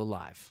still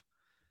alive?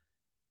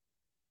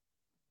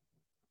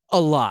 A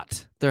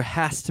lot. There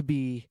has to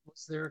be.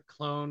 Was there a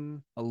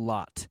clone? A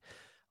lot.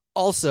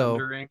 Also,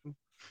 Sundering?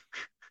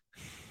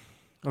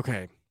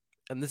 Okay,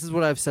 and this is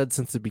what I've said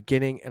since the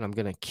beginning, and I'm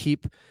going to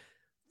keep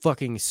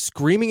fucking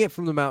screaming it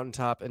from the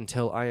mountaintop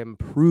until I am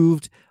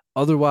proved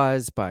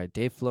otherwise by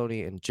Dave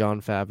Filoni and Jon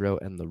Favreau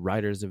and the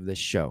writers of this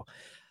show.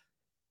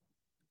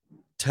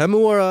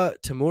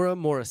 Tamora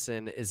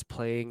Morrison is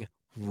playing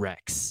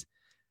Rex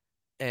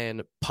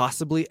and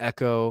possibly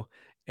Echo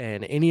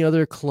and any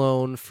other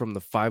clone from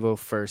the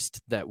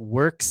 501st that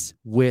works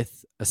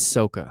with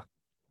Ahsoka.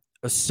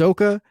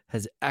 Ahsoka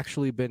has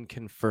actually been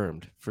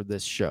confirmed for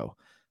this show.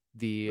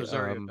 The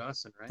Rosario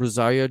Dawson, right?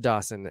 Rosario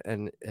Dawson,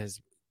 and has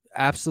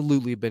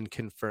absolutely been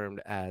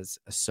confirmed as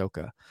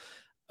Ahsoka.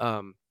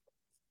 And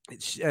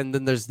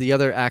then there's the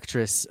other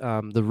actress,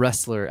 the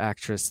wrestler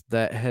actress,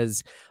 that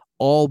has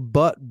all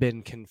but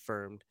been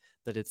confirmed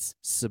that it's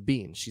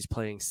Sabine. She's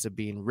playing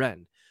Sabine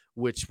Wren,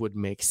 which would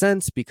make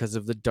sense because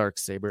of the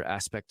Darksaber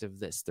aspect of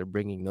this. They're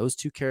bringing those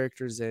two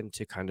characters in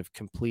to kind of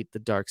complete the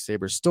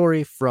Darksaber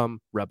story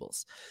from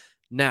Rebels.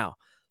 Now,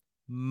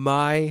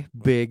 my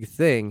big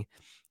thing,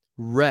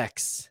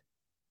 Rex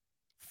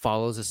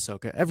follows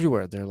Ahsoka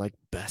everywhere. They're like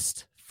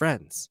best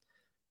friends.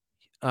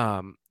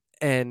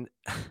 And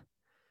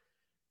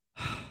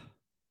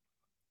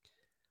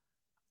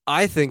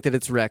I think that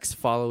it's Rex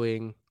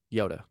following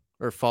Yoda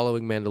or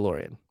following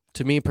Mandalorian.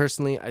 To me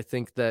personally, I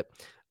think that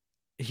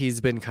he's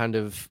been kind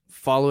of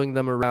following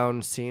them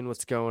around, seeing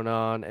what's going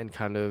on, and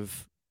kind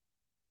of,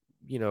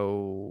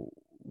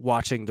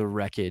 watching the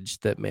wreckage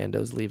that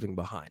Mando's leaving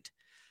behind.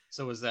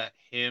 So was that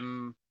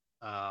him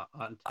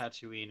on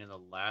Tatooine in the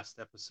last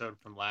episode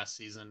from last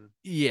season?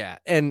 Yeah,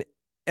 and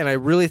I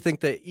really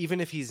think that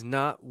even if he's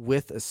not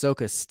with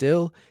Ahsoka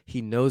still,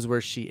 he knows where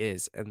she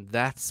is, and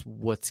that's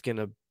what's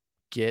gonna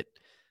get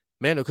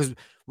Mando. Because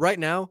right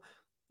now,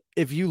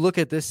 if you look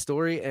at this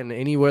story and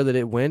anywhere that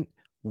it went,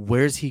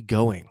 where's he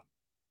going?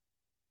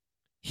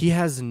 He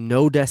has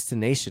no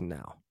destination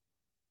now.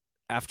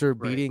 After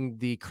Right. beating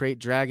the Krayt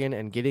Dragon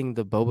and getting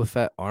the Boba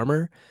Fett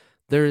armor,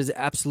 there is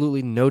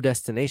absolutely no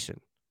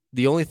destination.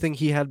 The only thing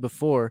he had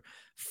before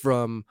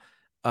from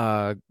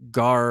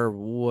Gar,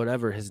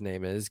 whatever his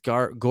name is,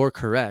 Gor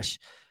Koresh,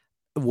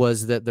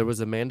 was that there was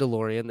a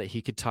Mandalorian that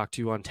he could talk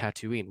to on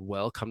Tatooine.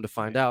 Well, come to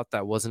find Right. out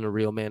that wasn't a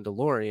real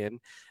Mandalorian,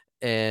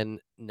 and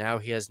now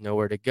he has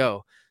nowhere to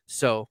go.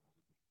 So,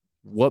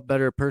 what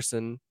better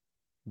person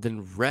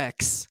than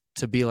Rex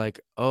to be like,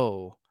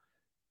 oh,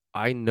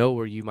 I know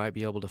where you might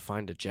be able to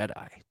find a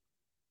Jedi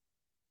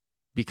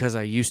because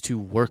I used to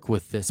work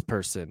with this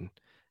person.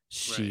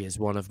 She Right. is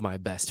one of my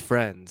best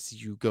friends.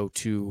 You go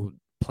to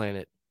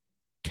planet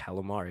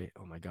Calamari.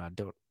 Oh my God,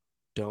 don't.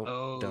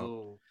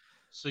 Oh,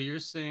 so you're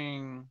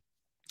saying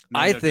I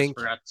Mando just think,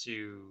 forgot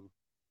to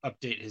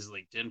update his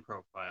LinkedIn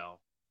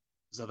profile,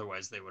 because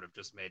otherwise they would have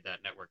just made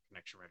that network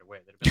connection right away.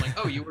 They'd have been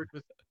like, "Oh, you worked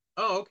with.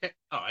 Oh, okay.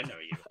 Oh, I know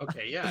you.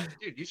 Okay, yeah,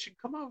 dude, you should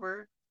come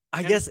over I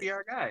and guess be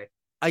our guy."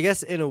 I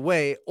guess in a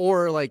way,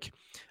 or like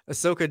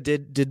Ahsoka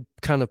did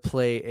kind of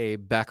play a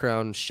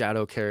background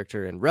shadow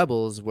character in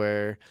Rebels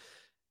where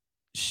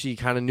she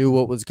kind of knew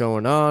what was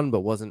going on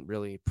but wasn't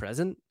really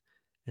present.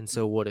 And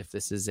so what if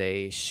this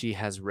is she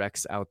has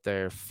Rex out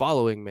there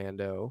following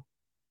Mando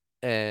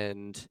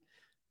and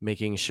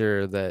making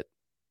sure that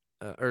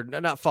or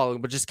not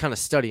following, but just kind of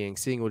studying,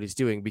 seeing what he's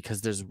doing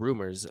because there's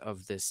rumors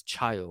of this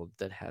child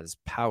that has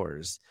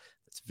powers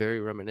that's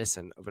very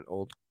reminiscent of an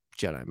old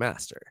Jedi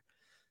master.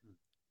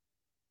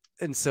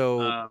 And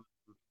so Um,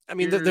 I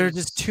mean, there are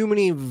just here's too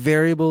many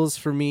variables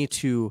for me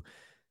to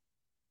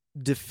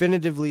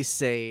definitively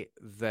say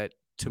that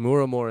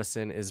Tamura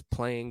Morrison is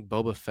playing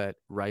Boba Fett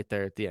right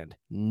there at the end.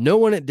 No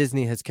one at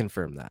Disney has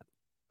confirmed that.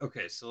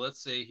 okay. So let's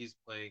say he's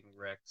playing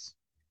Rex,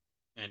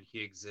 and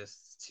he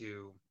exists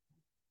to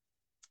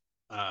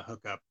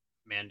hook up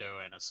Mando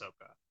and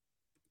Ahsoka.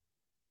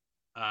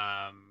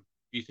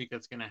 Do you think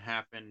that's going to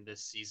happen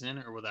this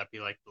season, or will that be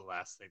like the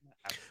last thing that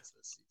happens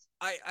this season?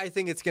 I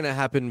think it's going to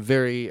happen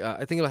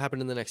I think it'll happen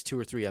in the next 2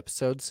 or 3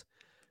 episodes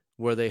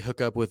where they hook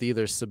up with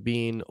either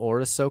Sabine or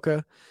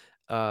Ahsoka,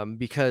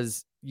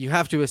 because you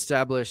have to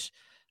establish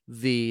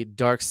the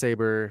dark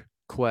saber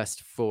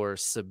quest for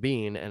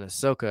Sabine and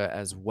Ahsoka,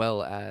 as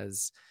well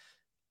as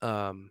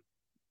um,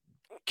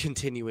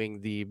 continuing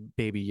the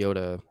Baby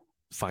Yoda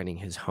finding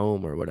his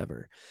home or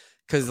whatever.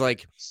 Because Okay,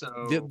 like so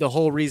the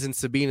whole reason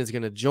Sabine is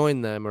going to join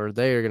them, or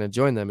they are going to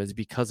join them, is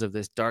because of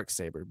this dark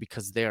saber,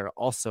 because they are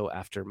also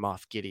after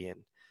Moff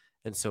Gideon,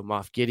 and so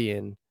Moff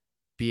Gideon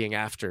being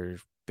after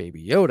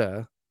Baby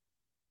Yoda,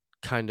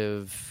 kind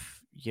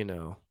of,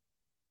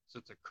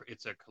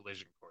 it's a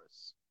collision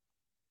course.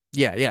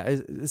 yeah,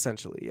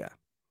 essentially, yeah.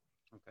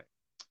 Okay,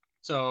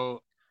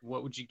 so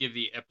what would you give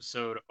the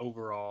episode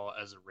overall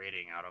as a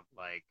rating out of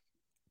like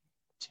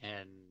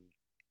 10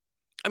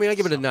 I mean, I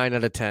give it a something? 9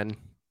 out of 10,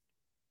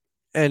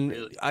 and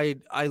Really?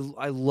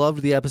 I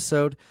loved the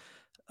episode.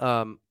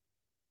 Um,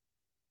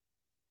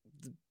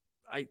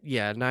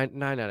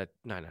 nine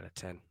out of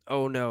 10.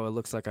 Oh no, it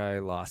looks like I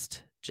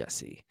lost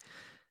Jesse.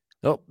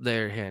 Oh,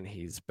 there, and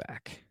he's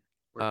back.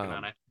 Working on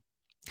Um, it.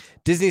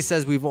 Disney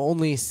says we've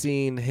only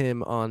seen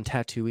him on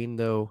Tatooine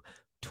though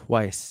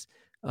twice.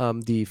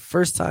 The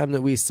first time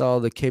that we saw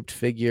the caped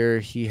figure,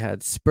 he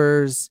had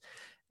spurs,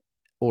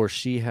 or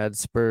she had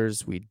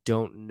spurs. We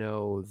don't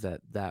know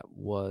that that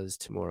was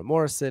Tamora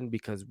Morrison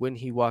because when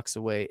he walks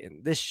away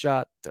in this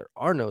shot, there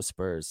are no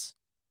spurs,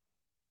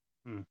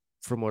 Hmm.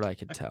 from what I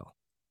could I, tell.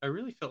 I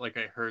really felt like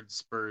I heard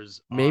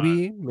Spurs on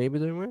Maybe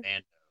there were.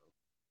 Mando.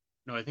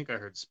 No, I think I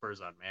heard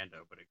Spurs on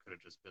Mando, but it could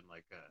have just been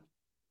like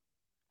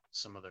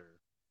some other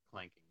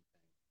clanking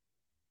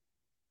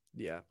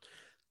Yeah.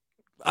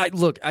 I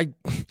look, I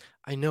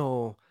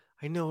know,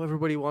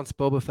 everybody wants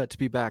Boba Fett to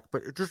be back,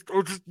 but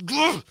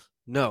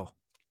no,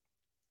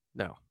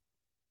 no,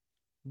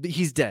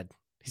 he's dead.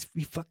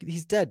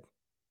 He's dead.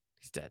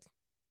 He's dead. thing.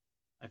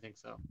 I think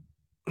so.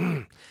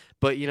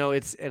 But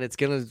it's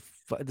gonna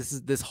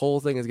this whole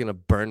thing is gonna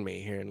burn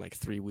me here in like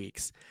 3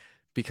 weeks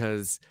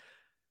because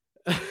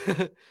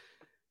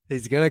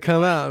he's gonna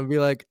come Why? out and be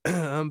like,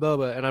 I'm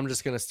Boba, and I'm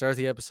just gonna start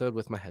the episode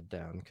with my head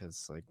down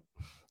because like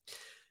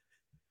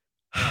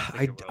I don't think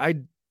I it will. I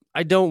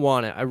I don't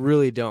want it. I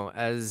really don't.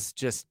 As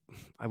just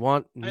I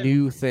want I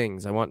new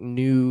things. I want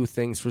new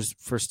things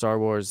for Star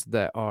Wars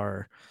that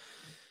are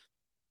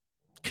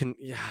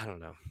yeah, I don't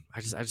know. I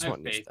just I have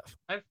want new faith. stuff.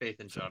 I have faith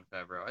in So John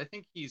Favreau. I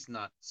think he's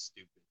not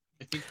stupid.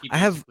 I think he I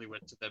have basically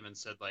went to them and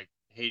said like,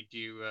 "Hey, do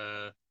you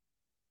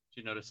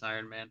notice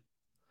Iron Man?"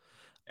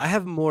 I And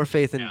have more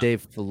faith in yeah,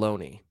 Dave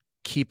Filoni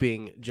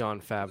keeping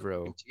John they're working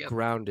Favreau together,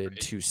 grounded right?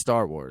 to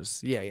Star Wars.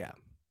 Yeah, yeah.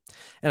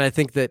 And I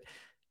think that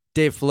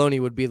Dave Filoni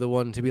would be the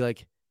one to be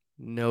like,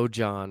 no,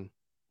 John,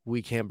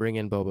 we can't bring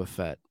in Boba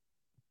Fett.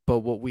 But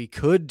what we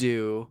could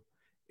do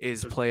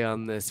is So play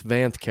on this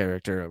Vanth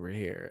character over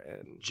here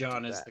and do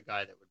John is that. the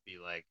guy that would be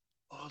like,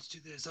 "Oh, let's do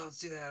this. Oh, let's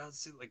do that.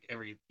 Let's do like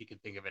every he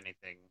could think of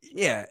anything for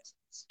no Yeah. reasons."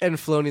 And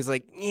Filoni's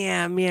like,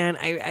 yeah, man,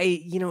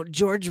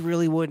 George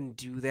really wouldn't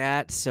do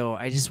that. So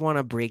I just want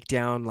to break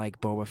down like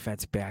Boba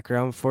Fett's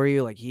background for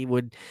you. Like he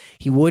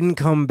wouldn't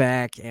come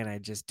back, and I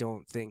just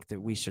don't think that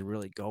we should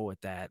really go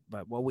with that.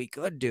 But what we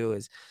could do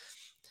is,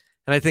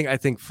 and I think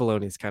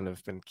Filoni's kind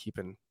of been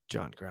keeping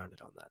John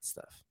grounded on that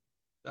stuff.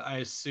 I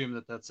assume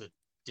that that's a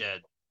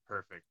dead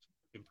perfect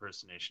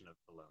impersonation of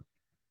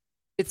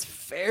It's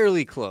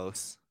fairly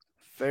close,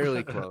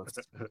 fairly close.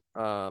 Filoni.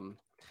 Um,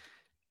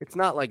 it's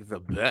not like the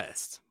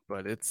best,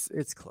 but it's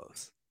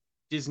close.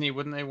 Disney,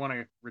 wouldn't they want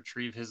to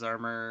retrieve his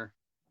armor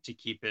to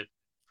keep it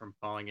from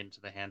falling into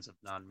the hands of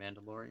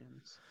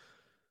non-Mandalorians?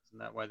 Isn't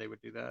that why they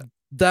would do that?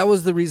 That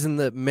was the reason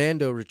that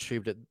Mando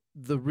retrieved it.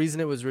 The reason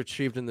it was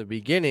retrieved in the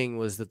beginning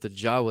was that the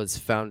Jawas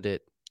found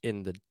it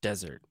in the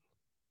desert,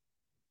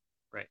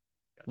 Right.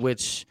 Gotcha.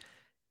 which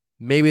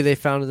maybe they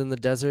found it in the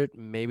desert.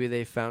 Maybe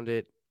they found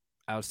it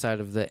outside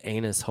of the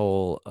anus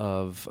hole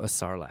of a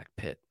Sarlacc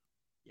pit.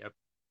 Yep.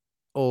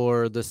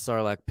 Or the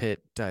Sarlacc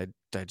pit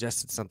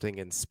digested something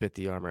and spit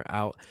the armor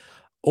out.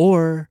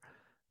 Or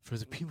for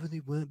the people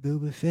that want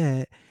Boba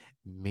Fett,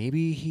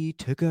 maybe he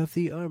took off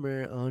the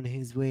armor on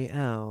his way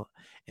out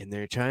and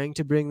they're trying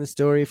to bring the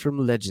story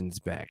from Legends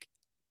back.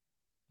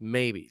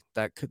 Maybe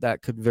that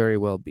could very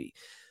well be.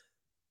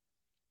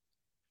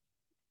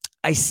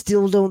 I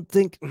still don't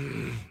think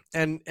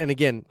and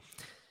again,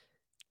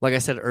 like I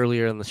said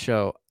earlier in the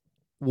show,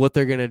 what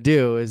they're gonna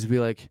do is be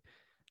like,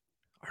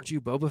 aren't you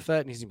Boba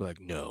Fett? And he's gonna be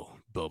like, no,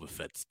 Boba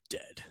Fett's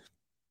dead.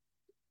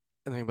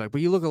 And they're gonna be like,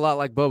 but you look a lot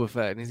like Boba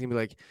Fett. And he's gonna be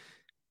like,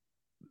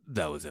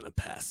 that was in a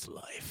past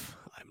life.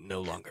 I'm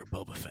no longer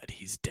Boba Fett.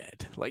 He's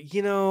dead. Like,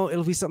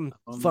 it'll be something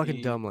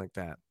fucking dumb like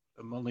that.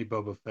 I'm only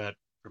Boba Fett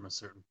from a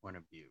certain point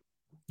of view.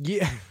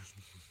 Yeah.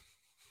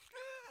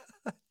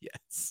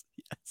 Yes.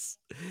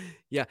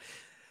 Yeah.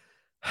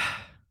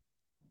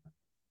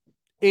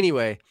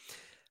 Anyway,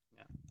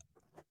 Yeah.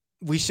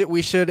 we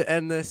should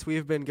end this.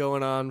 We've been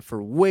going on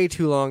for way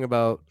too long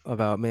about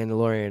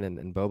Mandalorian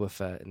and Boba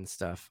Fett and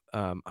stuff.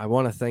 I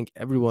want to thank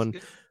everyone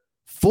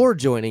for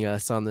joining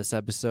us on this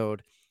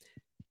episode.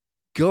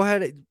 Go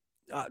ahead.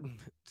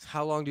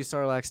 How long do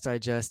Sarlaccs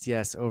digest?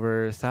 Yes,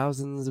 over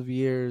thousands of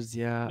years.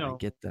 Yeah, I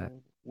get that.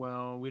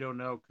 Well, we don't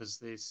know because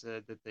they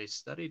said that they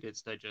studied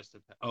its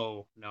digestive.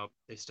 Oh no,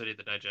 they studied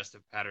the digestive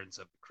patterns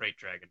of the crate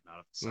dragon, not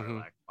of the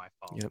Sarlacc. My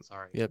fault. Yep.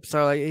 Sorry. Yep.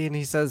 Sarlacc, and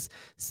he says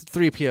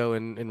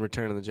 3PO in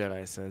Return of the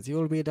Jedi says you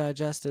will be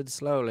digested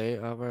slowly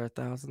over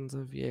thousands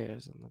of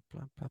years, and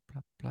blah blah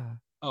blah blah.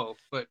 Oh,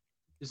 but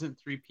isn't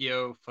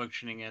 3PO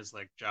functioning as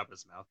like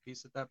Jabba's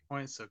mouthpiece at that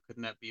point? So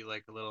couldn't that be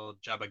like a little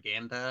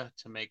Jabba-ganda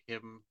to make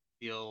him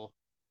feel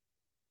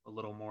a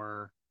little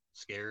more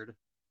scared?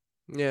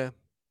 Yeah,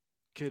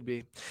 could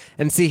be.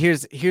 And see,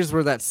 here's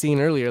where that scene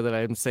earlier that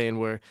I'm saying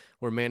where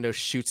Mando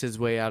shoots his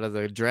way out of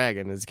the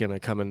dragon is gonna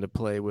come into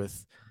play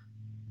with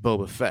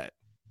Boba Fett.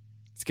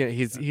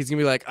 He's gonna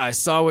be like, I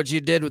saw what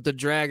you did with the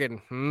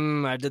dragon.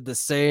 I did the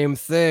same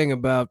thing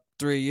about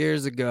 3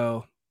 years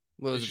ago.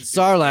 Well, it was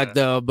Sarlacc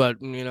though, but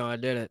I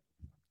did it.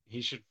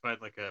 He should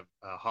find like a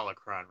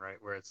holocron, right,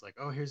 where it's like,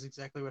 oh, here's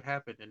exactly what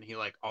happened, and he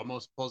like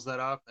almost pulls that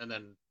off, and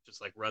then just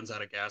like runs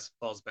out of gas,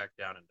 falls back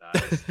down, and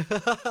dies.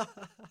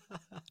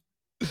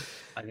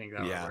 I think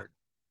that would work.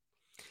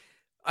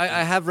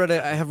 I have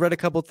read a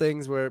couple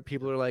things where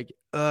people are like,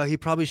 he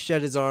probably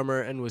shed his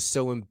armor and was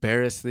so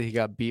embarrassed that he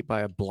got beat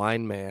by a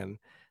blind man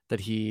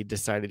that he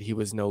decided he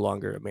was no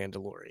longer a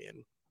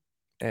Mandalorian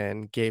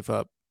and gave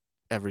up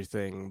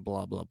everything,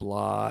 blah blah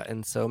blah.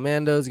 And so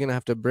Mando's gonna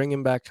have to bring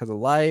him back to the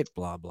light,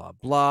 blah blah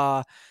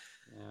blah.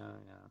 Yeah.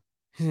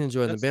 He's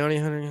enjoying the bounty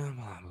hunter,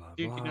 blah blah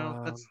dude,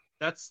 blah.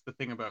 That's the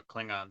thing about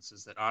Klingons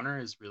is that honor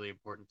is really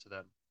important to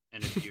them,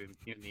 and if you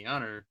impugn the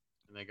honor,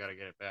 then they got to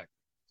get it back.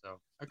 So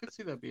I could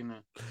see that being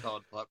a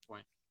solid plot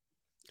point.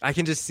 I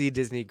can just see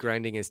Disney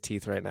grinding his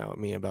teeth right now at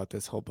me about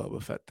this whole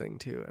Boba Fett thing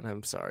too, and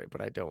I'm sorry,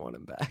 but I don't want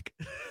him back.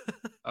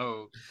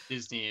 Oh,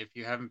 Disney, if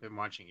you haven't been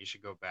watching, you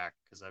should go back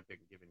because I've been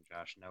giving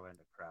Josh no end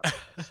of crap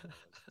this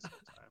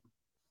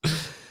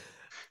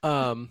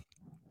whole time.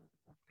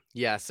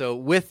 Yeah. So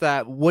with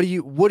that, what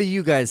do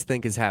you guys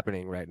think is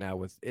happening right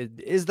now?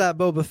 Is that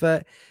Boba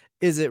Fett?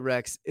 Is it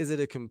Rex? Is it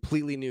a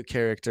completely new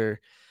character?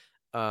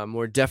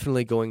 We're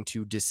definitely going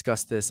to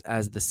discuss this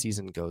as the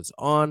season goes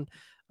on.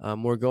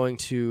 We're going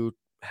to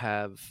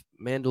have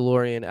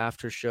Mandalorian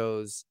after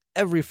shows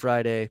every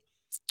Friday,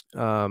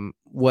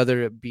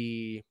 whether it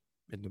be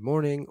in the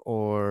morning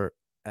or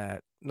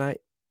at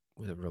night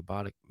with a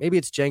robotic. Maybe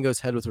it's Django's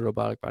head with a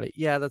robotic body.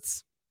 Yeah,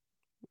 that's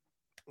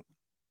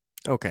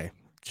okay.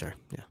 Sure.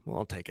 Yeah, well,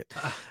 I'll take it.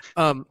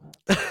 I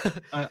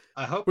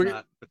hope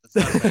not, but that's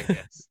not a bad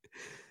guess.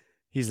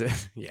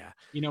 Yeah.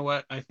 You know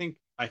what? I think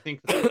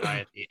the guy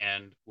at the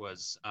end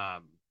was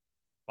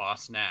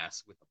Boss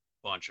Nass with a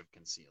bunch of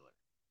concealer,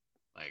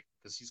 like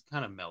because he's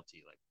kind of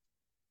melty, like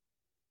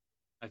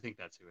I think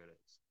that's who it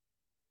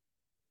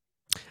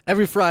is.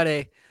 Every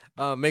Friday,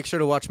 make sure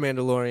to watch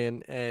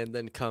Mandalorian and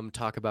then come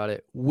talk about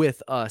it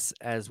with us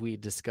as we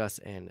discuss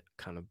and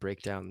kind of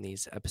break down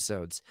these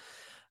episodes.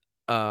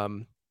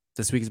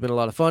 This week has been a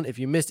lot of fun. If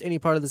you missed any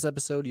part of this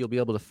episode, you'll be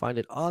able to find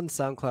it on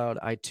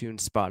SoundCloud,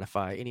 iTunes,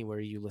 Spotify, anywhere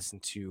you listen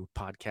to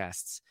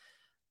podcasts.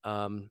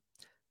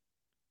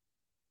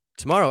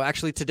 Tomorrow,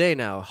 actually today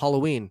now,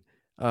 Halloween,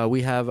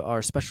 we have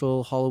our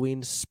special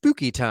Halloween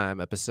spooky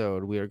time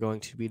episode. We are going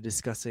to be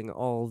discussing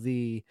all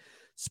the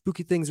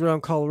spooky things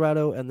around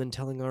Colorado and then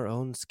telling our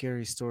own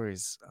scary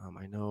stories.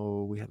 I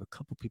know we have a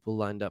couple people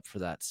lined up for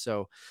that.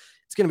 So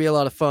it's going to be a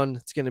lot of fun.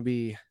 It's going to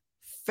be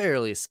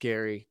fairly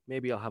scary.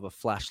 Maybe I'll have a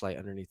flashlight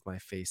underneath my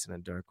face in a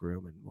dark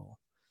room and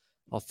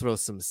I'll throw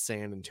some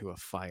sand into a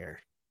fire.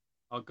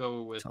 I'll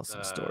go with tell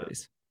some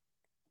stories.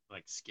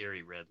 Like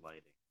scary red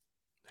lighting.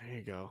 There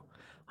you go.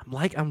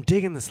 I'm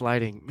digging this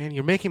lighting. Man,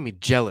 you're making me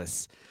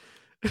jealous.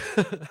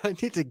 I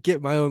need to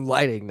get my own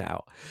lighting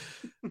now.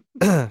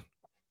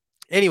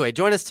 Anyway,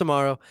 join us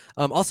tomorrow.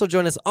 Also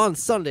join us on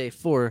Sunday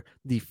for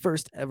the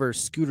first ever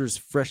Scooter's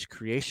Fresh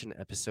Creation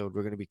episode.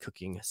 We're going to be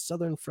cooking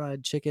Southern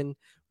fried chicken.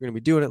 We're going to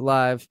be doing it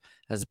live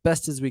as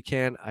best as we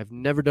can. I've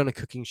never done a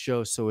cooking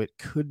show, so it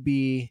could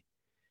be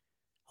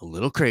a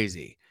little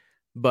crazy.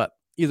 But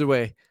either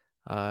way,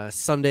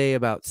 Sunday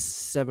about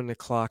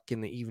 7:00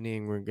 in the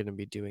evening, we're going to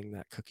be doing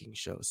that cooking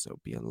show. So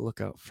be on the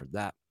lookout for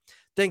that.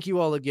 Thank you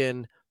all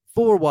again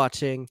for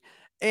watching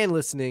and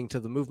listening to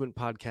the Movement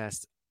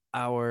Podcast,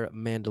 our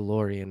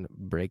Mandalorian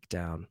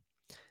breakdown.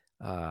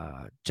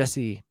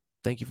 Jesse,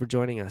 thank you for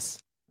joining us.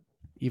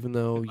 Even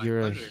though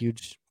you're a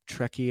huge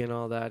Trekkie and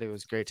all that, it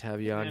was great to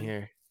have you on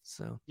here.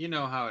 So you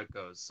know how it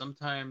goes.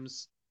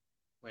 Sometimes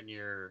when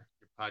your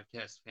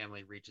podcast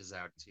family reaches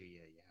out to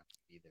you, you have to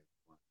be there.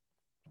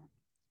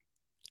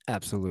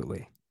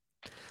 Absolutely.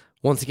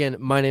 Once again,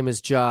 my name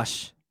is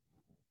Josh.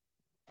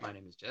 My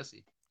name is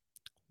Jesse.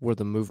 We're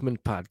the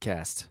Movement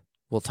Podcast.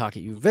 We'll talk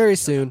at you very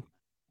soon.